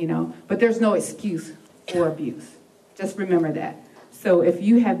 But there's no excuse for abuse. Just remember that. So if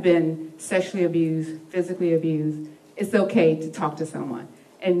you have been sexually abused, physically abused, it's okay to talk to someone.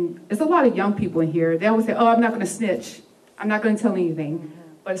 And there's a lot of young people in here. They always say, I'm not going to snitch. I'm not going to tell anything.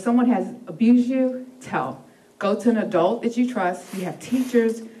 But if someone has abused you, tell. Go to an adult that you trust. You have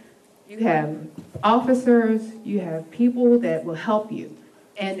teachers. You have officers. You have people that will help you.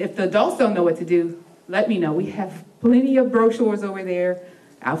 And if the adults don't know what to do, let me know. We have plenty of brochures over there.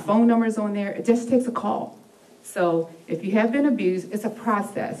 Our phone number is on there. It just takes a call. So if you have been abused, it's a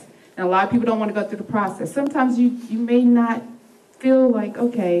process. And a lot of people don't want to go through the process. Sometimes you may not feel like,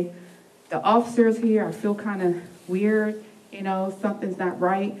 okay, the officer's here, I feel kind of weird, you know, something's not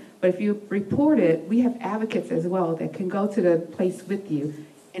right. But if you report it, we have advocates as well that can go to the place with you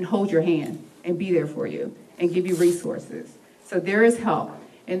and hold your hand and be there for you and give you resources. So there is help.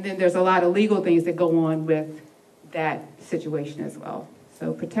 And then there's a lot of legal things that go on with that situation as well.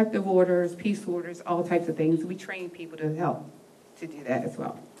 So protective orders, peace orders, all types of things. We train people to help to do that as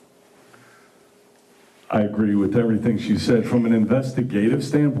well. I agree with everything she said. From an investigative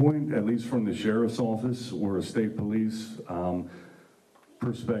standpoint, at least from the sheriff's office or a state police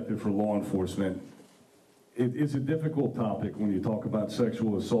perspective for law enforcement, it's a difficult topic when you talk about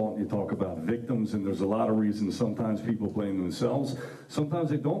sexual assault, you talk about victims, and there's a lot of reasons. Sometimes people blame themselves. Sometimes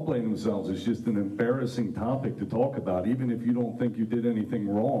they don't blame themselves. It's just an embarrassing topic to talk about. Even if you don't think you did anything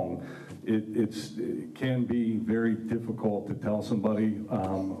wrong, it can be very difficult to tell somebody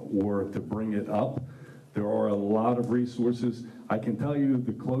or to bring it up. There are a lot of resources. I can tell you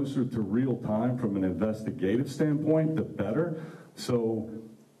the closer to real time from an investigative standpoint, the better. So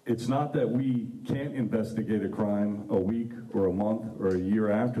it's not that we can't investigate a crime a week or a month or a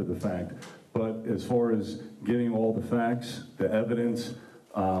year after the fact, but as far as getting all the facts, the evidence,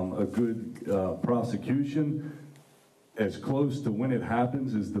 a good prosecution, as close to when it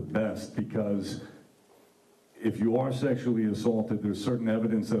happens is the best, because if you are sexually assaulted, there's certain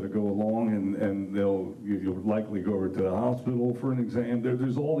evidence that'll go along, and you'll likely go over to the hospital for an exam.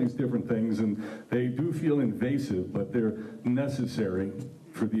 There's all these different things, and they do feel invasive, but they're necessary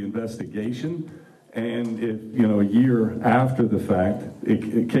for the investigation. And if, you know, a year after the fact,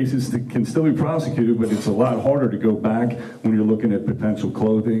 cases can still be prosecuted, but it's a lot harder to go back when you're looking at potential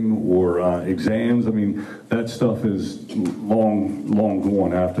clothing or exams. I mean, that stuff is long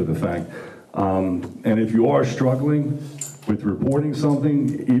gone after the fact. And if you are struggling with reporting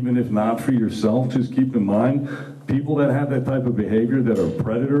something, even if not for yourself, just keep in mind, people that have that type of behavior that are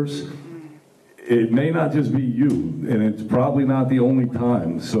predators, it may not just be you, and it's probably not the only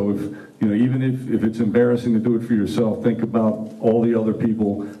time. So if, you know, even if it's embarrassing to do it for yourself, think about all the other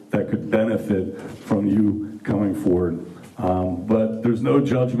people that could benefit from you coming forward. But there's no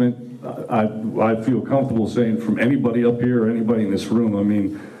judgment. I feel comfortable saying from anybody up here or anybody in this room, I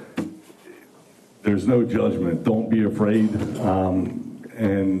mean, there's no judgment. Don't be afraid.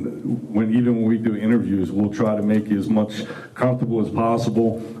 And even when we do interviews, we'll try to make you as much comfortable as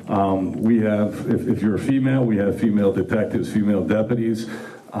possible. We have, if you're a female, we have female detectives, female deputies,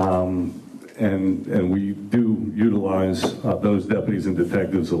 and we do utilize those deputies and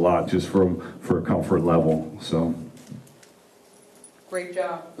detectives a lot, just for a comfort level. So. Great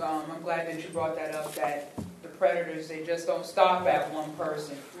job. I'm glad that you brought that up, that the predators, they just don't stop at one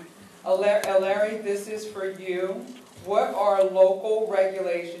person. Larry, this is for you. What are local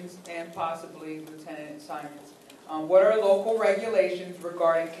regulations, and possibly Lieutenant Simons, what are local regulations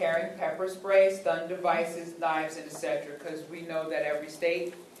regarding carrying pepper spray, stun devices, knives, and etc.? Because we know that every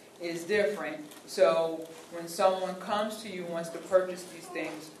state is different. So when someone comes to you and wants to purchase these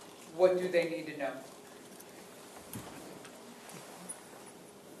things, what do they need to know?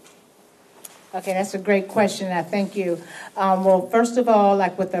 Okay, that's a great question. I thank you. Well, first of all,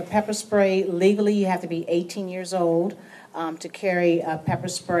 like with the pepper spray, legally you have to be 18 years old to carry a pepper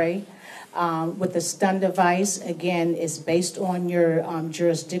spray. With the stun device, again, it's based on your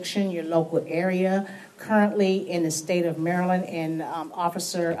jurisdiction, your local area. Currently in the state of Maryland, and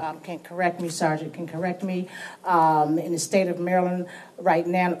officer can correct me, sergeant can correct me, in the state of Maryland right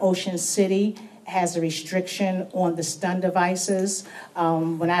now, Ocean City has a restriction on the stun devices.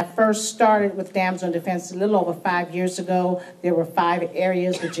 When I first started with Damsel in Defense a little over 5 years ago, there were 5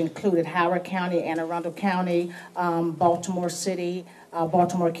 areas which included Howard County, Anne Arundel County, Baltimore City,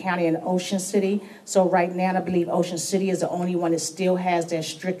 Baltimore County, and Ocean City. So right now, I believe Ocean City is the only one that still has that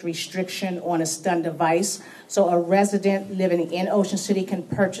strict restriction on a stun device. So a resident living in Ocean City can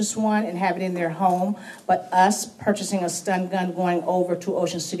purchase one and have it in their home, but us purchasing a stun gun going over to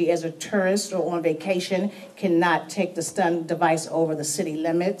Ocean City as a tourist or on vacation cannot take the stun device over the city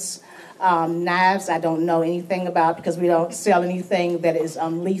limits. Knives, I don't know anything about because we don't sell anything that is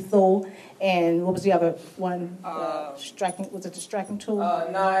lethal. And what was the other one? Striking, was it the striking tool?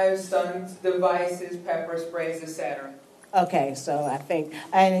 Knives, stun devices, pepper sprays, etc. Okay, so I think,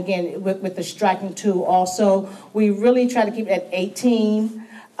 and again, with the striking tool also, we really try to keep it at 18.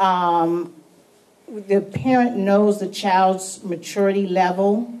 The parent knows the child's maturity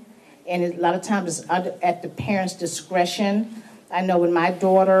level, and a lot of times it's at the parent's discretion. I know when my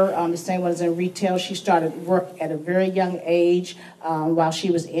daughter, the same one is in retail, she started work at a very young age while she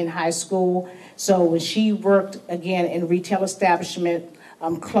was in high school. So when she worked, again, in retail establishment,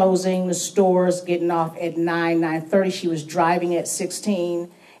 closing the stores, getting off at 9:30, she was driving at 16,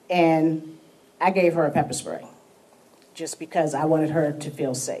 and I gave her a pepper spray just because I wanted her to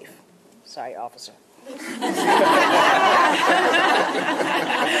feel safe. Sorry, officer.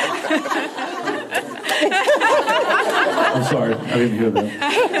 I'm sorry, I didn't hear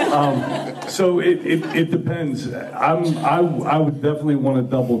that. So it depends. I would definitely want to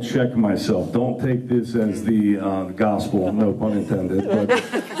double check myself. Don't take this as the gospel, no pun intended. But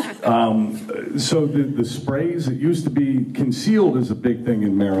so the sprays, it used to be concealed is a big thing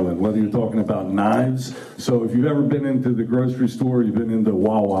in Maryland, whether you're talking about knives. So if you've ever been into the grocery store, you've been into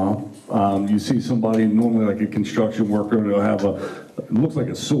Wawa, you see somebody, normally like a construction worker, and they'll have it looks like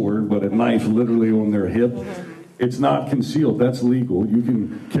a sword, but a knife literally on their hip. It's not concealed. That's legal. You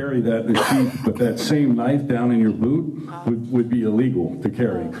can carry that in a sheath, but that same knife down in your boot would be illegal to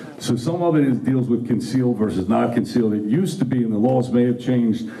carry. So some of it deals with concealed versus not concealed. It used to be, and the laws may have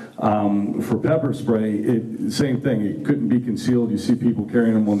changed for pepper spray, same thing. It couldn't be concealed. You see people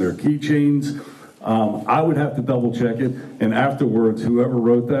carrying them on their keychains. I would have to double check it, and afterwards, whoever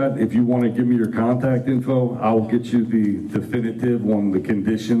wrote that, if you want to give me your contact info, I'll get you the definitive on the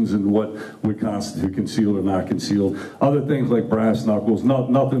conditions and what would constitute concealed or not concealed. Other things like brass knuckles,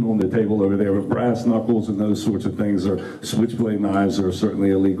 nothing on the table over there, but brass knuckles and those sorts of things, or switchblade knives are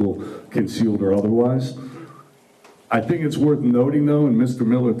certainly illegal, concealed or otherwise. I think it's worth noting, though, and Mr.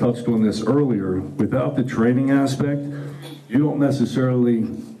 Miller touched on this earlier, without the training aspect, you don't necessarily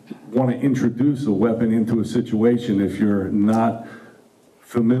want to introduce a weapon into a situation if you're not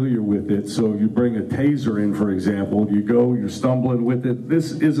familiar with it. So you bring a taser in, for example, you're stumbling with it.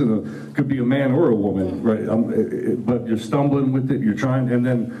 This could be a man or a woman, right? But you're stumbling with it, you're trying, and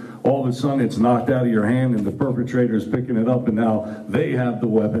then all of a sudden it's knocked out of your hand and the perpetrator is picking it up and now they have the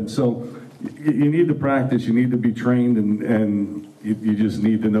weapon. So you need to practice, you need to be trained, and you just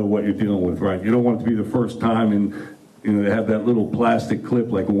need to know what you're dealing with, right? You don't want it to be the first time and they have that little plastic clip,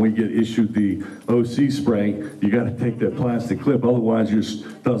 like when we get issued the OC spray, you got to take that plastic clip, otherwise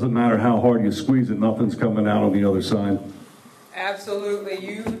doesn't matter how hard you squeeze it, nothing's coming out on the other side.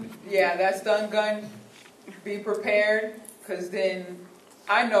 Absolutely. That stun gun, be prepared, because then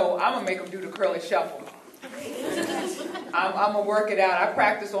I know I'm going to make them do the curly shuffle. I'm going to work it out. I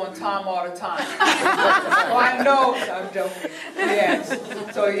practice on time all the time. So I know. I'm joking. Yes.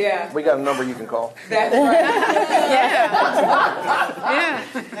 So, yeah. We got a number you can call. That's right. Yeah.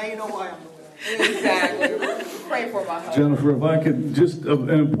 Now you know why I'm doing it. Exactly. Pray for my husband. Jennifer, if I could, just an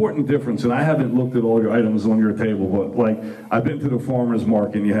important difference, and I haven't looked at all your items on your table, but like I've been to the farmer's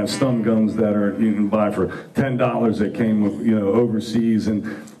market, and you have stun guns that you can buy for $10 that came with, overseas, and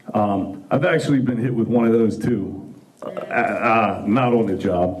I've actually been hit with one of those too. Not on the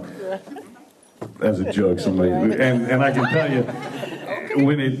job, as a joke, somebody, and I can tell you,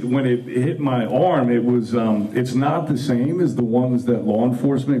 when it hit my arm, it was it's not the same as the ones that law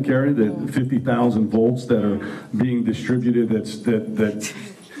enforcement carry, the 50,000 volts that are being distributed. That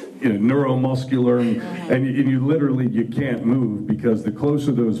neuromuscular, and you literally can't move, because the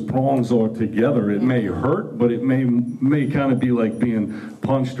closer those prongs are together, it may hurt, but it may kind of be like being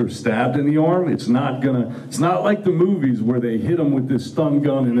punched or stabbed in the arm. It's not like the movies where they hit them with this stun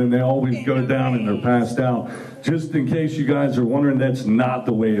gun and then they always go down and they're passed out. Just in case you guys are wondering, that's not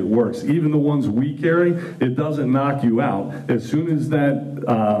the way it works. Even the ones we carry, it doesn't knock you out. As soon as that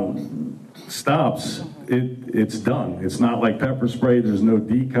stops, it's done. It's not like pepper spray. There's no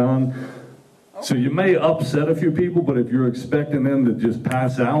decon. So you may upset a few people, but if you're expecting them to just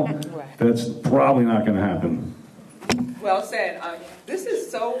pass out, that's probably not going to happen. Well said. This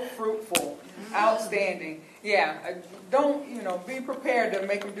is so fruitful. Outstanding. Yeah. Don't, be prepared to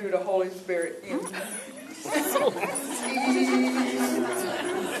make them do the Holy Spirit.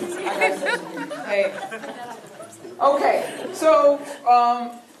 Hey. Okay. So,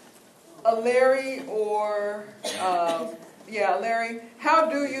 Larry Larry, how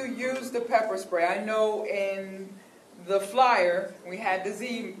do you use the pepper spray? I know in the flyer we had the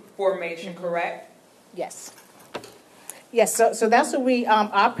Z formation, correct? Yes. Yes, so that's what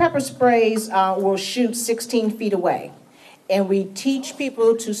our pepper sprays will shoot 16 feet away. And we teach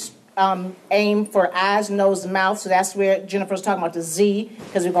people to aim for eyes, nose, mouth. So that's where Jennifer was talking about the Z,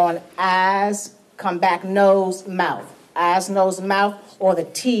 because we're going eyes, come back, nose, mouth. Eyes, nose, mouth, or the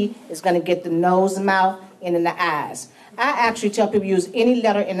T is going to get the nose, mouth, and then the eyes. I actually tell people use any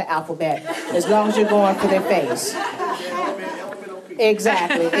letter in the alphabet as long as you're going for their face. people.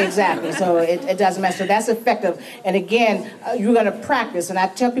 Exactly. So it doesn't matter. So that's effective. And again, you're going to practice. And I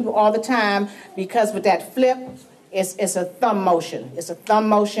tell people all the time, because with that flip, it's a thumb motion. It's a thumb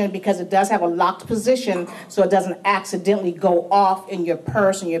motion because it does have a locked position, so it doesn't accidentally go off in your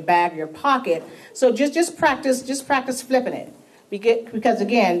purse, in your bag, your pocket. So just practice flipping it. Because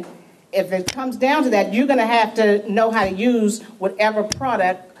again, if it comes down to that, you're going to have to know how to use whatever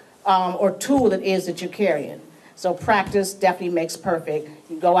product or tool it is that you're carrying. So practice definitely makes perfect.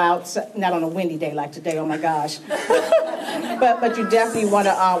 You go out, not on a windy day like today, oh my gosh. but you definitely want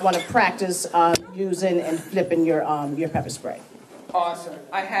to practice using and flipping your pepper spray. Awesome.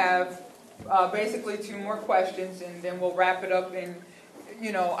 I have basically 2 more questions, and then we'll wrap it up. And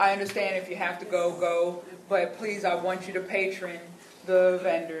I understand if you have to go. But please, I want you to patron the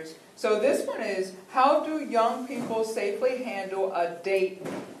vendors. So this one is: how do young people safely handle a date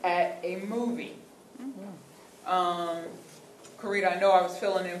at a movie? Karita, I know I was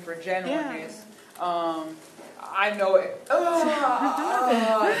filling in for Jen on this. I know it.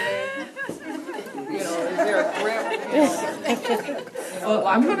 Is there a grip? Well,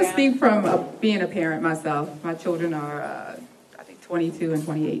 I'm going to speak from being a parent myself. My children are, I think, 22 and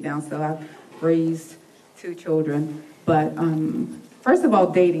 28 now, so I've raised 2 children. But first of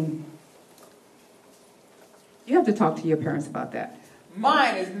all, dating. You have to talk to your parents about that.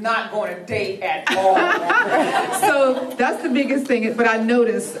 Mine is not going to date at all. So that's the biggest thing. But I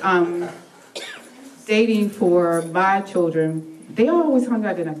noticed dating for my children, they always hung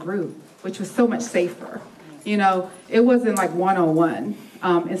out in a group, which was so much safer. It wasn't like one-on-one.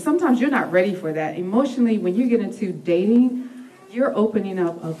 And sometimes you're not ready for that. Emotionally, when you get into dating, you're opening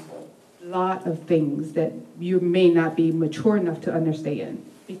up a lot of things that you may not be mature enough to understand.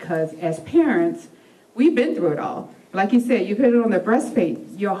 Because as parents, we've been through it all. Like you said, you put it on the breastplate,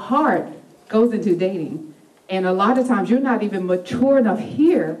 your heart goes into dating. And a lot of times you're not even mature enough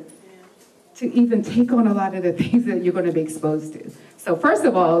here to even take on a lot of the things that you're going to be exposed to. So first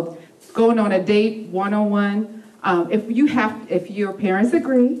of all, going on a date one-on-one, if your parents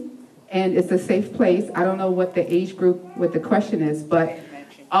agree and it's a safe place, I don't know what the age group, what the question is, but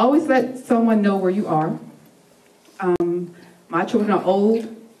always let someone know where you are. My children are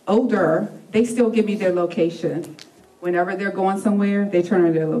older, they still give me their location. Whenever they're going somewhere, they turn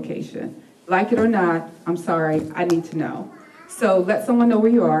on their location. Like it or not, I'm sorry, I need to know. So let someone know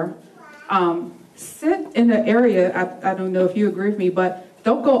where you are. Sit in an area, I don't know if you agree with me, but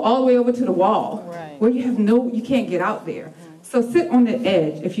don't go all the way over to the wall where you can't get out there. So sit on the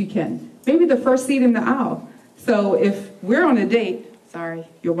edge if you can. Maybe the first seat in the aisle. So if we're on a date, sorry,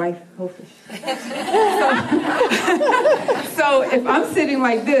 your wife, hopefully. So if I'm sitting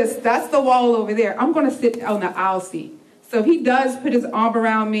like this, that's the wall over there. I'm going to sit on the aisle seat. So if he does put his arm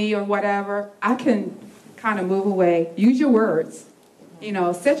around me or whatever, I can kind of move away. Use your words.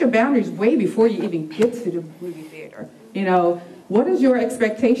 Set your boundaries way before you even get to the movie theater. What is your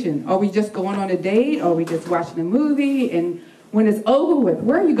expectation? Are we just going on a date? Are we just watching a movie? And when it's over with,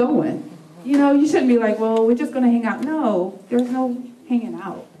 where are you going? You shouldn't be like, well, we're just going to hang out. No, there's no hanging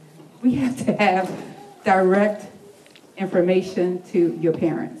out. We have to have direct information to your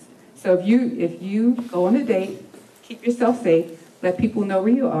parents. So if you go on a date, keep yourself safe, let people know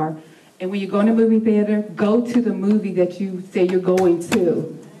where you are, and when you go in the movie theater, go to the movie that you say you're going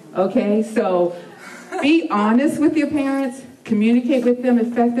to. Okay? So be honest with your parents, communicate with them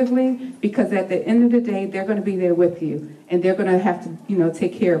effectively, because at the end of the day, they're going to be there with you, and they're going to have to,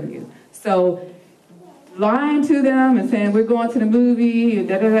 take care of you. So lying to them and saying we're going to the movie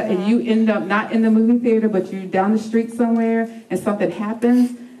and you end up not in the movie theater but you're down the street somewhere and something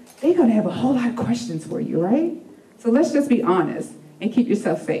happens, they're going to have a whole lot of questions for you, right? So let's just be honest and keep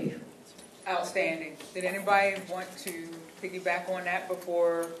yourself safe. Outstanding. Did anybody want to piggyback on that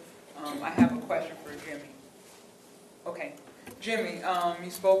before I have a question for Jimmy? Okay. Jimmy,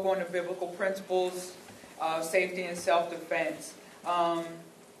 you spoke on the biblical principles, safety and self-defense.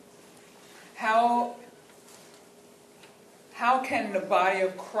 How can the body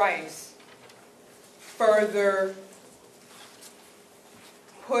of Christ further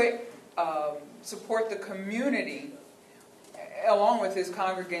support the community along with his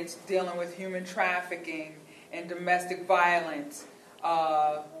congregants dealing with human trafficking and domestic violence?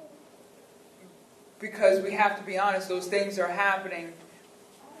 Because we have to be honest, those things are happening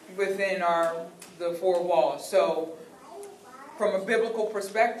within the 4 walls. So from a biblical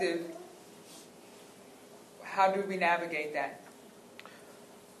perspective, how do we navigate that?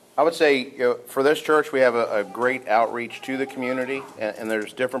 I would say for this church, we have a great outreach to the community, and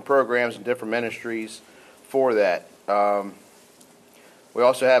there's different programs and different ministries for that. We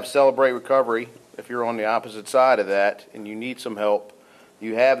also have Celebrate Recovery if you're on the opposite side of that and you need some help,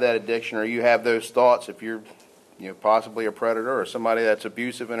 you have that addiction or you have those thoughts, if you're possibly a predator or somebody that's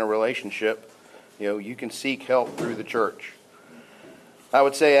abusive in a relationship, you can seek help through the church. I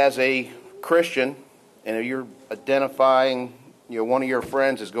would say as a Christian, and if you're identifying, one of your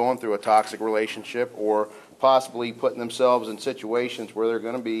friends is going through a toxic relationship or possibly putting themselves in situations where they're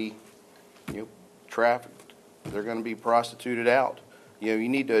going to be, trafficked, they're going to be prostituted out. You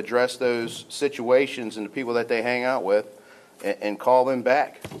need to address those situations and the people that they hang out with and call them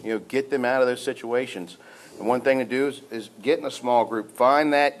back. Get them out of those situations. And one thing to do is get in a small group.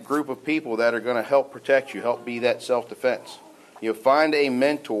 Find that group of people that are going to help protect you, help be that self-defense. Find a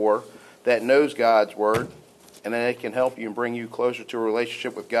mentor that knows God's Word, and then it can help you and bring you closer to a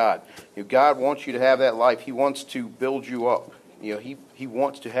relationship with God. God wants you to have that life. He wants to build you up. He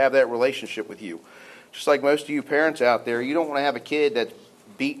wants to have that relationship with you. Just like most of you parents out there, you don't want to have a kid that's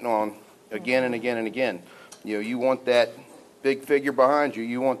beaten on again and again and again. You want that big figure behind you.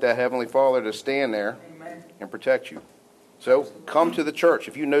 You want that Heavenly Father to stand there and protect you. So come to the church.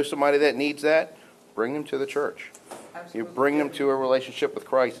 If you know somebody that needs that, bring them to the church. Absolutely. Bring them to a relationship with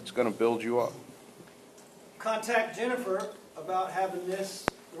Christ. It's going to build you up. Contact Jennifer about having this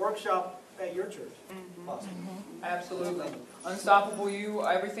workshop at your church. Possible. Absolutely. Unstoppable You,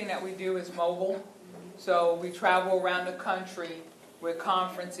 everything that we do is mobile. So we travel around the country with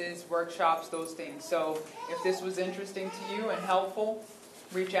conferences, workshops, those things. So if this was interesting to you and helpful,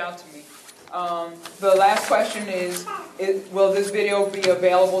 reach out to me. The last question is, will this video be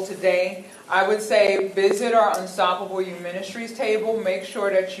available today? I would say visit our Unstoppable You Ministries table. Make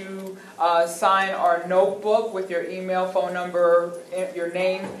sure that you sign our notebook with your email, phone number, your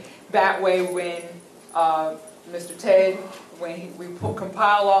name. That way when Mr. Ted, when we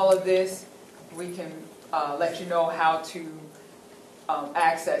compile all of this, we can let you know how to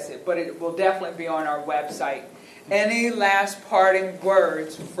access it. But it will definitely be on our website. Any last parting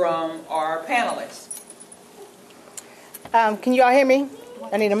words from our panelists? Can you all hear me?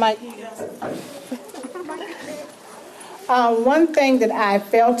 I need a mic. One thing that I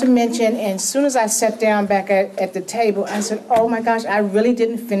failed to mention, and as soon as I sat down back at the table, I said, oh my gosh, I really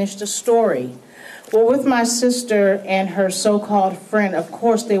didn't finish the story. Well, with my sister and her so-called friend, of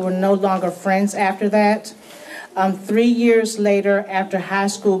course, they were no longer friends after that. 3 years later, after high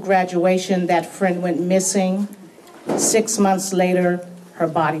school graduation, that friend went missing. 6 months later, her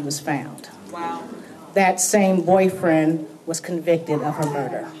body was found. Wow. That same boyfriend was convicted of her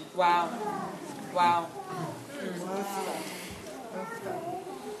murder. Wow. Wow.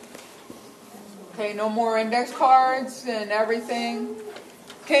 Okay, no more index cards and everything.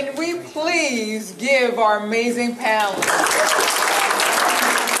 Can we please give our amazing panelists